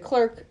the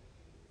clerk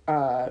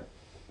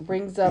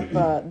brings up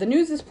the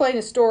news is playing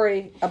a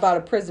story about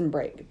a prison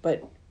break,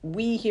 but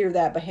we hear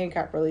that, but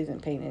Hancock really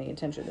isn't paying any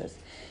attention to this.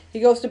 He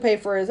goes to pay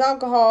for his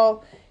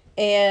alcohol,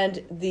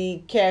 and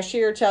the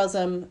cashier tells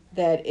him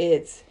that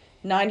it's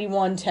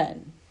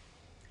 9110.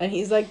 And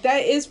he's like, that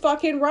is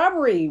fucking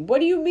robbery. What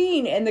do you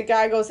mean? And the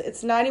guy goes,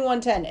 it's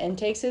 9110, and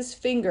takes his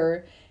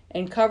finger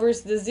and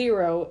covers the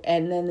 0,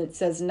 and then it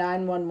says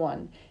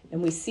 911.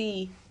 And we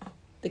see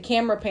the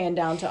camera pan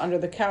down to under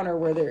the counter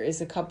where there is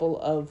a couple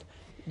of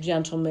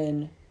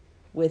gentlemen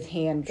with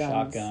handguns.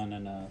 Shotgun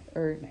and a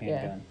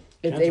handgun.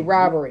 It's a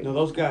robbery. No,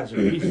 those guys are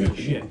pieces of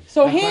shit.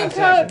 So That's Hancock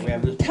class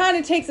action. We have kind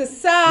of takes a little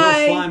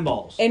side slime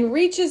balls. and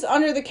reaches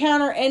under the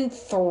counter and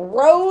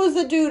throws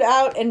the dude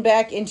out and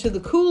back into the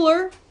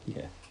cooler.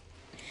 Yeah.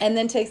 And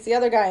then takes the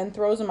other guy and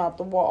throws him out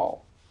the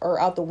wall or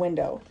out the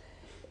window.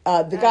 The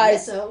I guy's...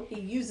 guess so he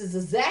uses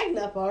a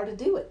Zagnut bar to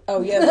do it.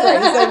 Oh, yeah, that's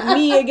right. He's like,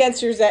 me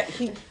against your Zag...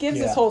 He gives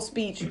his whole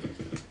speech.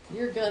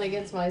 Your gun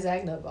against my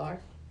Zagnut bar.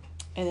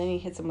 And then he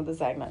hits him with a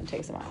Zagnut and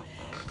takes him out.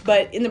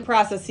 But in the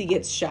process, he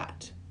gets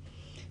shot.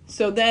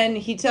 So then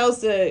he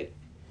tells the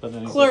But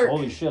then he's clerk... like,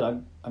 holy shit,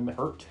 I'm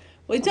hurt.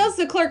 Well, he tells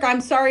the clerk,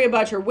 I'm sorry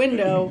about your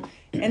window.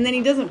 And then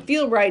he doesn't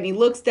feel right. And he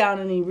looks down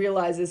and he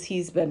realizes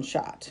he's been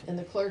shot. And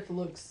the clerk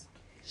looks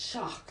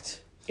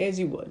shocked. As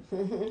you would.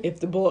 If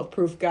the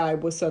bulletproof guy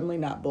was suddenly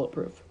not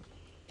bulletproof.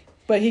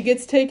 But he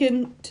gets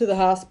taken to the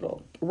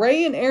hospital.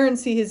 Ray and Aaron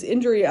see his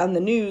injury on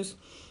the news.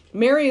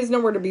 Mary is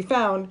nowhere to be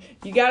found.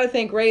 You got to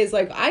think Ray is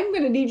like, I'm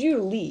going to need you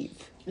to leave.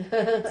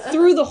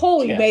 Through the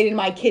hole you made in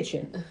my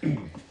kitchen.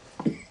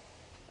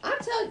 I'm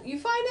telling you,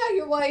 find out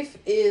your wife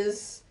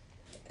is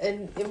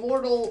an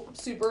immortal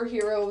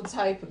superhero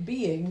type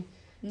being,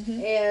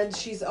 and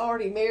she's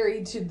already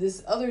married to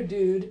this other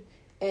dude,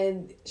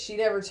 and she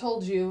never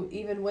told you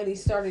even when he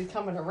started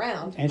coming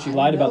around. And she I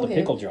lied about know the him.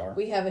 pickle jar.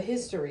 We have a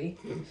history.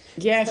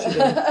 Yeah, she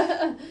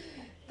did.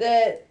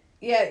 That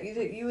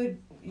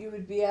you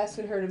would be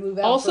asking her to move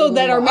out. Also, for a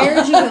that our little while.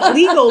 marriage isn't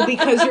legal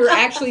because you're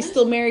actually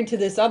still married to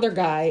this other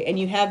guy, and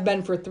you have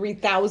been for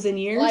 3,000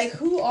 years. Like,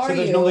 who are So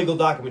there's you? no legal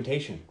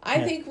documentation.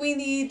 I think we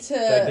need to.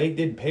 Like they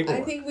did paperwork.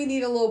 I think we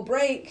need a little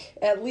break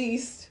at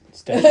least.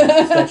 Statute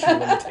of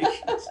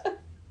limitations.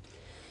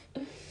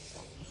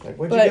 Like,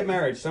 when'd you But- get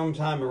married?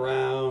 Sometime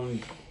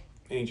around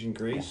ancient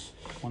Greece.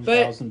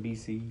 1000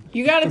 BC.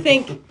 You got to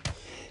think.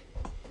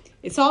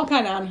 It's all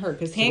kind of on her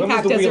because So when was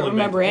Hancock the doesn't wheel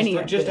remember invented?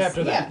 any of Just this.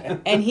 after that. Yeah.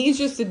 And he's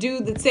just a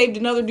dude that saved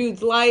another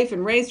dude's life,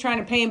 and Ray's trying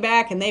to pay him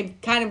back, and they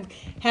kind of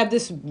have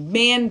this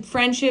man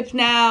friendship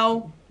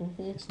now.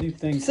 This new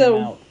thing So-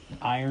 came out.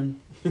 Iron.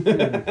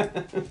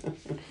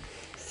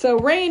 So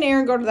Ray and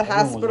Aaron go to the Everyone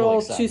was hospital really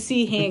excited. to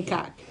see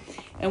Hancock.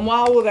 And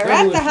while they're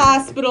at the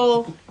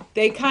hospital,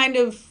 they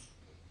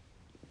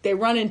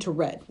run into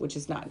Red, which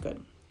is not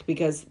good.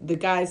 Because the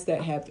guys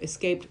that have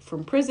escaped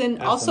from prison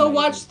That's also amazing.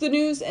 watch the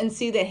news and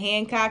see that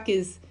Hancock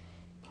is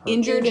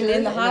injured and in the Injured and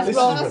in the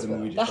hospital. This is where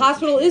the movie The just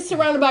hospital started. is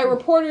surrounded by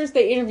reporters.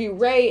 They interview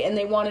Ray and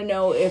they want to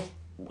know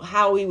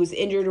how he was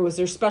injured or was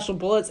there special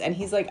bullets. And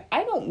he's like,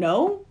 I don't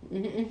know.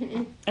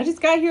 I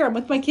just got here. I'm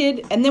with my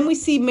kid. And then we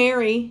see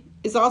Mary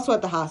is also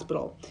at the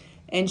hospital.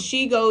 And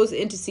she goes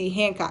in to see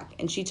Hancock.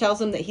 And she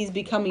tells him that he's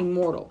becoming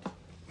mortal.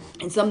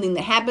 It's something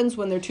that happens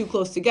when they're too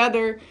close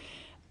together.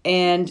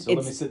 And So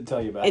let me sit and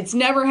tell you about it. it's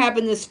never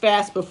happened this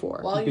fast before.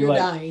 While Be you're like-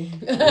 dying.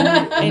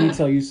 Let me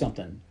tell you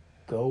something.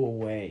 Go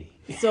away.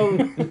 So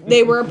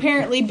they were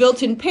apparently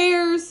built in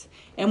pairs,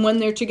 and when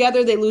they're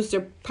together, they lose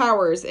their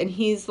powers. And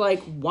he's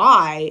like,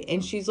 why?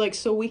 And she's like,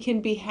 so we can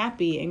be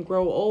happy and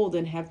grow old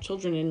and have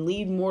children and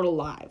lead mortal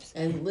lives.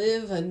 And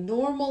live a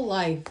normal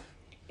life.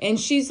 And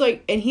she's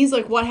like, and he's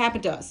like, what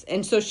happened to us?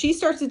 And so she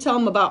starts to tell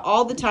him about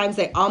all the times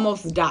they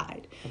almost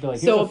died. I'd be like,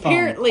 So "Here's a phone.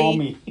 apparently, Call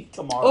me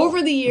tomorrow."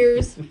 over the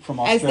years, From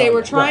as they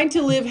were Australia. trying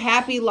to live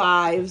happy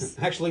lives,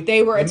 Actually,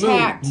 they were the moon.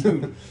 attacked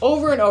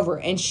over and over.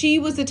 And she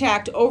was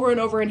attacked over and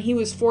over, and he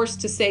was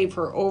forced to save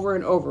her over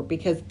and over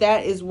because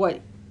that is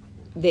what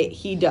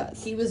he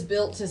does. He was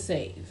built to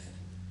save.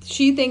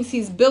 She thinks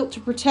he's built to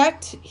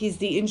protect. He's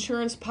the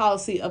insurance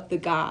policy of the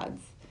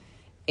gods.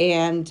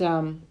 And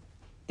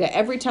that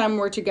every time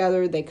we're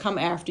together, they come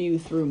after you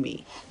through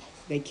me.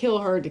 They kill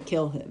her to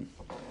kill him.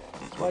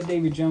 That's why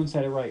Davy Jones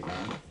had it right,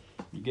 man.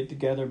 You get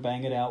together,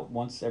 bang it out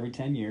once every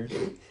 10 years,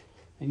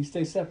 and you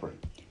stay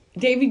separate.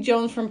 Davy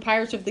Jones from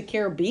Pirates of the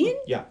Caribbean?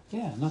 Yeah.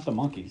 Yeah, not the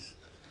monkeys.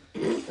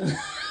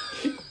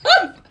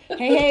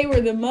 Hey,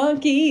 we're the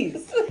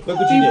monkeys. Look what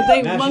you People did.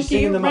 think Now she's monkey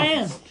singing the around.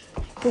 monkeys.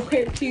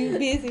 We're too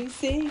busy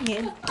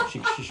singing.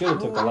 She should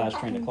have took the last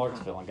train to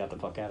Clarksville and got the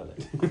fuck out of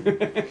there.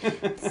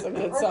 It's a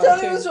good Or song,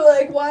 Tony too. was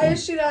like, why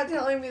is she not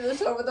telling me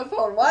this over the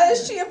phone? Why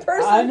is she a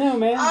person? I know,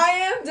 man. I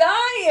am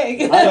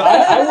dying.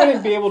 I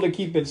wouldn't be able to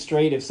keep it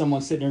straight if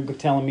someone's sitting there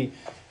telling me,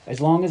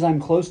 as long as I'm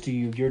close to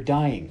you, you're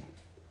dying.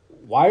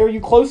 Why are you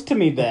close to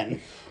me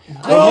then?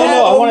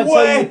 No, I want to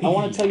tell you. I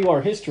want to tell you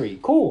our history.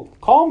 Cool.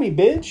 Call me,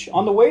 bitch.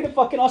 On the way to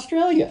fucking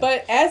Australia.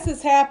 But as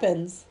this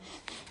happens,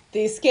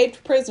 the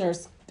escaped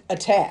prisoners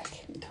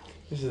attack.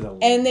 This is a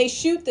And they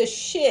shoot the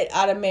shit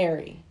out of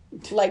Mary.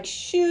 Like,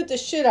 shoot the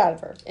shit out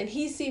of her. And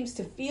he seems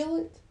to feel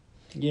it.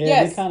 Yeah,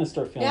 Yes. they kind of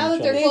start feeling Now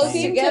each that they're other's They close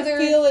pain. seem together.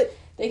 to feel it.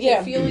 They can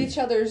Yeah. feel each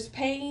other's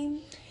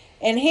pain.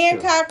 And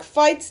Hancock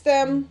fights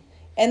them,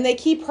 and they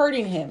keep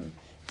hurting him.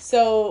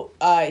 So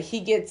he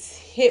gets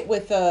hit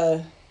with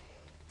a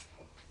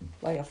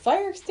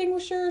fire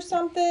extinguisher or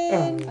something.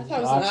 I thought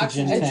it was an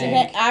Oxygen oxygen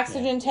tank.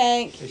 Oxygen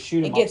tank. They shoot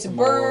him It up gets some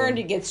burned.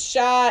 more. He gets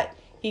shot.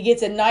 He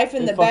gets a knife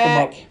in They the fuck him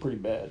back. up pretty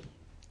bad.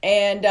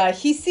 And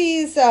he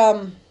sees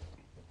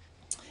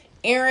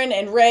Aaron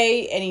and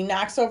Ray, and he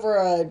knocks over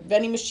a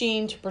vending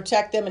machine to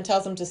protect them and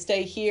tells them to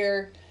stay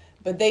here.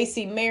 But they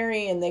see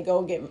Mary, and they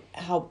go get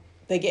help.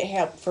 They get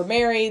help for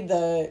Mary.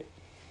 The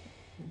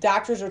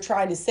doctors are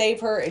trying to save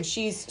her, and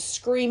she's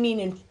screaming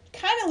and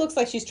kind of looks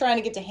like she's trying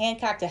to get to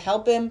Hancock to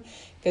help him,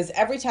 because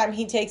every time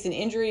he takes an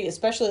injury,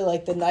 especially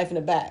like the knife in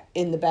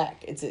the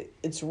back,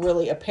 it's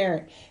really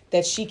apparent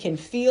that she can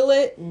feel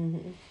it.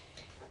 Mm-hmm.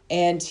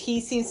 And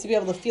he seems to be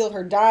able to feel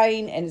her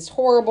dying, and it's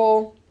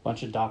horrible.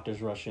 Bunch of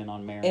doctors rush in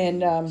on Mary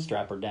And,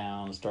 strap her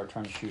down, start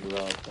trying to shoot her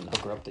up, and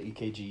hook her up to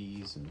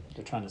EKGs, and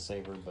they're trying to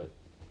save her, but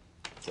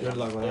Good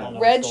luck with they that. don't know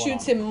Red what's going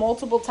shoots on. him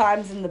multiple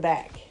times in the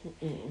back.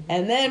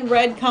 And then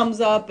Red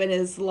comes up and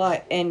is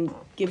like, and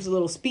gives a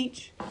little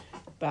speech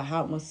about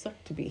how it must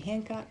suck to be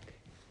Hancock.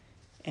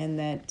 And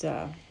that,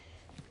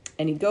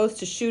 and he goes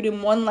to shoot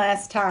him one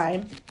last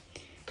time.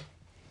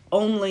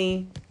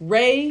 Only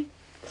Ray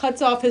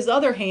cuts off his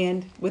other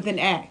hand with an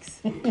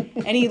axe.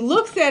 And he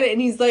looks at it and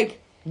he's like,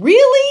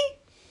 really?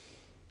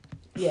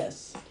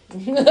 Yes.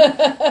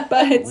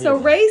 But so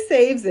Ray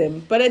saves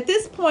him. But at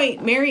this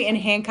point, Mary and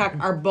Hancock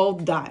are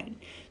both dying.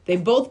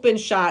 They've both been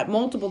shot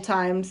multiple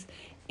times,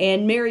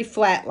 and Mary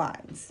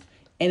flatlines.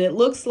 And it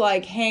looks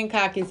like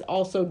Hancock is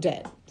also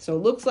dead. So it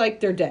looks like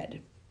they're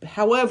dead.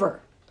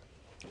 However,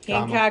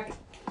 Hancock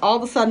all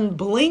of a sudden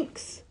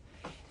blinks,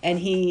 and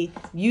he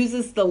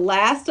uses the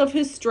last of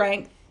his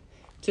strength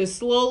to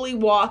slowly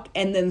walk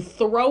and then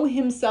throw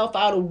himself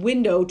out a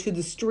window to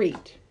the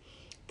street.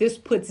 This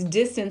puts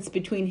distance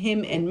between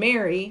him and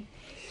Mary,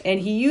 and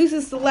he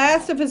uses the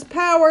last of his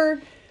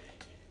power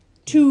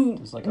to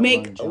It's like a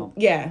make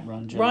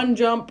run,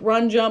 jump.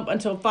 run jump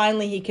until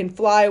finally he can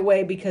fly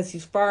away because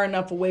he's far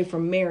enough away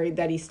from Mary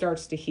that he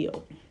starts to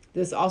heal.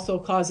 This also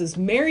causes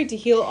Mary to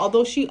heal,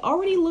 although she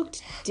already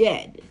looked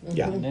dead.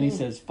 Yeah. And then he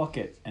says, fuck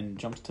it, and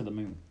jumps to the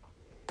moon.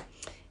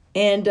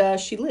 And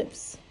she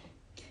lives.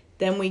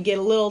 Then we get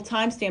a little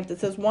timestamp that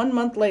says 1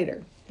 month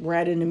later. We're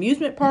at an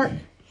amusement park.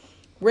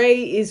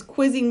 Ray is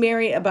quizzing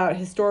Mary about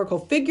historical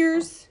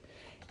figures,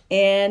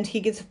 and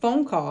he gets a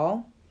phone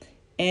call,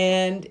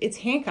 and it's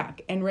Hancock.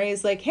 And Ray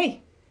is like,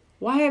 hey,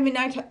 why haven't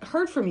I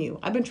heard from you?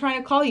 I've been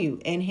trying to call you.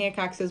 And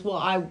Hancock says, well,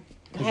 I Because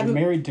you're haven't.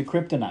 married to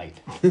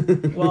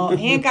kryptonite. Well,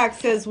 Hancock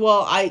says,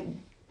 well, I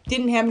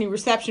didn't have any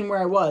reception where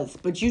I was,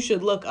 but you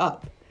should look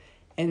up.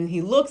 And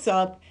he looks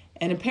up,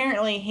 and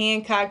apparently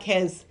Hancock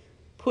has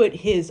put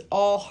his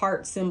all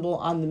heart symbol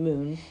on the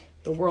moon,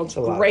 the world's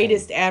That's a lot of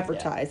greatest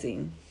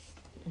advertising.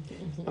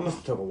 That must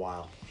have took a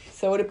while.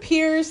 So it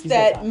appears He's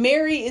that got time.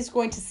 Mary is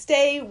going to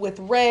stay with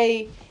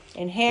Ray,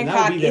 and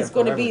Hancock be there is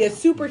going to be a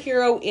forever.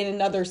 superhero in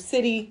another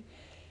city.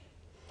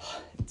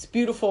 It's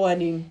beautiful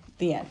ending.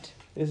 The end.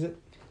 Is it?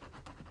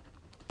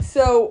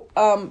 So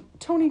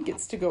Tony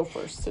gets to go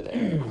first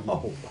today.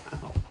 Oh,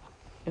 wow.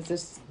 It's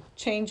this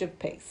change of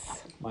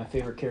pace. My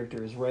favorite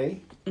character is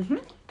Ray. Mm-hmm.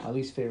 My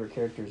least favorite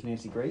character is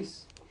Nancy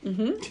Grace.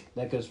 Mm-hmm.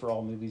 That goes for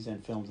all movies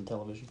and films and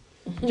television.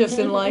 Just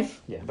in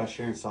life. Yeah. What about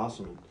Sharon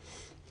Sossaman?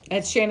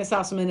 It's Shannon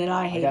Sossaman and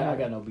I hate her. I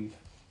got no beef.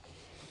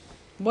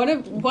 What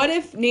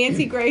if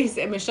Nancy Grace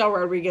and Michelle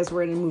Rodriguez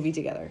were in a movie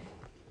together?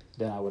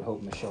 Then I would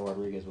hope Michelle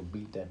Rodriguez would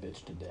beat that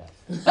bitch to death.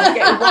 Okay.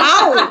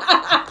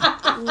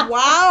 Wow.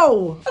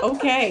 Wow.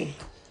 Okay.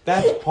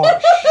 That's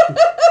harsh.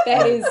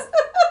 That is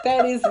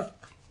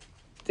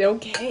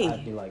okay.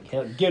 I'd be like,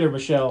 hell, get her,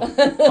 Michelle.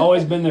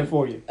 Always been there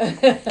for you.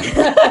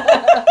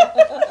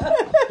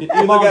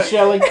 Come on,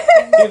 Shelley.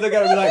 You look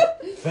at her and be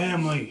like,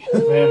 Family.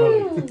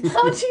 Family.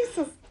 Oh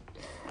Jesus.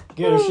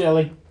 Get her,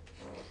 Shelley.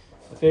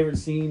 My favorite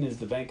scene is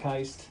the bank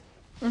heist.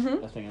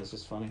 Mm-hmm. I think that's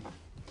just funny.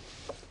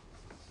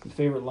 My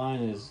favorite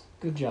line is,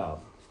 "Good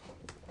job.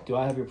 Do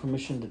I have your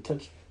permission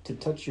to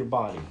touch your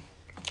body?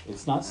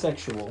 It's not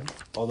sexual,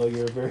 although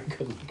you're a very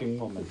good-looking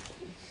woman."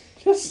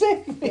 Just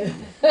saying.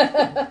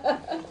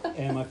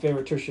 And my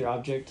favorite tertiary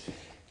object,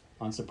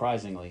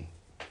 unsurprisingly,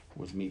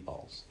 was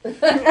meatballs.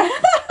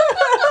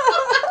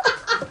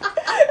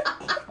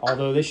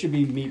 Although they should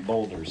be meat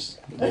boulders,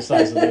 the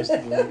size of those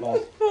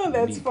meatballs. Oh,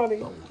 that's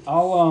funny.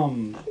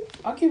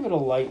 I'll give it a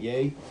light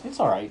yay. It's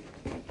all right.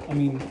 I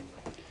mean,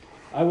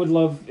 I would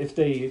love it if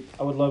they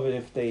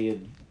had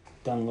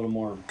done a little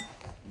more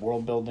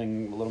world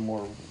building, a little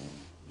more.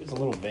 It's a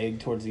little vague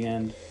towards the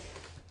end,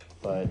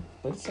 but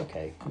it's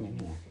okay. I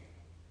mean,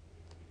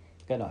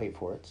 got no hate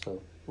for it,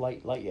 so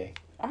light yay.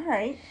 All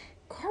right,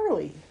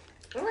 Carly.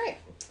 All right.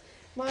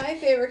 My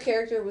favorite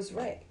character was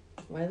Ray.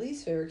 My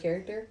least favorite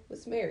character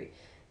was Mary.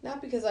 Not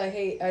because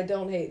I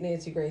don't hate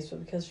Nancy Grace,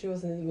 but because she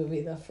wasn't in the movie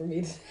enough for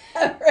me to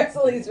have her as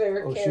the least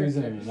favorite character. She was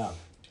in it enough.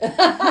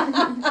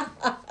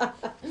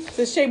 It's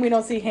a shame we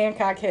don't see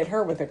Hancock hit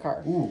her with a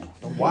car. Ooh,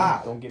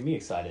 Wow. Don't get me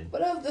excited.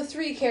 But of the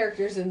 3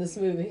 characters in this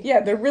movie,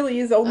 Yeah, there really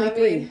is only I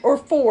 3 mean- or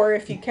 4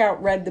 if you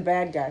count Red the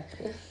bad guy.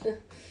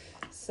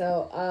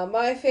 so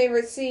my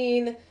favorite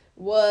scene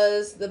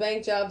was the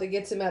bank job that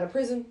gets him out of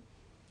prison.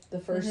 The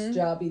first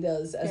job he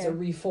does as a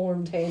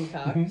reformed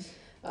Hancock.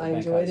 I bank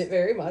enjoyed heist. it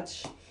very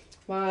much.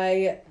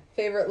 My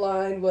favorite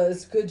line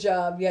was, "Good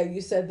job. Yeah, you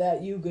said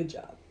that. You good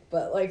job."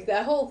 But like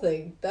that whole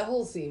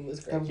scene was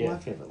great. that was Yeah. my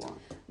favorite line.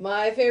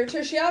 My favorite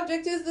tertiary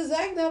object is the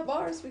Zagnut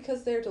bars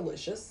because they're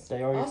delicious.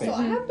 They are your Also, favorite.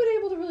 I haven't been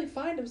able to really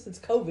find them since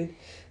COVID.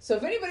 So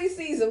if anybody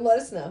sees them, let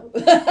us know.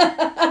 Too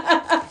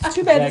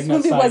bad this Zagnut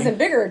movie sighting. wasn't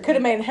bigger. It could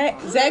have made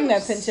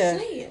Zagnuts into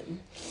Saying.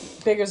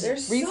 bigger They're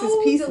Reese's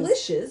so Pieces.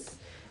 delicious.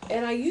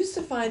 And I used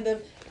to find them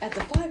at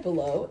the Five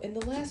Below, and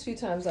the last few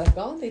times I've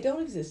gone, they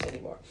don't exist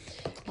anymore.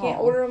 Can't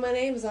Aw. order them on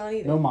Amazon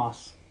either. No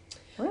moss.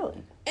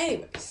 Really?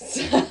 Anyways,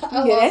 You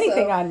can get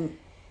anything on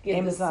give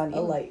Amazon this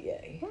a either. light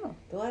yay. Oh.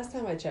 The last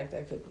time I checked,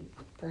 I couldn't.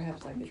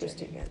 Perhaps I could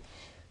check Interesting.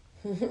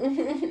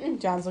 again.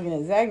 John's looking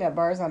at Zagnut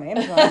bars on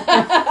Amazon.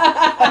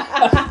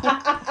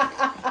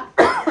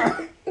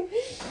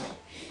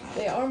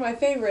 They are my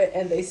favorite,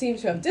 and they seem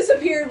to have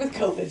disappeared with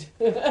COVID.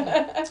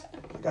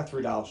 I got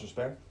 $3 to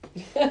spare.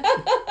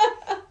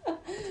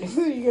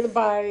 You're gonna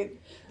buy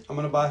I'm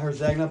gonna buy her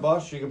Zagnut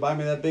boss. She can buy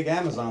me that big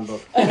Amazon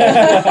book.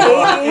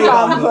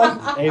 Avon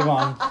book.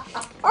 Avon.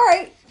 All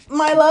right,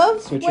 my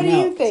love. Switch what them do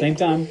out. you think? Same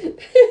time.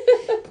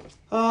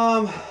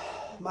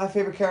 My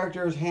favorite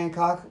character is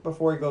Hancock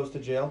before he goes to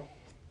jail.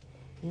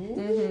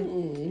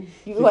 You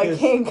like Because-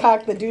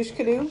 Hancock the douche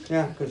canoe?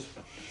 Yeah, because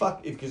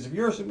if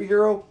you're a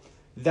superhero,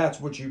 that's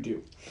what you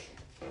do.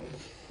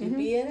 You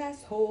be an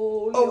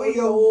asshole. Oh,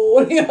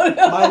 yo.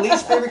 My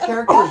least favorite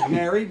character is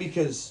Mary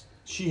because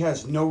she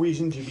has no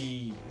reason to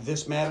be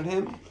this mad at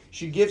him.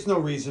 She gives no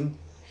reason,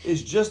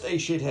 is just a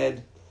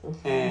shithead,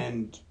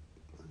 and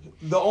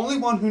the only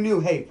one who knew,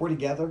 hey, if we're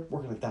together,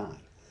 we're going to die,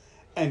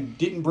 and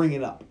didn't bring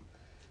it up.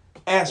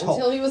 Asshole.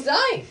 Until he was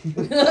dying.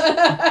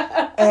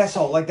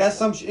 Asshole. Like, that's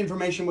some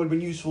information would have been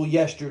useful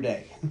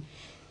yesterday.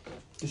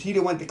 Because he'd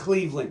have went to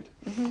Cleveland.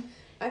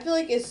 I feel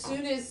like as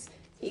soon as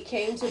he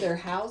came to their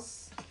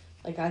house,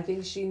 like I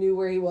think she knew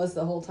where he was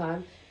the whole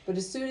time. But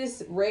as soon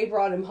as Ray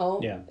brought him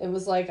home and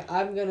was like,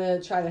 I'm going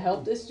to try to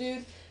help this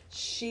dude,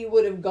 she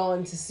would have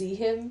gone to see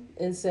him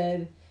and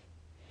said,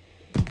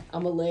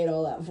 I'm going to lay it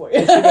all out for you.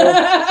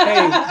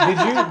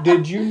 Hey,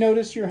 did you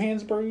notice your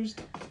hands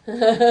bruised?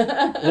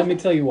 Let me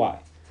tell you why.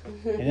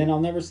 And then I'll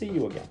never see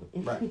you again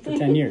Right. for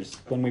 10 years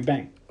when we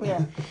bang.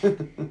 Yeah.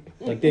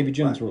 Like Davy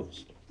Jones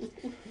rules.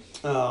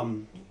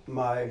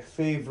 My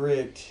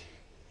favorite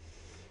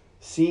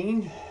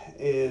scene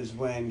is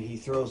when he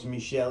throws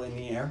Michelle in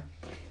the air.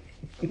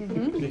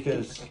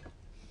 Because,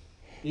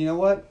 you know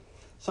what?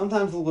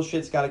 Sometimes the little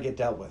shit's got to get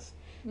dealt with.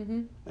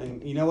 And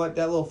you know what?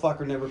 That little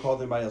fucker never called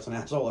anybody else an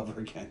asshole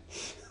ever again.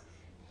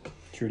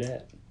 True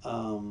that.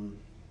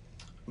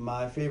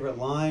 My favorite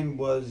line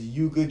was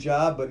 "You good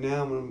job," but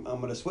now I'm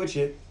gonna switch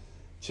it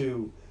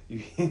to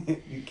 "You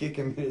you kick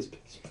him in his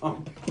piss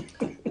pump."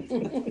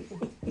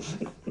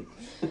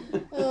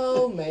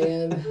 Oh,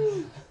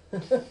 man.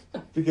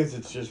 Because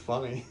it's just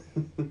funny.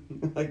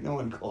 Like no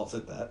one calls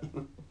it that.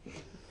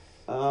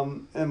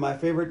 And my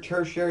favorite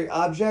tertiary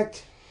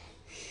object.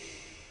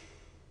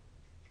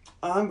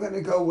 I'm going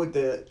to go with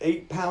the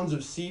 8 pounds of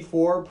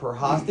C4 per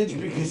hostage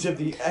because of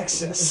the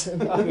excess.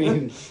 I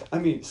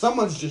mean,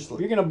 someone's just...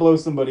 you're gonna blow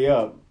somebody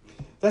up.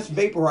 That's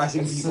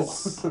vaporizing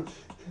people.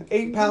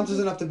 8 pounds is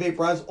enough to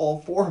vaporize all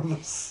 4 of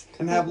us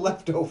and have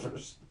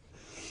leftovers.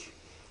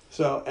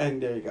 So,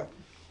 and there you go.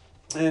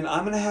 And I'm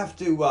going to have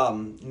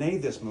to nay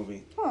this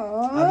movie.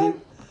 Aww.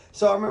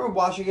 So I remember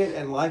watching it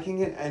and liking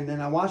it, and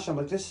then I watched it, I'm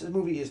like, this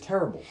movie is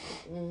terrible.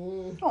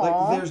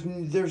 Like,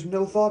 there's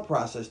no thought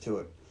process to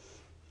it.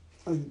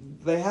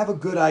 They have a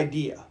good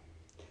idea,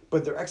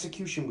 but their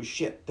execution was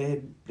shit.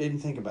 They didn't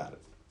think about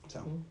it.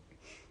 So,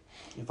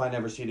 if I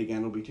never see it again,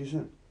 it'll be too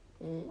soon.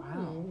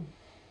 Wow.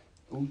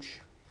 Ooch.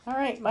 All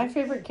right, my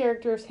favorite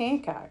character is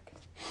Hancock.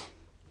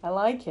 I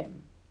like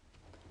him.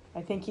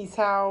 I think he's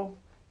how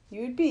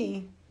you would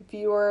be if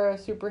you were a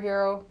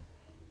superhero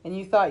and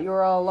you thought you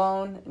were all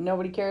alone and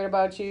nobody cared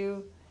about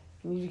you.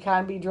 And you'd kind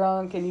of be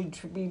drunk and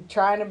you'd be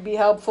trying to be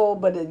helpful,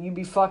 but you'd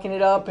be fucking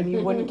it up and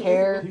you wouldn't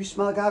care. You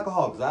smell like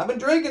alcohol, because I've been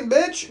drinking,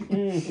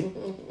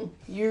 bitch!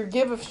 Your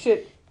give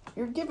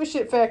a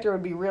shit factor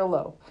would be real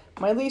low.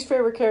 My least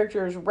favorite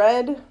character is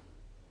Red.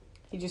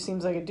 He just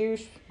seems like a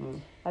douche.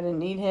 I didn't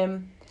need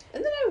him.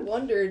 And then I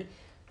wondered,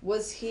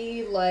 was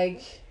he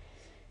like,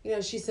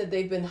 she said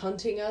they've been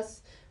hunting us.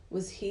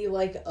 Was he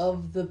like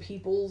of the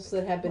peoples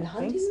that have been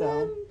hunting so.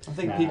 them? I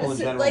think people in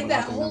general Like have been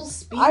that hunting whole them.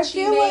 speech I he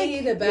feel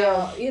made like-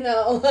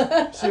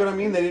 about, See what I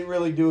mean? They didn't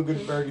really do a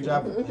very good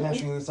job of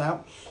hashing this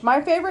out.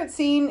 My favorite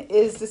scene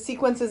is the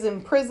sequences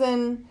in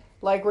prison,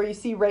 like where you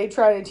see Ray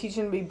trying to teach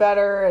him to be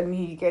better, and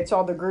he gets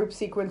all the group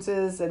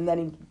sequences, and then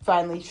he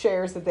finally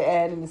shares at the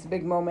end, and it's a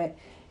big moment.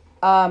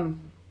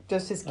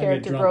 Just his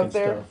character growth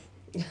there.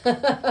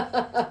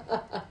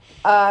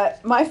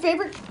 My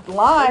favorite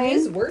line It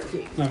is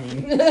working. I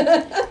mean,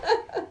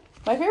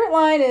 My favorite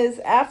line is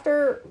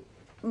after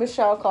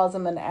Michelle calls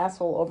him an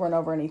asshole over and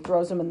over and he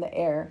throws him in the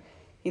air.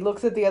 He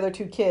looks at the other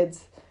 2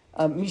 kids,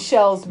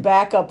 Michelle's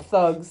backup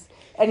thugs,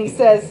 and he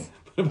says,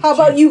 "How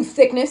about you,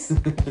 thickness?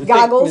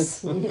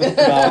 Goggles."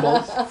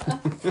 goggles.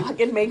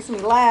 Fucking makes me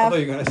I laugh. thought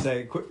you were going to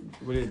say,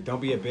 don't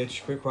be a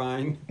bitch, quit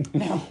crying.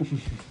 No.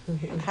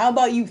 How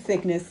about you,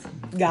 thickness?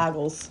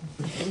 Goggles.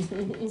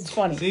 It's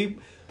funny. See,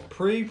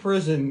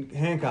 pre-prison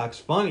Hancock's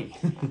funny.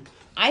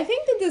 I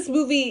think that this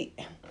movie,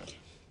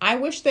 I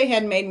wish they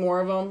had made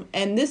more of them,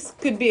 and this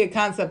could be a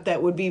concept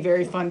that would be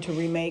very fun to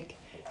remake.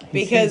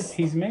 Because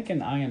he's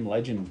making I Am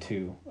Legend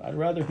 2. I'd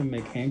rather him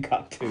make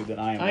Hancock 2 than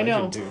I Am I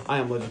know. Legend 2. I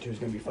Am Legend 2 is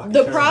going to be fucking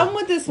the terrible. problem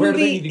with this Where do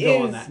they movie need to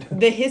go on is that?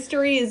 the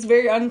history is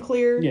very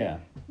unclear. Yeah.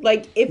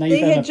 Like if Now they you've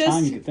had had enough just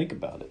time, you could think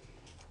about it.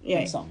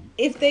 yeah, Something.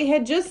 if they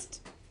had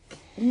just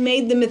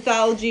made the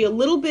mythology a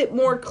little bit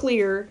more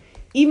clear,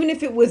 even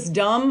if it was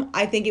dumb,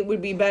 I think it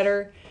would be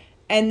better.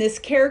 And this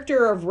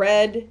character of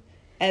Red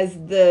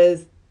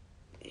as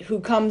who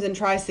comes and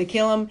tries to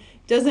kill him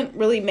doesn't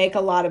really make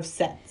a lot of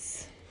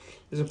sense.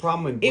 There's a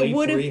problem when It Blade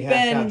would 3 have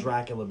hashed been- out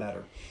Dracula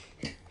better.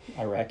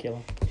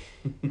 Iracula.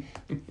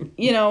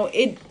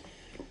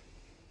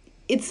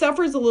 It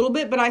suffers a little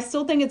bit, but I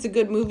still think it's a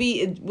good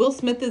movie. Will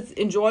Smith is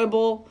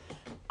enjoyable.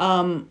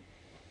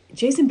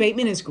 Jason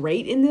Bateman is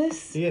great in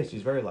this. He is.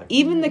 He's very likable.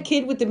 Even the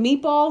kid with the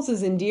meatballs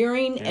is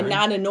endearing and Aaron.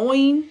 not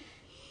annoying.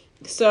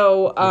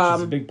 So, Which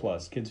is a big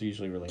plus. Kids are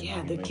usually really yeah,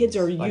 annoying the in kids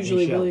are movies. Like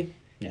usually Michelle. really...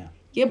 Yeah.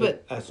 Yeah,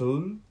 but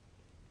Azul,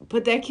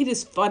 that kid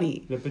is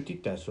funny. le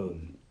petit azul.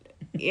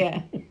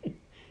 Yeah.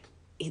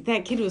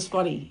 That kid was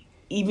funny.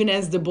 Even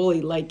as the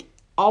bully. Like,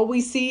 all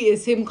we see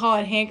is him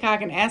calling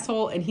Hancock an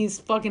asshole, and he's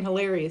fucking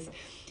hilarious.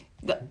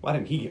 Why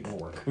didn't he get more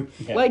work?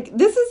 Yeah. Like,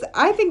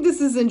 I think this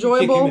is Kick him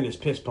enjoyable. in his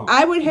piss pump.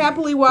 I would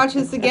happily watch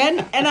this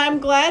again, and I'm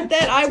glad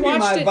that I Give me my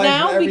watched it advice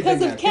now for everything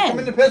because now. of Kick him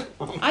in the Ken. piss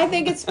pump. I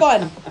think it's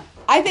fun.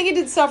 I think it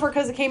did suffer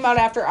because it came out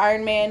after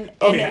Iron Man.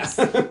 Oh, And yeah.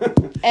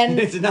 and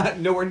It's not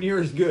nowhere near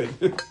as good.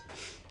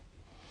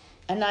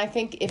 And I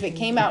think if it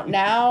came out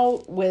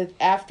now with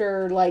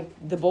after like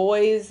The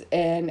Boys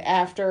and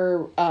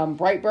after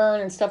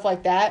Brightburn and stuff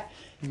like that,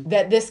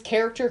 that this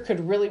character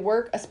could really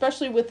work,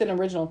 especially with an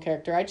original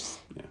character. I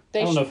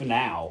don't know if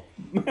now.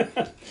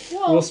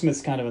 Well, Will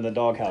Smith's kind of in the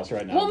doghouse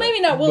right now. well, maybe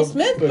not Will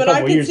Smith, a but I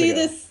couple could years see ago.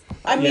 this.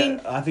 I mean,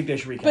 Yeah, I think they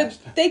should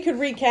recast. but they could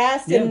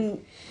recast Yeah.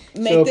 and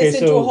make this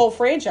into a whole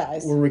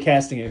franchise. We're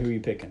recasting it. Who are you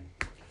picking?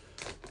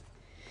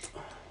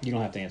 You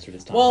don't have to answer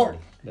this, Tom Well, Hardy.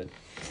 But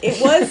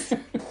It was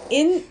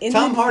in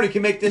Tom the, Hardy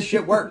can make this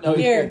shit work. Oh, yeah.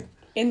 here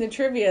in the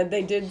trivia.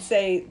 They did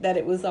say that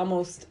it was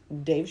almost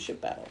Dave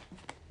Chappelle,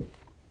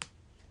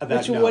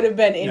 which would have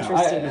been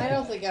interesting. I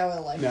don't think I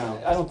would like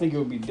that. No. I don't think it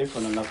would be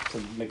different enough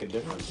to make a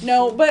difference.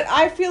 No, but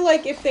I feel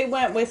like if they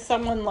went with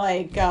someone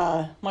like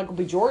Michael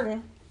B.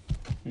 Jordan,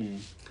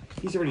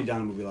 He's already done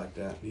a movie like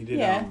that. He did,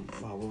 Yeah.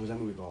 what was that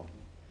movie called?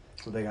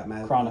 So they got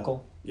mad.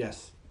 Chronicle.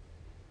 Yes.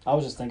 I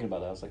was just thinking about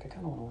that. I was like, I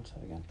kind of want to watch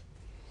that again.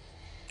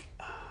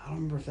 I don't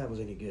remember if that was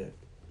any good.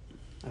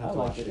 I'd I have to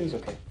liked watch it. It was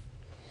okay.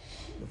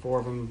 The 4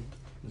 of them.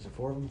 Is it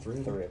 4 of them? 3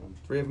 of them? 3 of them.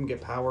 3 of them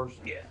get powers.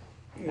 Yeah.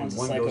 And One's a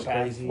one goes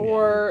psychopath. crazy.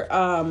 or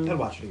I'd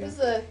watch it again. Who's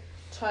the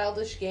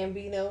childish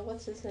Gambino?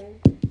 What's his name?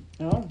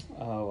 oh,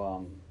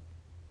 Oh,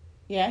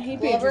 Yeah,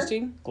 he'd be Glover?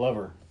 interesting.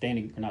 Glover,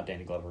 not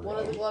Danny Glover. One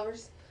of the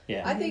Glovers.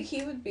 Yeah. I think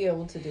he would be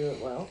able to do it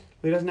well.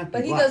 He doesn't have to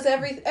But be he black. does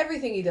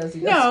everything he does.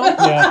 He does. No,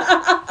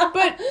 Yeah.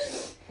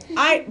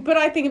 but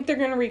I think if they're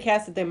gonna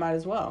recast it, they might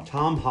as well.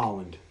 Tom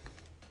Holland.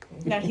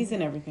 No, he's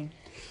in everything.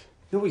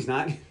 No, he's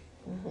not.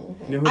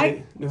 Know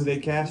who they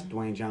cast?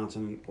 Dwayne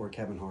Johnson or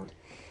Kevin Hart.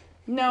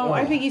 No,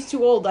 I think he's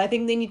too old. I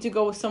think they need to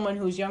go with someone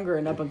who's younger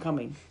and up and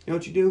coming, You know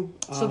what you do?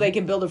 so they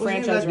can build a what's the name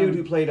of franchise. that dude around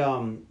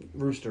who played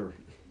Rooster?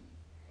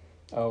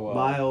 Oh,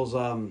 Miles.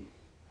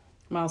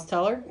 Miles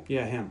Teller.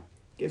 Yeah, him.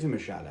 Give him a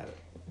shot at it.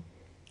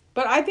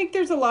 But I think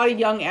there's a lot of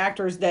young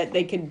actors that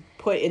they could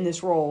put in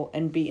this role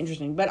and be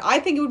interesting. But I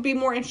think it would be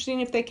more interesting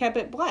if they kept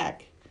it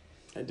black.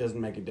 It doesn't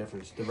make a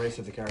difference. The race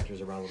of the character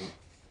is irrelevant.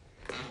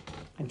 I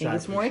think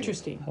it's more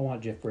interesting. I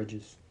want Jeff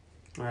Bridges.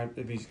 All right,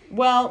 if he's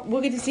Well,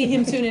 we'll get to see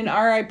him soon in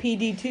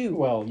R.I.P.D. 2.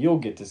 Well, you'll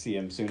get to see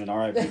him soon in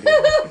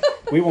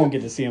RIPD. We won't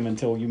get to see him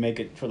until you make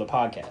it for the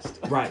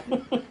podcast. right.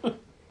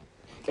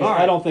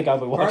 I don't think I'll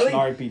be watching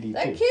Harley? RIPD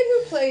That 2. kid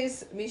who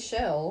plays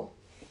Michelle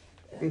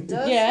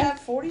does Yeah. have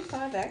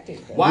 45 acting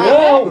credits.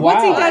 Wow. Whoa,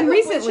 What's he wow. done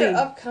Which recently? are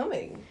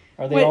upcoming.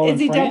 Are they all What, in has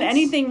he done France?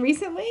 anything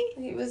recently?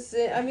 He was.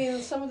 I mean,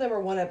 some of them are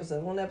one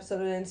episode. One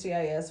episode of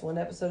NCIS. One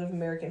episode of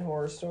American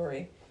Horror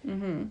Story.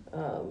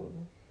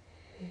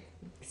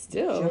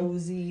 Still.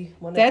 Josie.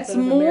 One That's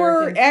episode of more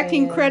American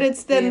acting Fan,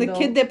 credits than the Scandal.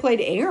 kid that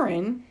played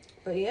Aaron.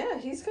 But yeah,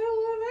 he's got a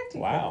lot of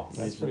acting. Wow, credits.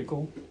 that's pretty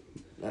cool.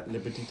 That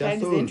Liberty That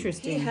is food. He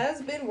interesting.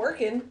 has been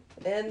working,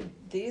 and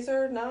these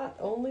are not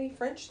only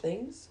French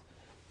things.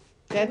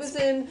 He That's was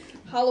in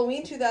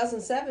Halloween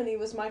 2007. He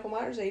was Michael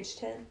Myers, age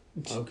 10.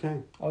 Okay.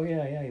 Oh,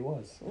 yeah, he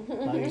was.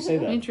 Now you say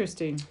that.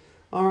 interesting.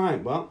 All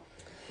right. Well,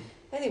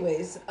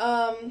 Anyways, His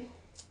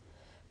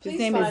please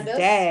name find is us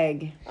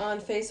Dag. on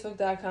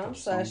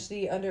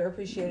Facebook.com/the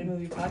Underappreciated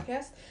Movie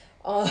Podcast.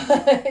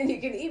 And you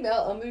can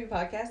email a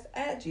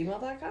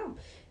moviepodcast@gmail.com.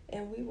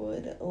 And we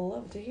would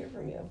love to hear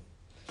from you.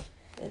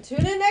 And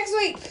tune in next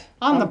week.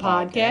 On the On the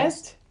podcast.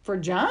 podcast. For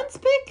John's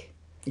pick?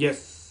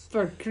 yes.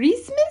 For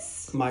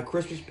Christmas? My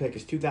Christmas pick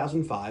is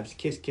 2005's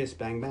Kiss Kiss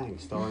Bang Bang,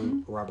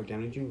 starring Robert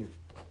Downey Jr.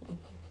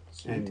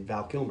 and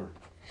Val Kilmer.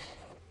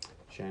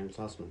 Sharon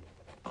Sussman.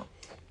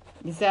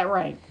 Is that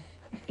right?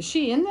 Is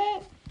she in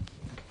that?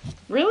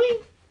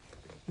 Really?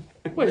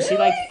 What is she,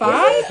 like Really?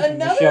 5? Is it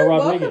another Michelle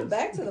welcome Rodriguez.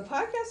 back to the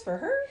podcast for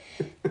her?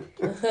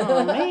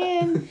 Oh,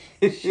 man.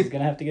 She's going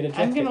to have to get a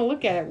jacket. I'm going to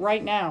look at it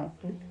right now.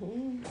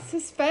 This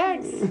is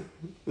facts.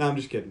 No, I'm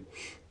just kidding.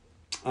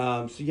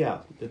 So yeah,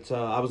 it's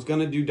I was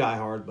gonna do Die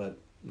Hard, but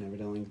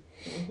evidently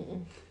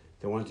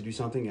they wanted to do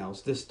something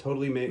else. This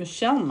totally made.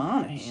 Michelle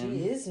Monaghan.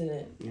 She is in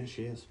it. Yeah,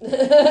 she is.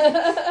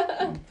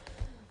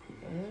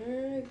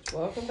 Alright,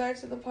 welcome back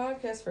to the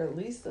podcast for at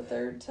least the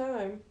third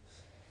time.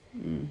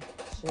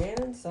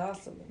 Shannon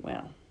Sossaman.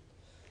 Well,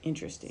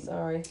 interesting.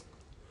 Sorry.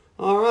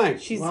 All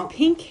right. She's well,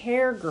 pink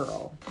hair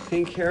girl.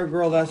 pink hair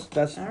girl.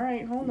 That's All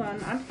right, hold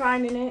on. I'm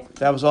finding it.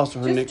 that was also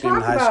her Just nickname in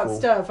talk high about school.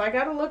 stuff. I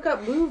gotta look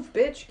up move,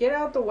 bitch. Get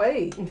out the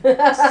way. Get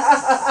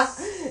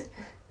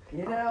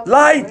out.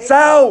 Lights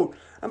out!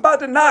 I'm about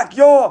to knock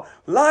your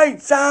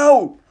lights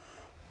out.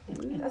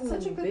 That's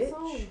such a good Bitch.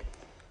 song.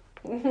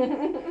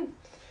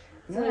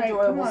 It's All an right,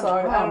 enjoyable come on. song. I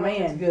Oh, don't know if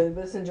it's man. good,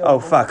 but it's enjoyable. Oh,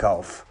 fuck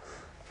off.